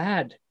is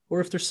sad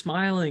or if they're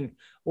smiling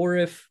or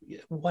if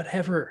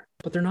whatever,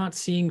 but they're not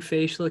seeing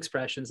facial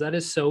expressions. That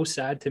is so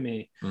sad to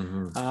me.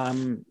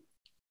 Mm-hmm.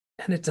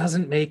 And it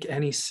doesn't make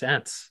any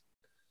sense,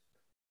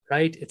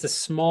 right? It's a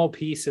small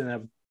piece in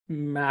a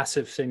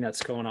massive thing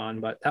that's going on,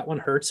 but that one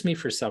hurts me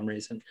for some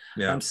reason.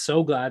 I'm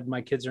so glad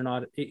my kids are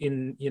not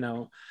in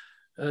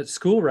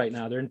school right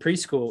now. They're in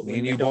preschool. Me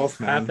and you don't both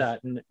have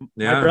that, and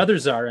my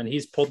brothers are, and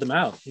he's pulled them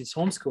out. He's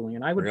homeschooling,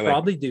 and I would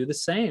probably do the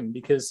same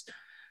because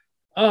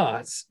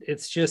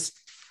it's just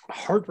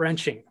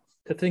heart-wrenching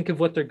to think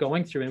of what they're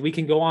going through. And we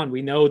can go on.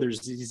 We know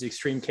there's these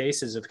extreme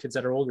cases of kids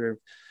that are older,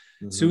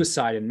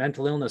 suicide and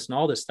mental illness and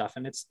all this stuff,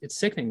 and it's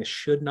sickening. This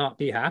should not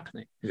be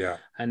happening.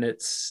 And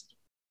it's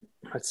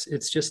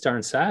just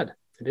darn sad.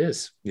 It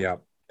is.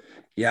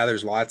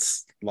 There's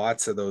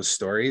lots of those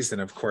stories,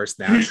 and of course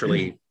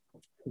naturally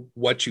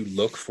what you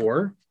look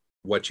for,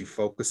 what you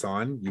focus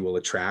on, you will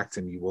attract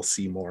and you will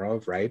see more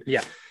of, right?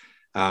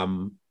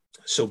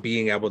 So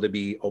being able to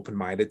be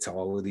open-minded to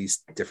all of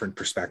these different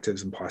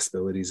perspectives and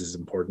possibilities is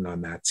important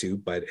on that too.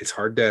 But it's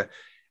hard to,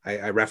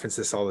 I reference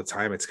this all the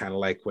time. It's kind of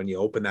like when you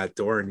open that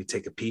door and you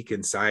take a peek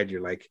inside, you're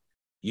like,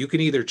 you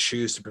can either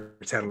choose to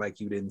pretend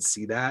like you didn't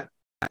see that,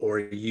 or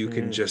you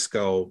can just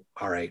go,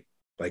 all right,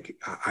 like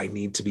I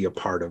need to be a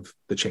part of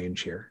the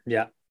change here.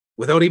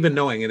 Without even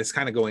knowing. And it's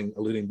kind of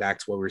alluding back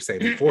to what we were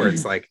saying before.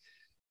 It's like,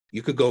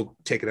 you could go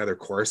take another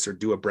course or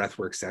do a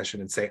breathwork session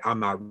and say,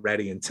 I'm not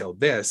ready until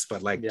this,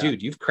 but like,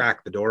 dude, you've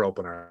cracked the door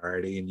open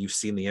already and you've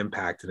seen the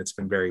impact, and it's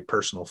been very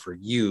personal for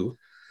you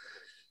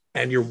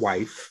and your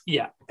wife.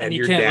 And you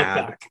your can't dad.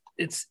 look back.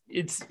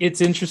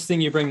 It's interesting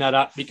you bring that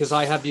up, because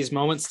I have these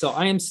moments still.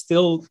 I'm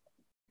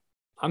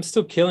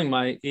still killing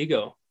my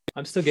ego.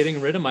 I'm still getting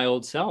rid of my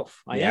old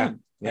self. I am.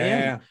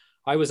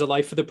 I was a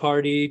life of the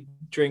party,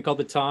 drink all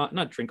the time,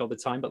 not drink all the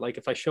time, but like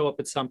if I show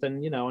up at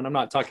something, you know, and I'm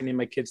not talking in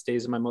my kids'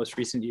 days in my most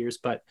recent years,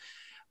 but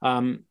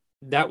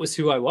that was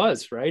who I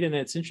was. Right. And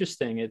it's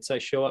interesting. I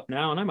show up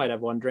now and I might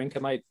have one drink. I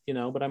might, you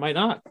know, but I might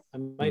not.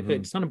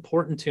 It's not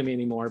important to me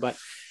anymore. But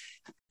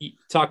you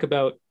talk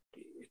about,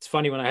 it's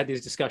funny when I had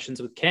these discussions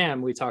with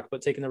Cam, we talk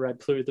about taking the red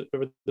pill,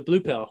 the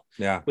blue pill,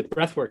 with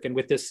breath work and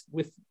with this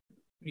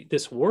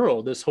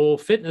world, this whole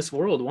fitness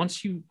world.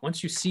 Once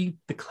you see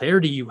the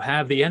clarity you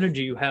have, the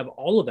energy you have,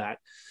 all of that,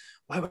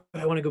 why would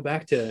I want to go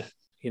back to,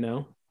 you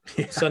know,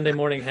 Sunday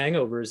morning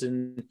hangovers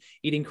and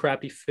eating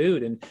crappy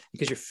food? And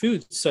because your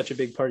food's such a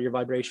big part of your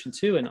vibration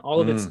too, and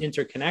all of it's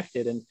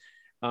interconnected.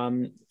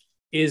 And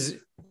is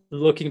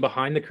looking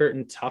behind the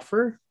curtain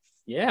tougher?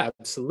 Yeah,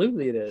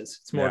 absolutely it is.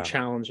 It's more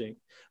challenging,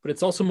 but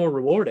it's also more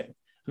rewarding.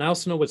 And I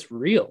also know what's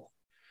real.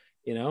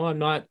 You know, I'm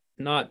not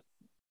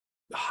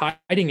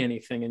hiding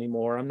anything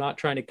anymore. I'm not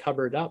trying to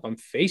cover it up. I'm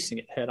facing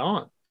it head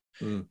on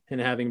and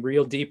having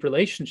real deep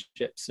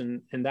relationships.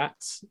 And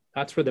that's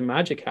where the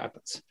magic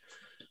happens.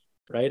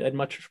 Right. I'd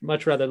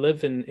much rather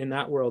live in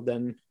that world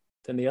than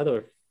the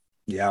other.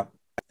 Yeah.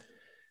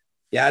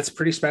 Yeah. It's a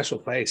pretty special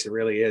place. It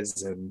really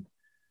is. And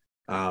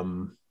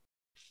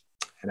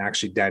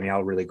actually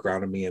Danielle really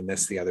grounded me in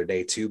this the other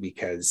day too,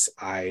 because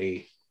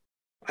I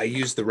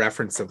used the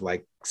reference of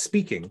like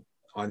speaking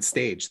on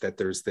stage, that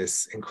there's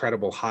this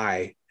incredible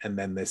high and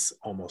then this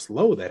almost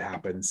low that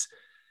happens.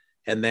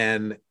 And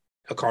then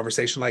a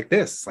conversation like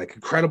this, like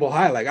incredible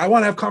high, like I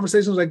want to have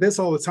conversations like this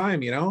all the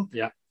time, you know?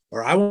 Yeah.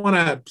 Or I want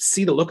to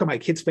see the look on my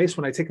kid's face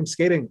when I take them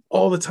skating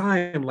all the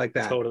time like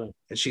that. Totally.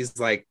 And she's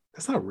like,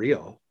 that's not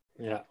real.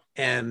 Yeah.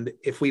 And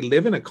if we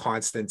live in a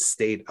constant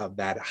state of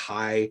that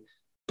high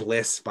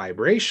bliss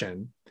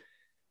vibration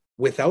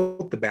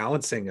without the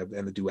balancing of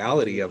and the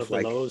duality of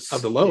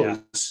the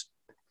lows,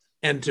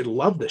 and to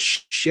love the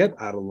shit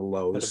out of the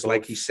lows,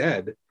 like you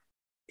said,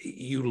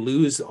 you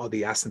lose all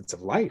the essence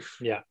of life.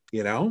 Yeah.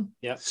 You know?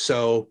 Yeah.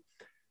 So,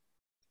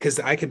 because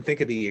I can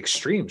think of the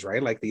extremes,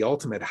 right? Like the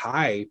ultimate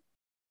high,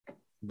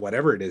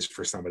 whatever it is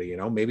for somebody, you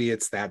know, maybe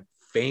it's that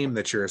fame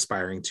that you're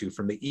aspiring to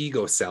from the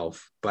ego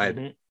self, but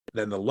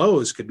then the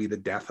lows could be the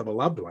death of a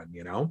loved one,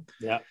 you know?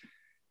 Yeah.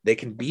 They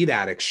can be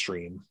that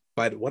extreme.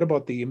 But what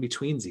about the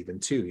in-betweens even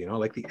too, you know,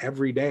 like the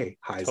everyday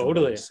highs and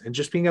lows, and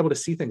just being able to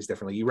see things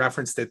differently. You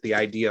referenced it, the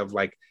idea of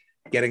like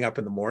getting up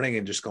in the morning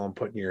and just going,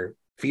 putting your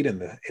feet in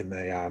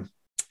the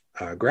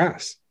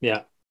grass.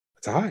 Yeah.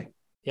 It's a high.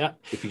 Yeah.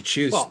 If you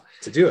choose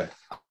to do it.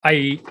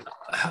 I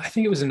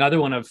think it was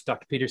another one of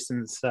Dr.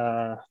 Peterson's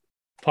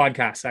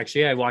podcasts.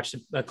 Actually, I watched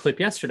a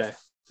clip yesterday.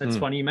 That's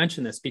funny you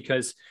mentioned this,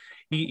 because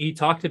he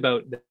talked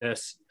about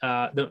this,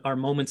 our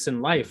moments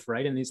in life,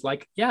 right? And he's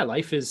like, yeah,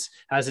 life has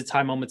its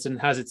high moments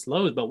and has its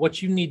lows, but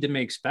what you need to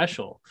make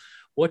special,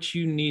 what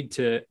you need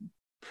to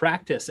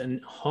practice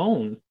and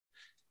hone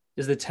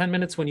is the 10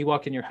 minutes when you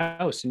walk in your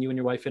house and you and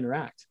your wife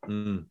interact.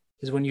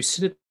 Is when you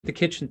sit at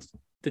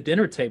the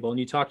dinner table and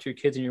you talk to your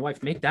kids and your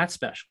wife, make that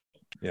special.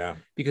 Yeah.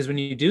 Because when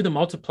you do the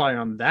multiplier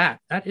on that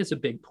is a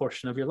big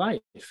portion of your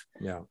life.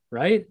 Yeah.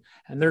 Right.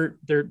 And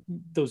they're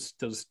those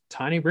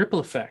tiny ripple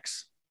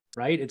effects.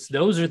 Right.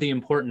 Those are the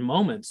important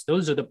moments.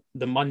 Those are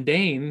the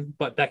mundane,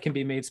 but that can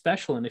be made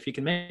special. And if you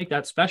can make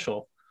that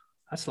special,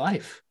 that's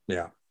life.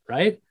 Yeah.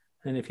 Right.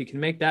 And if you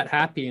can make that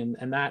happy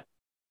and that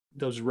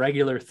those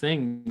regular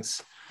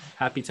things,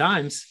 happy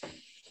times.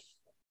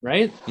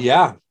 Right.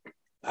 Yeah,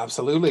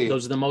 absolutely.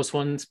 Those are the most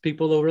ones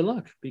people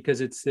overlook,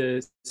 because it's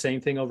the same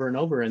thing over and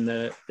over in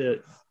the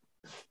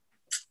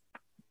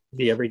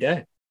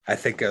everyday. I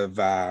think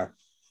of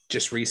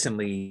just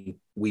recently,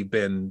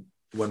 when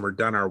we're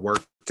done our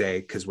work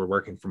day, because we're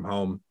working from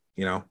home,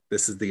 you know,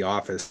 this is the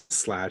office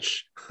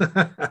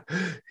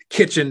 /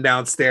 kitchen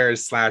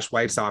downstairs /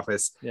 wife's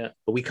office. Yeah.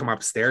 But we come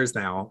upstairs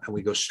now and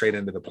we go straight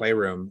into the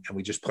playroom and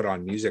we just put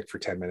on music for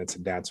 10 minutes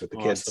and dance with the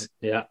kids.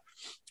 Yeah.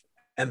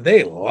 And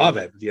they love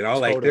it, you know,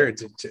 like they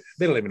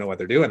don't even know what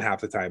they're doing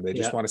half the time. They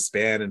just want to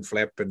spin and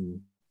flip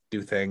and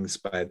do things,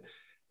 but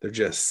they're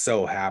just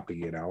so happy,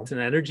 you know. It's an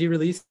energy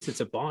release.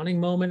 It's a bonding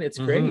moment. It's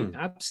great.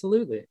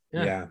 Absolutely.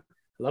 Yeah.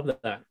 Love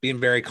that. Being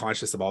very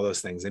conscious of all those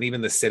things, and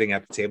even the sitting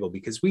at the table,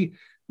 because we've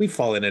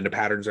fallen into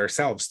patterns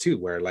ourselves too,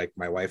 where like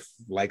my wife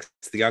likes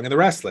The Young and the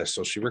Restless,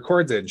 so she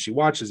records it and she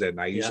watches it, and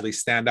I usually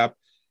stand up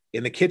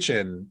in the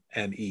kitchen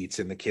and eat,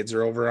 and the kids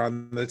are over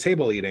on the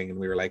table eating, and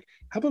we were like,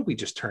 how about we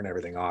just turn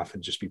everything off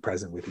and just be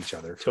present with each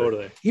other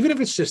even if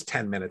it's just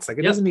 10 minutes. Like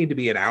it doesn't need to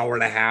be an hour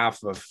and a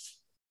half of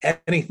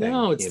anything.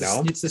 No,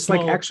 it's it's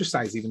like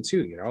exercise even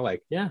too, you know,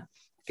 like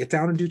get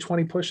down and do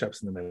 20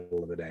 push-ups in the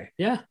middle of the day.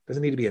 Yeah.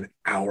 Doesn't need to be an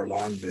hour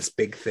long, this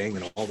big thing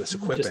and all this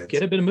equipment. Just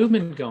get a bit of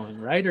movement going,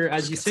 right? Or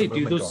as you say,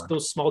 do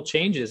those small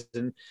changes,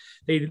 and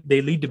they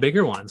lead to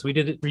bigger ones. We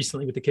did it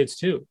recently with the kids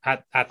too,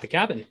 at the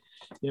cabin.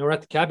 You know, we're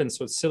at the cabin,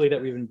 so it's silly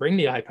that we even bring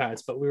the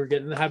iPads, but we were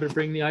getting in the habit of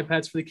bringing the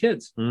iPads for the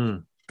kids.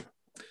 And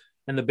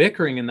the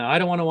bickering and I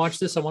don't want to watch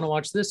this, I want to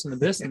watch this and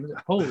this. And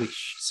holy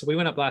so we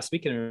went up last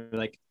week and we were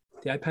like,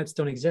 the iPads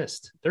don't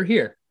exist. They're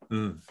here.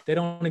 They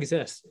don't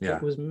exist. Yeah.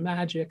 It was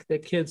magic. The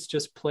kids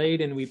just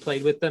played and we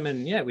played with them.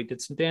 And yeah, we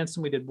did some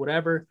dancing, we did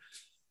whatever,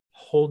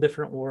 whole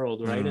different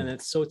world. Right. And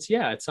it's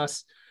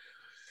us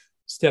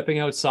stepping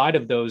outside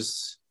of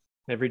those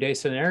everyday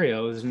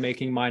scenarios and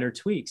making minor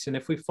tweaks. And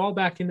if we fall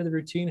back into the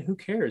routine, who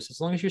cares?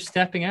 As long as you're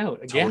stepping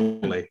out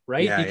again,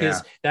 right? Yeah,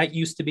 because that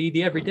used to be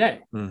the everyday.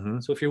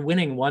 So if you're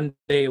winning one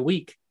day a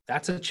week,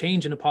 that's a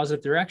change in a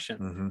positive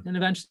direction. And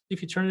eventually,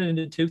 if you turn it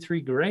into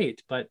 2-3,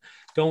 great. But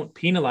don't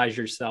penalize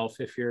yourself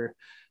if you're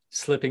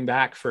slipping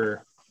back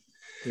for,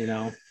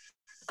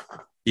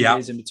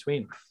 days in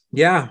between.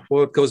 Yeah.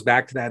 Well, it goes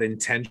back to that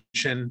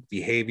intention,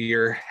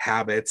 behavior,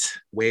 habit,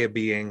 way of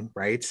being,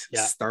 right?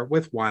 Yeah. Start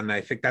with one.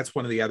 I think that's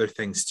one of the other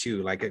things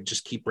too. Like I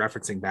just keep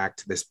referencing back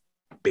to this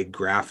big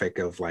graphic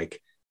of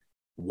like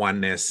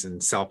oneness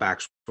and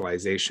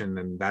self-actualization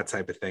and that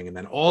type of thing. And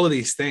then all of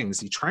these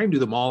things, you try and do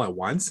them all at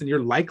once and you're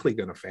likely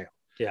going to fail.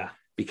 Yeah.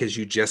 Because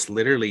you just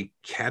literally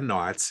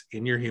cannot,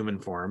 in your human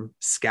form,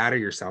 scatter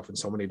yourself in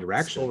so many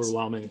directions. It's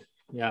overwhelming.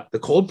 Yeah. The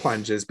cold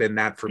plunge has been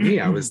that for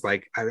me. I was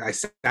like, I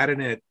sat in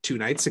it 2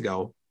 nights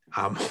ago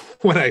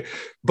when I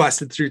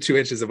busted through 2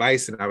 inches of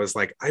ice and I was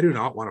like, I do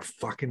not want to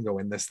fucking go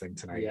in this thing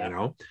tonight,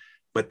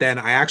 But then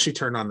I actually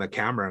turned on the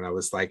camera and I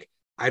was like,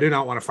 I do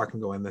not want to fucking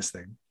go in this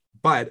thing,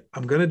 but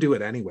I'm going to do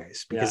it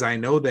anyways, because I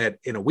know that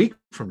in a week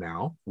from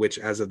now, which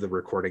as of the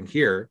recording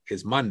here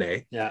is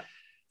Monday,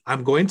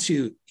 I'm going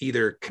to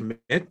either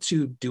commit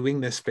to doing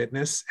this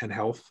fitness and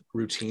health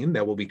routine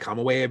that will become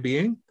a way of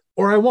being,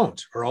 or I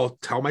won't, or I'll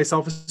tell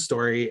myself a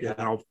story and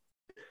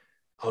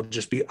I'll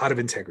just be out of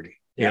integrity,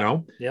 you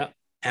know? Yeah.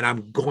 And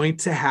I'm going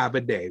to have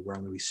a day where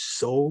I'm going to be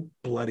so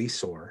bloody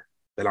sore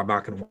that I'm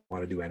not going to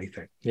want to do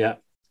anything. Yeah.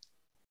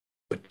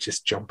 But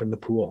just jump in the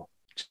pool,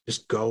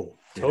 just go.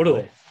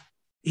 Totally.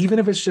 Even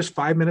if it's just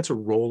 5 minutes of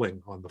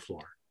rolling on the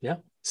floor. Yeah.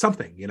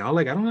 Something,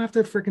 like I don't have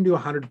to freaking do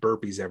 100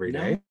 burpees every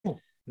day. No.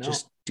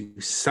 Just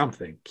do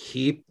something.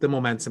 Keep the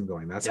momentum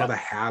going. That's how the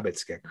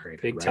habits get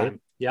created. Big right?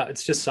 time. Yeah.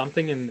 It's just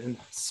something and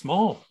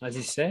small, as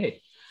you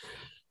say.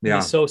 Yeah.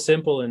 It's so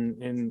simple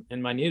and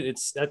minute.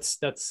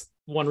 That's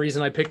one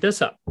reason I picked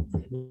this up.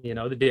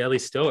 The Daily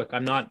Stoic.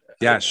 I'm not.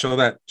 Yeah. Show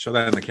that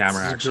in the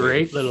camera. It's actually. a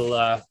great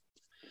little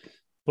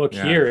book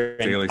here.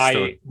 Daily And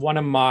Stoic. one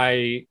of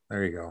my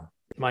there you go.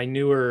 My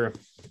newer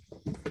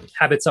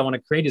habits I want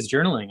to create is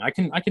journaling. I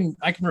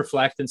can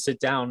reflect and sit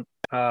down.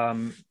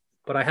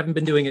 But I haven't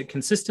been doing it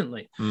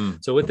consistently.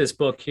 So what this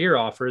book here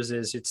offers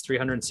is it's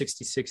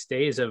 366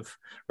 days of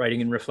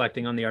writing and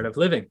reflecting on the art of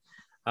living.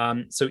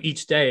 So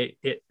each day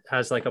it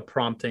has like a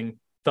prompting,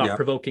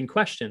 thought-provoking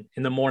question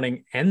in the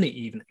morning and the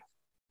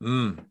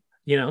evening.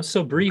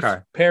 So brief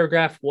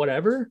paragraph,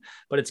 whatever,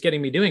 but it's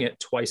getting me doing it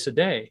twice a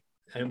day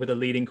and with a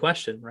leading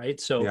question, right?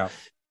 So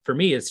for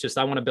me, it's just,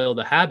 I want to build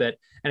a habit.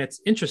 And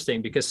it's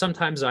interesting because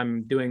sometimes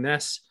I'm doing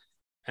this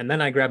and then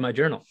I grab my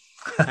journal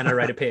and I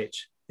write a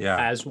page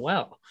as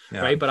well.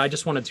 Right. But I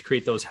just wanted to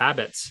create those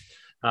habits.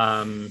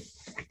 And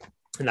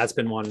that's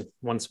been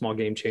one small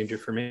game changer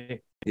for me.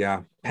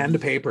 Yeah. Pen to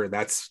paper.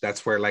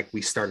 That's where like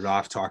we started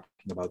off talking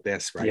about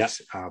this. Right. Yeah.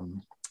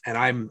 And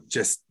I'm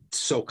just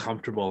so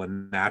comfortable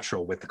and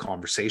natural with the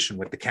conversation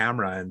with the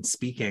camera and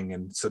speaking.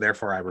 And so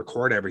therefore I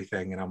record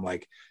everything and I'm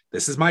like,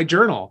 this is my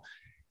journal.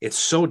 It's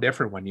so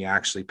different when you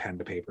actually pen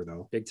to paper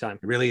though. Big time.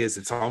 It really is.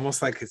 It's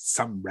almost like it's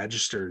something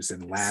registers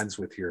and lands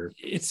with your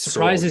It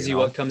surprises you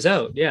what comes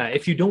out. Yeah.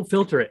 If you don't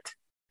filter it.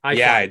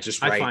 It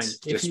just writes.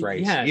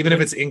 Even if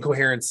it's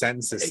incoherent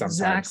sentences sometimes.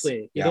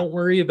 Exactly. You don't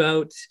worry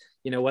about,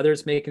 whether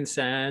it's making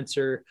sense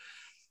or,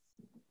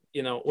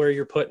 where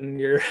you're putting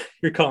your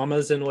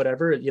commas and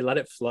whatever. You let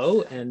it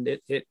flow and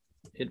it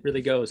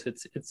really goes.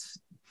 It's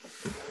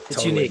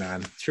totally, unique.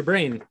 Man. It's your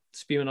brain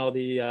spewing all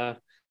the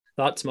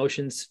thoughts,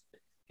 emotions,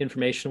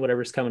 information,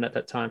 whatever's coming at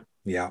that time.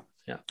 Yeah.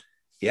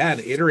 And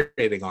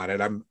iterating on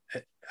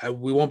it.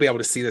 We won't be able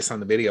to see this on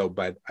the video,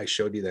 but I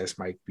showed you this,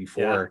 Mike,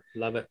 before.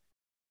 Yeah, love it.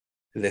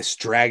 This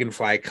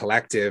Dragonfly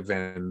Collective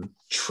and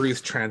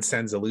truth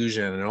transcends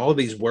illusion and all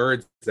these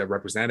words that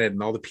represent it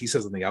and all the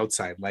pieces on the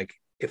outside. Like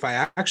if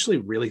I actually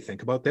really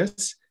think about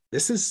this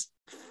is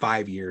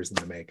 5 years in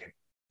the making.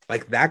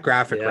 Like that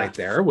graphic right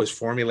there was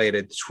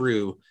formulated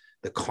through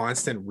the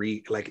constant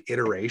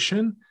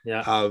iteration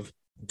of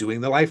doing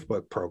the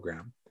Lifebook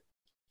program,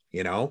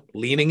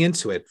 leaning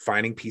into it,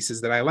 finding pieces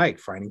that I like,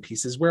 finding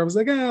pieces where I was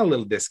like, a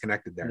little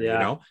disconnected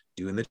there,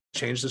 doing the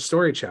Change the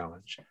Story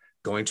challenge,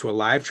 going to a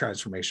live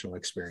transformational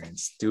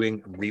experience,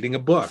 reading a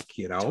book,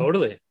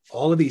 Totally.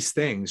 All of these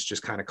things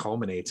just kind of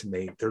culminate and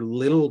they're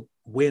little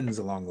wins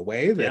along the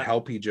way that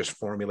help you just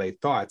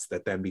formulate thoughts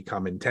that then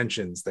become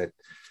intentions that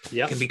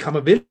can become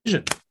a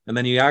vision. And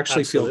then you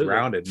actually feel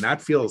grounded. And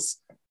that feels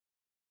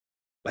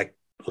like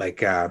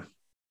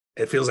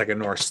it feels like a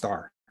North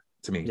Star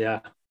to me.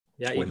 Yeah.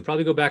 Yeah. You can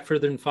probably go back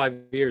further than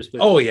 5 years.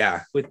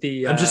 With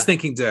the, I'm just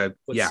thinking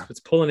what's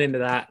pulling into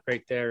that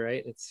right there.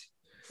 Right.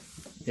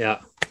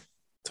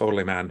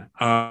 Totally, man.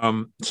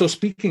 So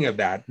speaking of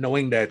that,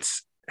 knowing that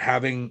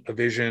having a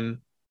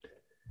vision,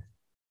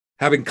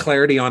 having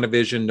clarity on a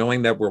vision,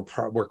 knowing that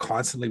we're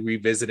constantly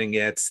revisiting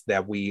it,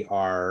 that we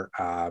are,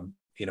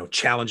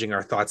 challenging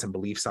our thoughts and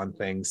beliefs on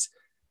things.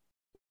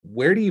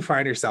 Where do you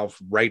find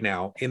yourself right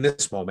now in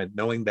this moment,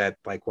 knowing that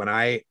like when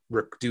I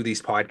do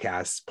these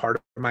podcasts, part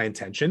of my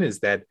intention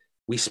is that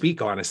we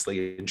speak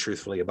honestly and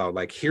truthfully about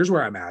like, here's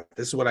where I'm at.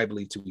 This is what I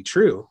believe to be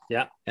true.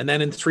 Yeah. And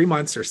then in 3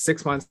 months or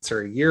 6 months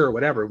or a year or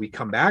whatever, we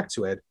come back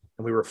to it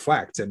and we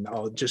reflect. And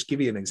I'll just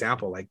give you an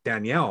example. Like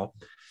Danielle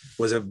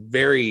was a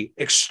very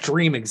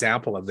extreme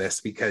example of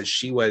this, because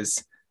she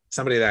was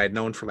somebody that I had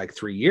known for like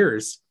 3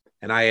 years,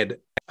 and I had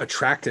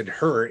attracted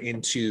her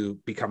into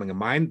becoming a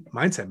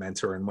mindset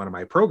mentor in one of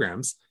my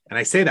programs. And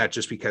I say that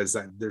just because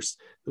there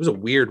was a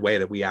weird way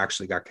that we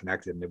actually got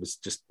connected, and it was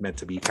just meant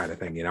to be kind of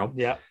thing,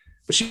 Yeah.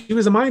 But she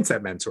was a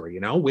mindset mentor,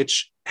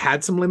 which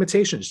had some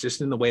limitations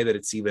just in the way that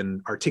it's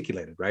even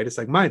articulated, right? It's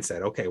like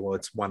mindset. Okay, well,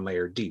 it's one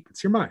layer deep.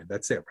 It's your mind.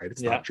 That's it, right?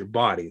 It's not your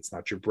body. It's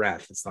not your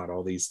breath. It's not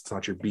all these, it's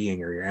not your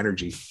being or your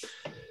energy.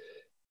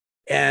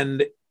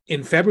 And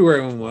in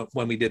February,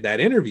 when we did that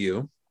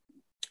interview,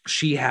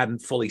 she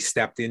hadn't fully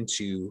stepped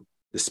into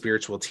the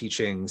spiritual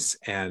teachings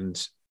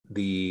and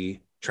the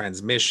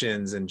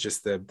transmissions and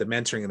just the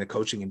mentoring and the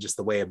coaching and just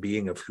the way of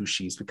being of who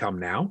she's become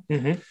now.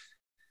 Mm-hmm.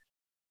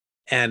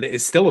 And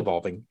is still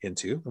evolving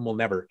into, and will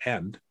never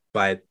end.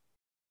 But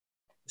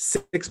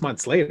 6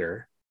 months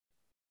later,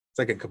 it's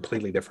like a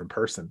completely different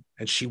person.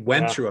 And she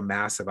went through a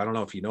massive, I don't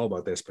know if you know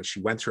about this, but she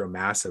went through a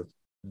massive,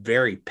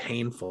 very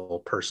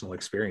painful personal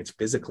experience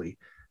physically,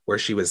 where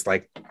she was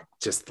like,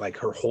 just like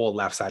her whole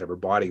left side of her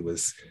body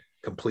was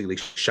completely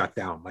shut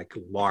down, like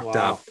locked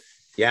up.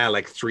 Yeah.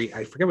 Like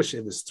I forget what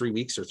it was, 3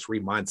 weeks or 3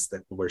 months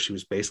where she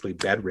was basically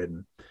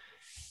bedridden.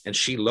 And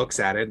she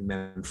looks at it and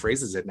then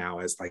phrases it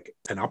now as like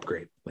an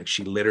upgrade. Like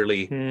she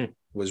literally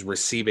was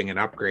receiving an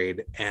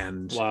upgrade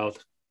and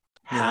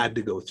had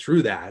to go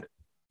through that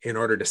in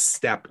order to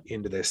step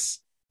into this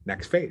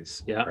next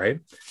phase. Yeah.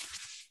 Right.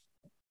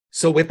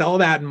 So with all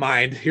that in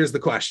mind, here's the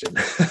question.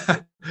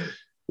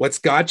 What's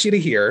got you to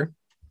here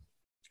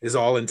is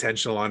all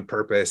intentional, on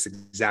purpose,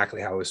 exactly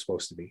how it was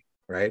supposed to be.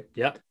 Right.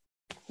 Yeah.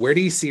 Where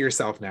do you see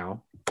yourself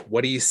now?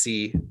 What do you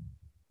see?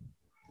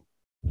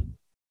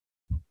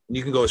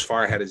 You can go as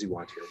far ahead as you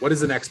want here. What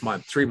is the next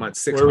month, 3 months,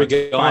 6 months,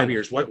 5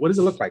 years? What does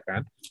it look like,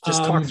 man?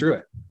 Just talk through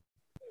it.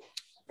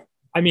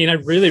 I mean, I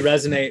really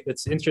resonate.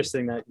 It's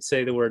interesting that you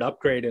say the word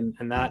upgrade,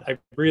 and that I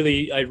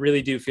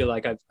really do feel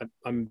like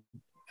I'm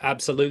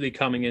absolutely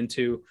coming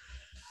into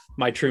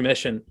my true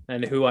mission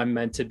and who I'm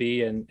meant to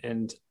be.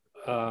 And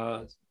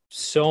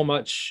so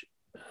much,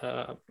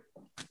 can't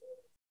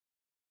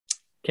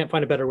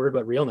find a better word,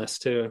 but realness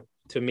to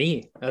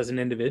me as an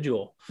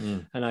individual.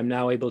 And I'm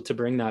now able to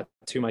bring that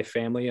to my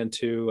family and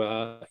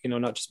to,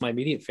 not just my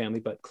immediate family,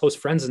 but close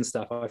friends and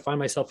stuff. I find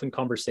myself in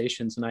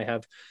conversations and I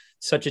have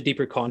such a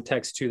deeper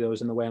context to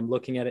those in the way I'm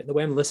looking at it, the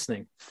way I'm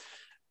listening.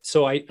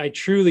 So I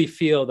truly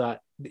feel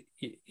that,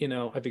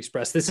 I've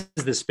expressed this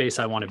is the space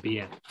I want to be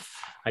in.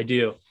 I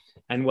do.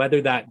 And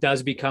whether that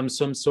does become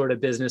some sort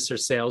of business or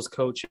sales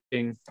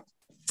coaching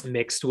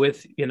mixed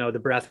with, the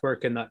breath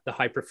work and the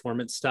high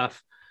performance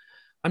stuff,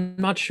 I'm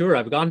not sure.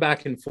 I've gone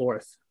back and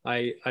forth.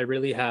 I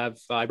really have.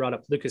 I brought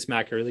up Lucas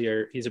Mack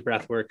earlier. He's a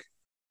breathwork.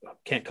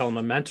 Can't call him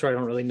a mentor. I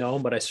don't really know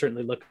him, but I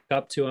certainly look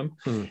up to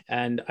him.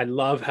 And I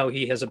love how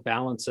he has a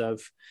balance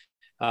of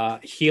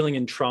healing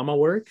and trauma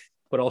work,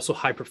 but also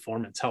high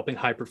performance, helping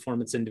high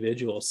performance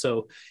individuals.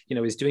 So,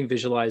 he's doing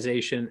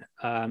visualization,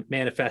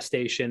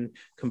 manifestation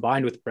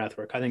combined with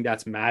breathwork. I think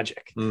that's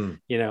magic,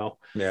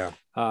 Yeah.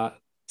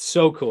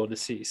 So cool to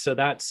see. So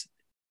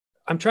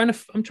I'm trying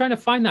to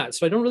find that.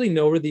 So I don't really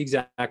know where the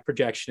exact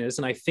projection is.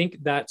 And I think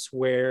that's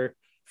where,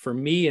 for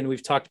me, and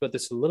we've talked about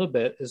this a little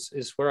bit,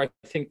 is where I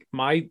think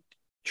my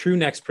true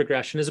next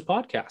progression is a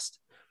podcast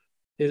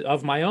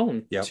of my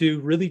own to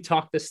really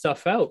talk this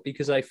stuff out,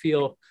 because I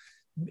feel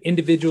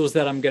individuals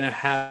that I'm going to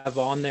have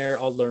on there,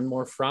 I'll learn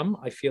more from.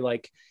 I feel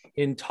like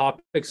in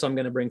topics I'm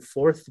going to bring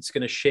forth, it's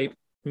going to shape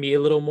me a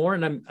little more,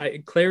 and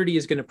clarity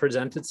is going to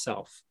present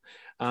itself.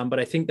 But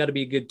I think that'll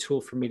be a good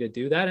tool for me to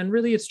do that. And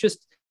really,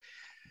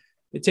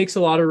 it takes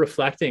a lot of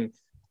reflecting.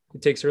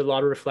 It takes a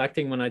lot of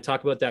reflecting when I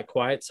talk about that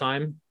quiet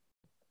time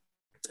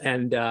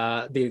and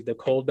the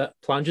cold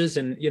plunges,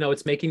 and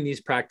it's making these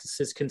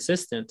practices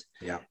consistent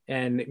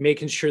and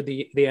making sure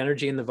the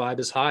energy and the vibe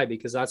is high,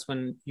 because that's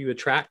when you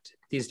attract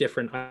these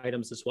different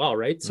items as well,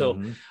 right?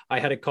 So I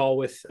had a call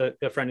with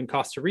a friend in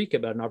Costa Rica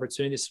about an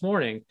opportunity this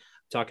morning,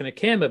 talking to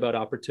Cam about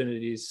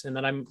opportunities, and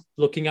then I'm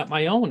looking at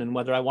my own and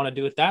whether I want to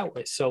do it that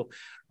way. So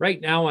right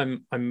now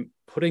I'm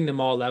putting them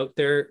all out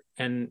there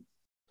and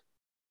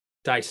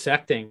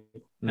dissecting,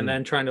 and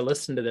then trying to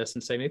listen to this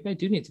and say, maybe I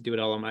do need to do it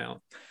all on my own.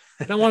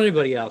 I don't want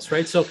anybody else,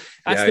 right? So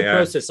that's the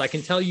process. I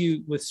can tell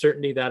you with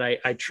certainty that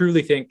I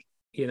truly think,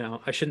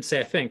 I shouldn't say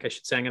I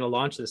should say I'm going to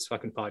launch this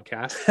fucking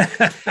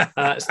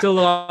podcast. Still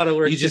a lot of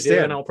work to do,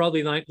 and I'll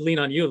probably lean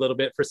on you a little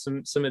bit for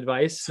some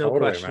advice. No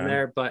question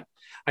there, but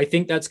I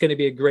think that's going to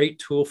be a great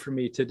tool for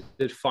me to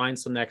define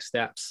some next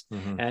steps.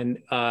 And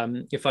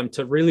if I'm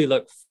to really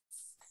look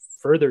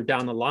further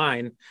down the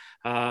line,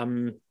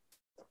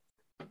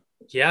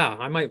 yeah,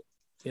 I might,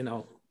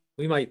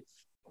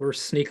 we're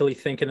sneakily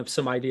thinking of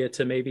some idea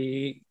to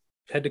maybe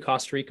head to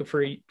Costa Rica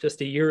for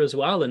just a year as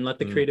well and let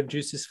the creative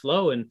juices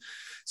flow. And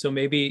so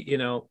maybe,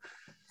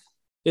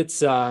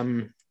 it's,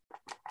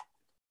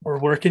 we're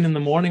working in the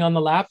morning on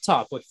the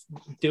laptop with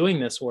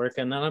doing this work,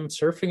 and then I'm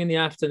surfing in the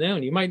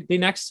afternoon. You might be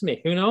next to me.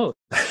 Who knows?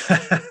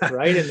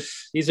 Right. And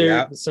these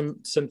are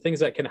some things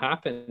that can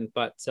happen,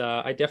 but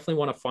I definitely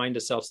want to find a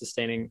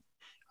self-sustaining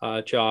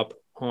job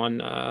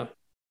on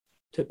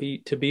to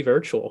be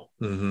virtual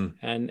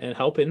and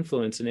help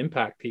influence and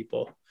impact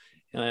people,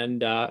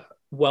 and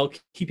while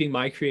keeping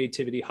my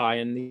creativity high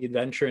and the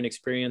adventure and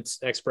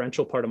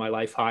experiential part of my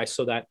life high,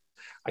 so that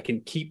I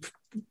can keep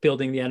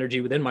building the energy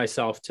within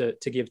myself to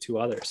give to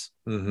others.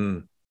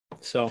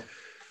 So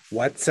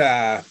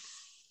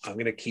I'm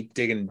going to keep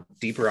digging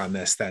deeper on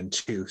this then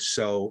too.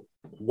 So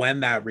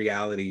when that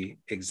reality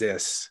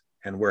exists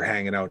and we're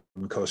hanging out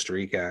in Costa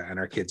Rica and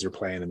our kids are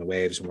playing in the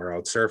waves and we're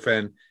out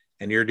surfing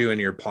and you're doing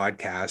your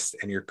podcast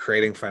and you're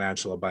creating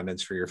financial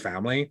abundance for your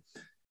family,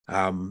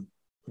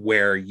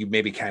 where you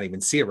maybe can't even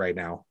see it right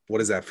now, what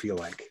does that feel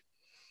like?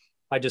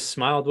 I just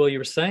smiled while you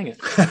were saying it.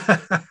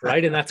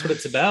 Right. And that's what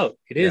it's about.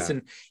 It is.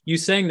 And you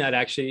saying that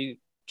actually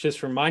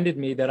just reminded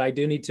me that I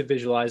do need to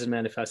visualize and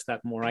manifest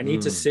that more. I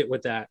need to sit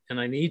with that,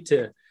 and I need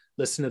to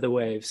listen to the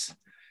waves,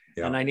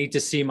 and I need to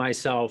see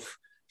myself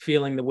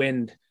feeling the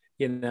wind,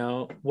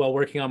 while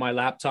working on my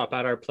laptop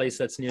at our place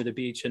that's near the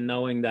beach, and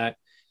knowing that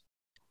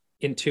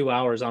in 2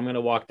 hours, I'm going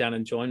to walk down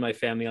and join my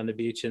family on the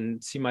beach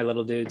and see my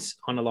little dudes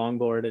on a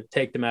longboard and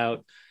take them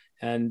out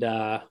and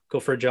go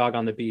for a jog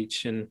on the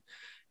beach. And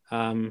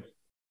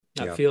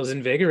that feels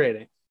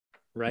invigorating,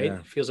 right?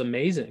 It feels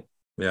amazing.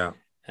 Yeah.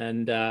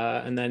 And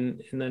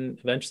then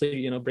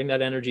eventually, bring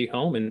that energy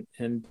home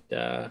and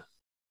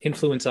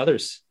influence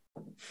others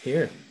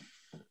here.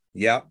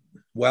 Yeah.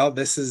 Well,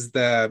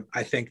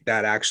 I think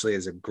that actually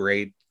is a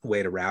great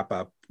way to wrap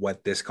up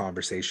what this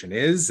conversation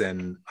is.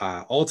 And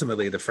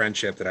ultimately the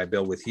friendship that I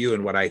built with you.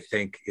 And what I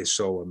think is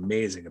so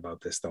amazing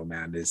about this though,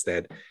 man, is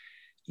that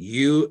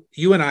you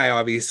and I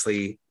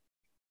obviously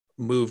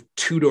moved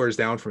 2 doors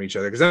down from each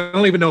other, because I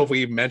don't even know if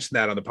we mentioned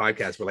that on the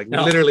podcast, but we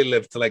literally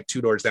lived to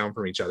 2 doors down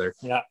from each other.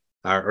 Yeah.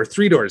 Or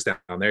 3 doors down.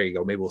 There you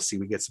go. Maybe we'll see.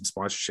 We get some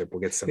sponsorship.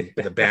 We'll get some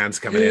the bands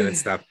coming in and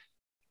stuff.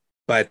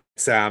 But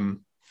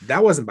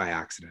that wasn't by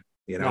accident,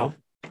 No.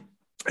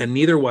 And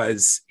neither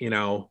was,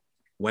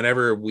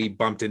 whenever we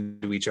bumped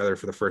into each other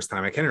for the first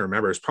time. I can't even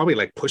remember. It was probably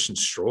like pushing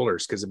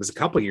strollers, because it was a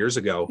couple of years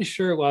ago.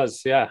 Sure it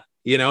was. Yeah.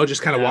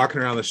 Just kind of walking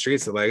around the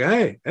streets of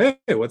hey,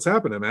 what's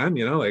happening, man?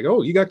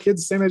 Oh, you got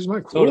kids the same age as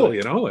mine. Cool. Totally.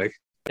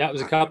 It was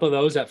a couple of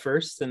those at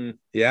first. And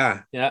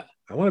yeah.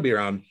 I want to be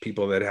around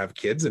people that have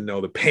kids and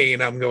know the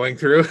pain I'm going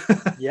through.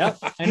 Yeah.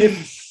 And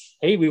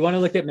we want to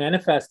look at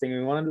manifesting.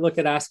 We want to look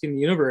at asking the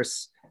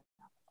universe.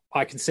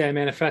 I can say I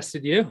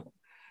manifested you.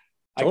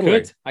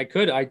 Totally. I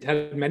could. I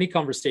had many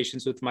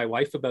conversations with my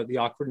wife about the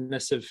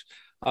awkwardness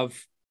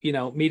of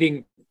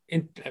meeting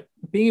and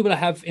being able to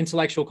have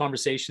intellectual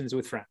conversations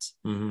with friends.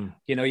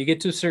 You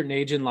get to a certain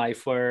age in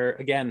life where,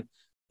 again,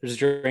 there's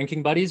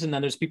drinking buddies, and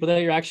then there's people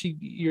that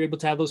you're able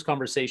to have those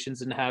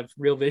conversations and have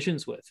real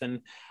visions with.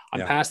 And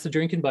I'm past the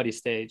drinking buddy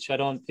stage.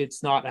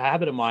 It's not a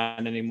habit of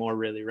mine anymore,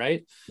 really.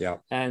 Right. Yeah.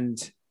 And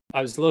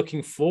I was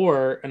looking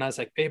and I was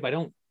like, babe,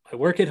 I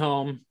work at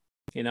home.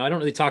 I don't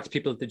really talk to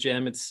people at the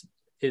gym.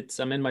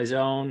 I'm in my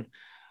zone.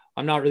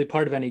 I'm not really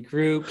part of any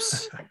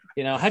groups.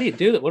 How do you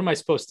do that? What am I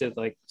supposed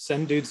to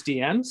send dudes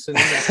DMs? And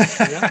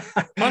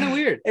kind of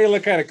weird. Hey,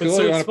 look kind of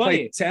cool. You want to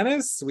play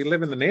tennis? We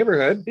live in the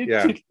neighborhood.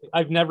 Yeah.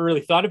 I've never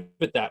really thought of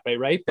it that way.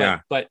 Right.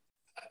 But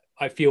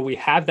I feel we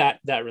have that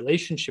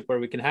relationship where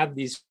we can have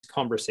these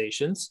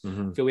conversations.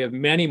 I feel we have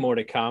many more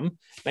to come,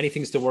 many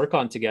things to work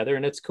on together.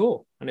 And it's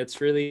cool. And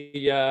it's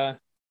really,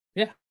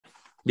 it's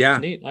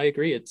neat. I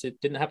agree. It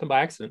didn't happen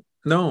by accident.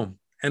 No.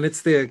 And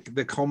it's the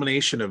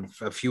culmination of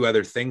a few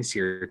other things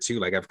here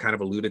too. I've kind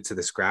of alluded to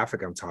this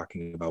graphic I'm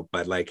talking about,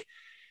 but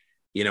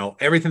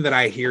everything that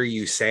I hear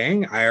you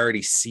saying, I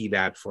already see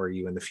that for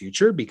you in the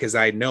future, because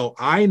I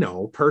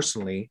know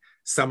personally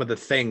some of the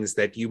things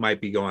that you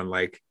might be going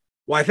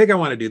well, I think I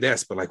want to do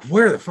this, but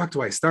where the fuck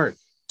do I start?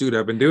 Dude,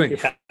 I've been doing it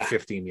for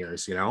 15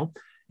 years, Yeah.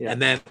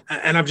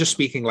 And I'm just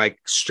speaking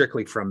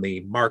strictly from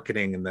the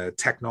marketing and the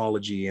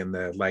technology and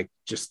the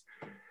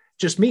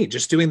just me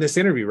doing this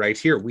interview right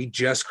here. We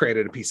just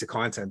created a piece of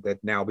content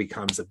that now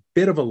becomes a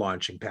bit of a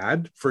launching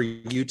pad for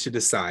you to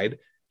decide,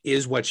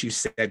 is what you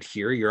said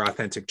here your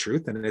authentic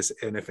truth? And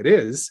if it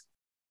is,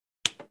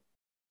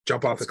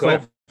 jump off the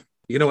cliff.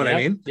 You know what I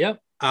mean? Yep.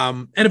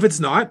 And if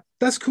it's not,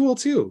 that's cool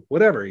too,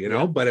 whatever,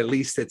 but at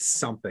least it's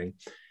something.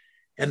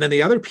 And then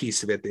the other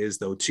piece of it is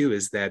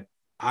that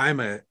I'm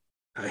a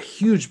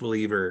huge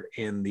believer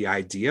in the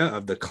idea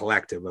of the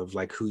collective of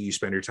who you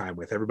spend your time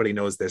with. Everybody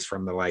knows this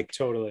from the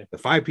totally the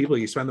 5 people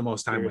you spend the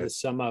most time with. The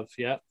sum of,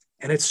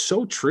 and it's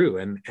so true.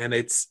 And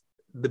it's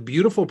the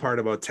beautiful part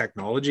about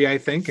technology, I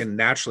think. And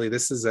naturally,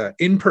 this is an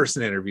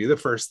in-person interview. The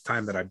first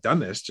time that I've done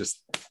this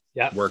just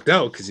worked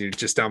out because you're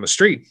just down the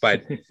street.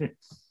 But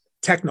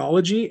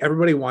technology,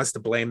 everybody wants to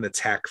blame the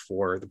tech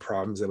for the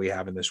problems that we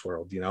have in this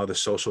world, the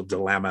social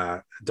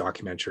dilemma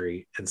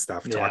documentary and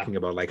stuff, talking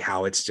about like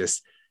how it's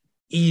just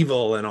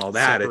evil and all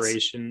that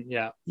separation.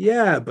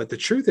 But the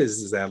truth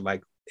is that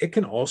like it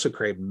can also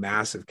create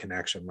massive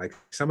connection. Like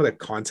some of the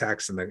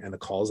contacts and the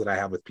calls that I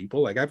have with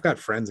people, like I've got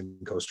friends in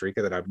Costa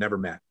Rica that I've never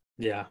met,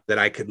 that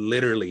I could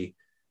literally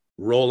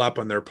roll up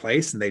on their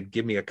place and they'd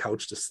give me a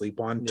couch to sleep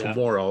on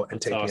tomorrow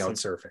and take me out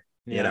surfing,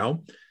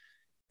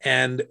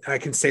 and I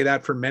can say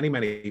that for many,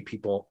 many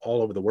people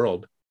all over the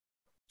world.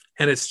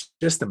 And it's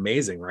just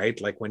amazing, right?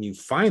 Like when you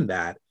find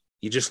that,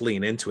 you just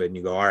lean into it and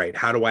you go, all right,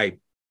 how do I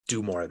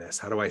do more of this?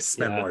 How do I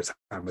spend more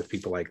time with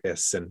people like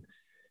this? And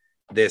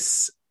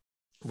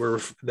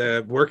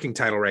the working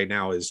title right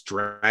now is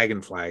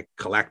Dragonfly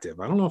Collective.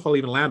 I don't know if I'll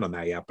even land on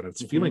that yet, but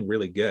it's feeling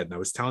really good. And I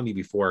was telling you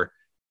before,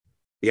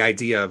 the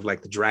idea of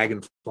like the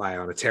dragonfly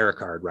on a tarot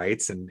card,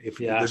 right? And if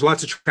there's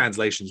lots of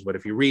translations, but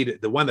if you read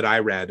the one that I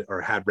read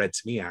or had read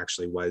to me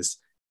actually was,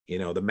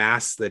 the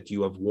masks that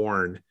you have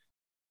worn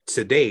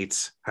to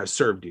date have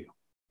served you.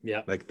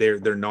 Yeah. Like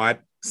they're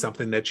not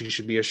something that you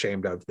should be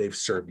ashamed of. They've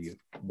served you,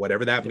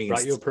 whatever that means.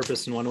 Brought you a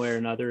purpose in one way or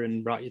another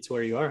and brought you to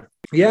where you are.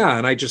 Yeah.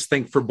 And I just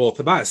think for both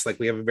of us, like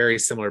we have a very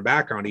similar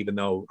background, even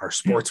though our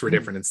sports were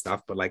different and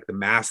stuff, but like the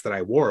mask that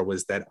I wore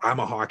was that I'm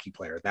a hockey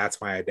player. That's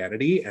my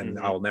identity and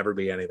I'll never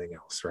be anything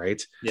else.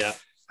 Right. Yeah.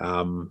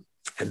 And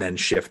then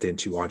shift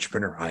into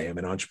entrepreneur. I am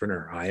an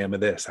entrepreneur. I am a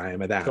this, I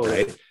am a that.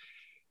 Totally. Right.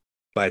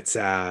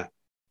 But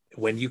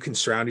when you can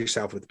surround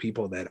yourself with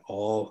people that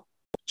all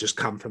just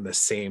come from the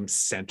same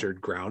centered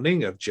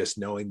grounding of just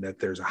knowing that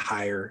there's a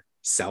higher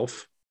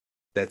self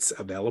that's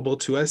available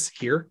to us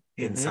here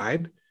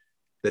inside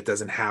that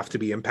doesn't have to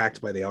be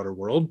impacted by the outer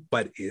world,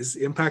 but is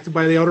impacted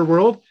by the outer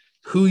world,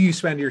 who you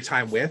spend your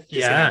time with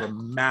is going to have a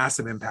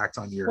massive impact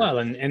on your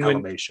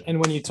elevation.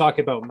 When you talk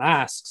about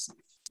masks,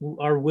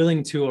 are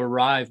willing to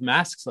arrive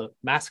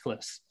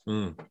maskless,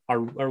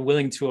 are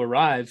willing to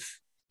arrive,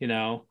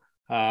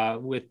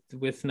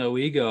 with no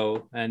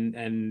ego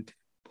and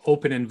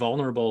open and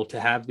vulnerable to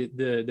have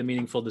the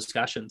meaningful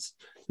discussions,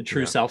 the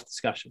true self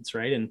discussions.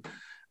 Right. And,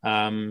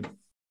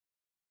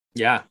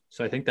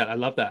 so I think that I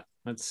love that.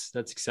 That's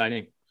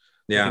exciting.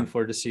 Yeah. Looking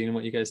forward to seeing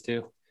what you guys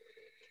do.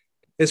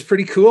 It's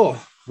pretty cool.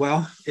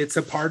 Well, it's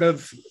a part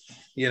of,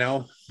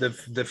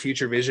 the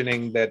future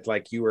visioning that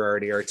like you were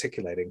already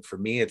articulating. For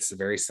me, it's a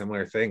very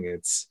similar thing.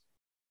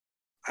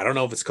 I don't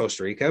know if it's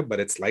Costa Rica, but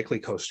it's likely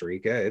Costa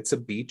Rica. It's a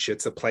beach.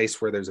 It's a place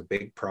where there's a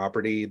big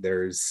property.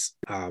 There's,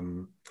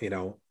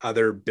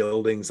 other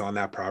buildings on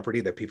that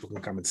property that people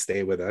can come and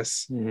stay with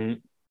us.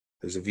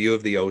 There's a view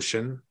of the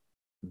ocean.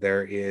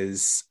 There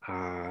is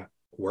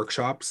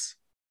workshops,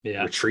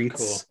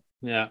 retreats.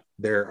 Cool.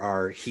 There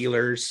are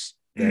healers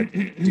that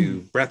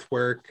do breath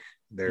work.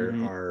 There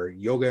are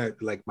yoga.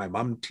 Like my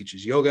mom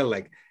teaches yoga.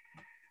 Like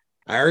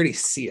I already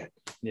see it.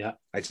 Yeah.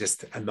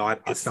 It's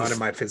not in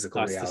my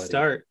physical reality. That's the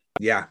start.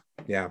 Yeah.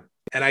 Yeah.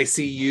 And I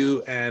see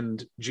you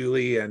and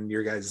Julie and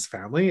your guys'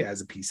 family as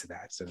a piece of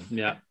that. So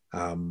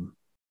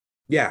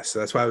so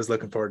that's why I was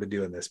looking forward to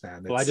doing this,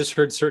 man. Well, I just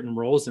heard certain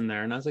roles in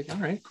there and I was like,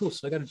 all right, cool.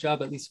 So I got a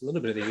job at least a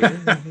little bit of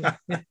the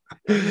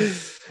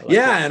year.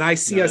 And I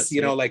see us,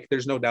 like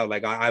there's no doubt,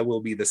 like I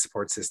will be the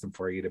support system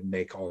for you to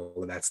make all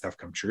of that stuff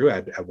come true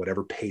at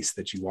whatever pace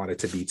that you want it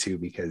to be too,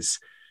 because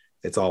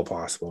it's all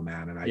possible,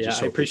 man. And I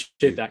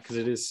appreciate that because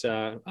it is,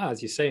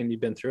 as you say, and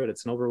you've been through it,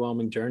 it's an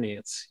overwhelming journey.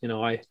 It's,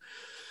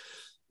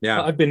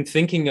 I've been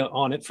thinking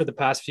on it for the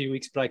past few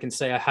weeks, but I can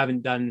say I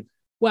haven't done,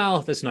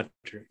 well, that's not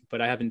true, but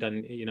I haven't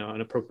done,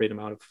 an appropriate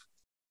amount of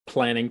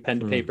planning,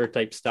 pen to paper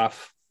type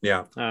stuff.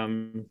 Yeah.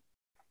 So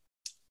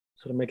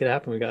to make it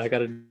happen, I got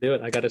to do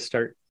it. I got to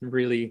start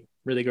really,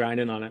 really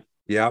grinding on it.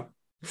 Yeah.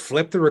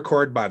 Flip the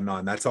record button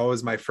on. That's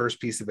always my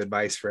first piece of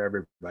advice for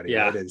everybody.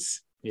 Yeah. It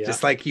is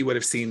just like you would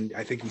have seen.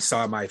 I think you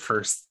saw my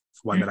first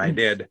one that I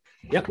did.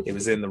 Yep. It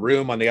was in the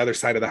room on the other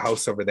side of the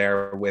house over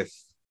there with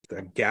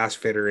the gas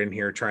fitter in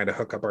here trying to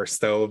hook up our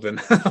stove and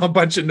a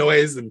bunch of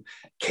noise and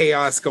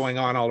chaos going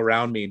on all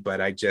around me. But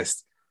I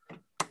just,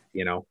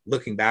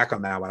 looking back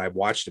on that when I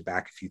watched it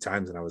back a few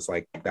times and I was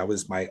like, that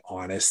was my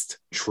honest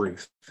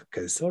truth.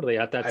 Because totally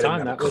at that I time,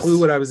 didn't have a clue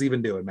what I was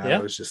even doing, man. I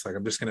was just like,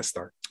 I'm just going to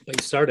start.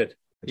 But you started.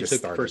 You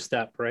took the first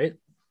step, right?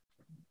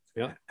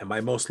 Yeah. And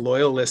my most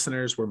loyal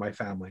listeners were my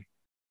family.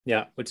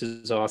 Yeah. Which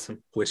is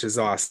awesome.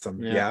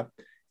 Yeah.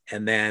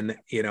 And then,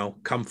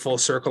 come full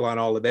circle on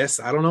all of this.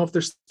 I don't know if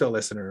they're still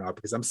listening or not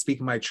because I'm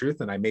speaking my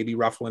truth and I may be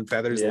ruffling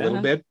feathers a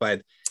little bit,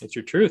 but it's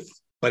your truth.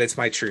 But it's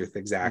my truth.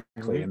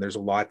 Exactly. And there's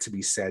a lot to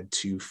be said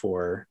too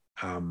for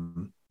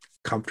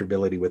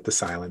comfortability with the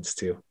silence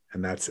too.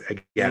 And that's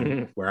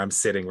again where I'm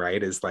sitting,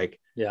 right? Is like,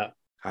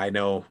 I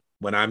know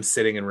when I'm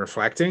sitting and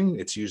reflecting,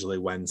 it's usually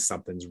when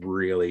something's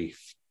really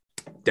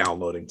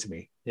downloading to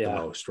me the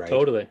most, right?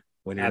 Totally.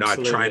 When you're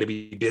not trying to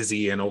be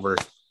busy and over.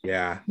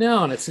 Yeah.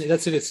 No, and that's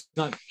it. It's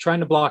not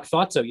trying to block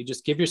thoughts out. You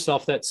just give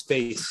yourself that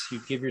space.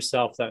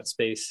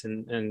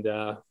 And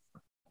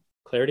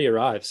clarity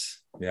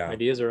arrives. Yeah.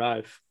 Ideas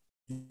arrive.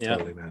 Yeah.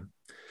 Totally, man.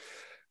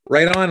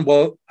 Right on.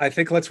 Well, I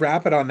think let's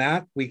wrap it on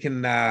that. We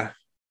can,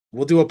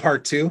 we'll do a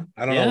part 2.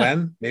 I don't know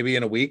when, maybe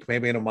in a week,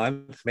 maybe in a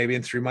month, maybe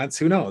in 3 months.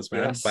 Who knows,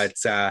 man? Yes.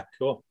 But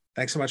cool.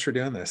 Thanks so much for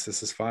doing this.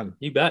 This is fun.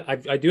 You bet.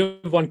 I do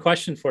have one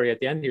question for you at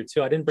the end here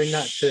too. I didn't bring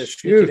that to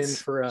sneak it in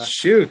for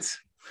shoot.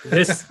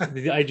 This,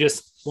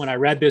 when I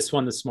read this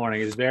one this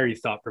morning, is very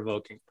thought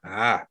provoking.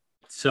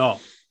 So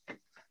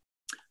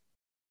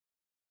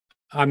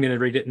I'm going to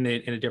read it in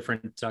a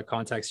different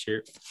context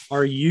here.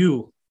 Are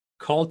you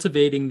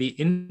cultivating the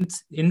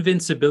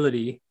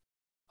invincibility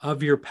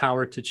of your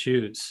power to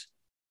choose?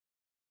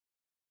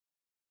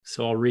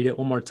 So I'll read it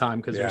one more time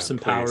because there's some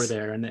power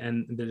there,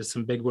 and there's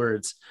some big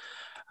words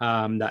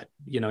that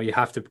you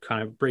have to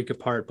kind of break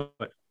apart.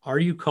 But are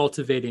you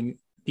cultivating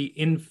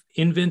the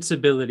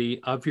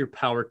invincibility of your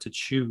power to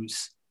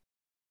choose?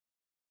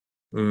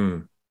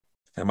 Am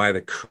I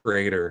the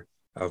creator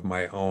of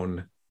my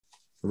own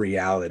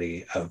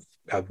reality of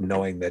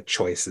knowing that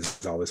choice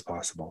is always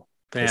possible?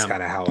 Bam. That's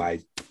kind of how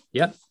I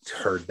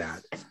heard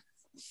that.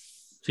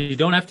 So you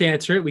don't have to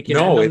answer it. We can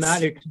end on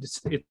that.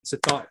 It's a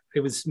thought. It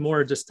was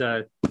more just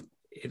it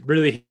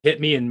really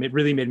hit me, and it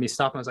really made me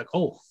stop. And I was like,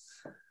 oh,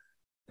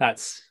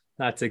 that's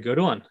a good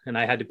one. And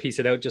I had to piece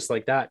it out just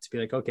like that to be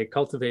like, okay,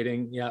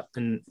 cultivating. Yeah.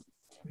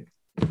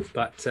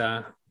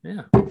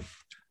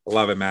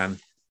 Love it, man.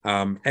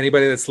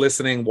 Anybody that's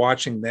listening,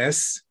 watching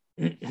this,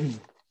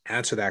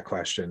 answer that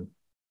question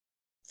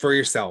for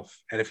yourself.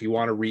 And if you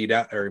want to read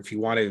out, or if you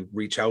want to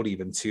reach out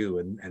even too,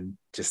 and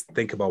just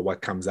think about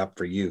what comes up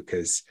for you,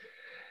 because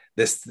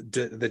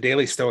the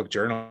Daily Stoic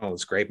Journal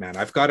is great, man.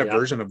 I've got a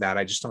version of that.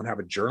 I just don't have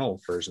a journal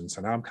version.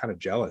 So now I'm kind of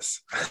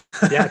jealous.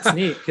 Yeah, it's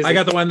neat. I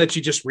got the one that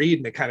you just read,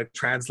 and it kind of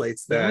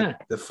translates the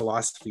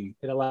philosophy.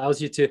 It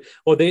allows you to,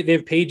 they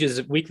have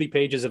weekly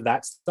pages of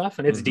that stuff,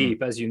 and it's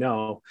deep, as you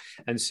know.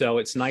 And so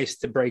it's nice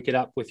to break it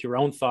up with your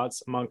own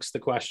thoughts amongst the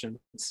questions.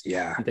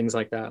 Yeah. And things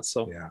like that.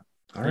 So yeah.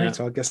 All right.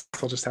 So I guess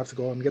I'll just have to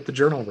go and get the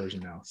journal version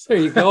now. So.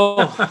 There you go.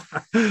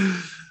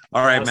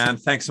 All right, man.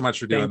 Thanks so much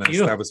for doing this.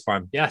 That was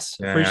fun. Yes.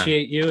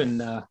 Appreciate you,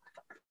 and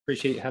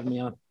appreciate you having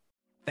me on.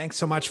 Thanks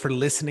so much for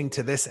listening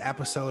to this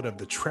episode of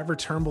the Trevor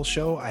Turnbull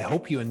Show. I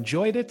hope you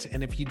enjoyed it.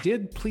 And if you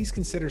did, please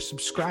consider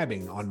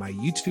subscribing on my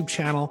YouTube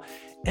channel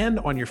and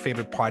on your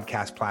favorite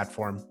podcast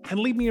platform, and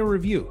leave me a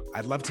review.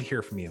 I'd love to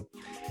hear from you.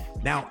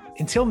 Now,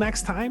 until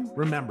next time,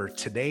 remember,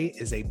 today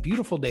is a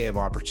beautiful day of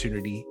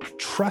opportunity.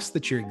 Trust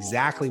that you're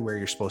exactly where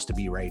you're supposed to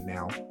be right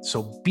now.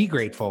 So be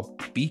grateful,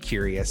 be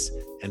curious,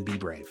 and be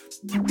brave.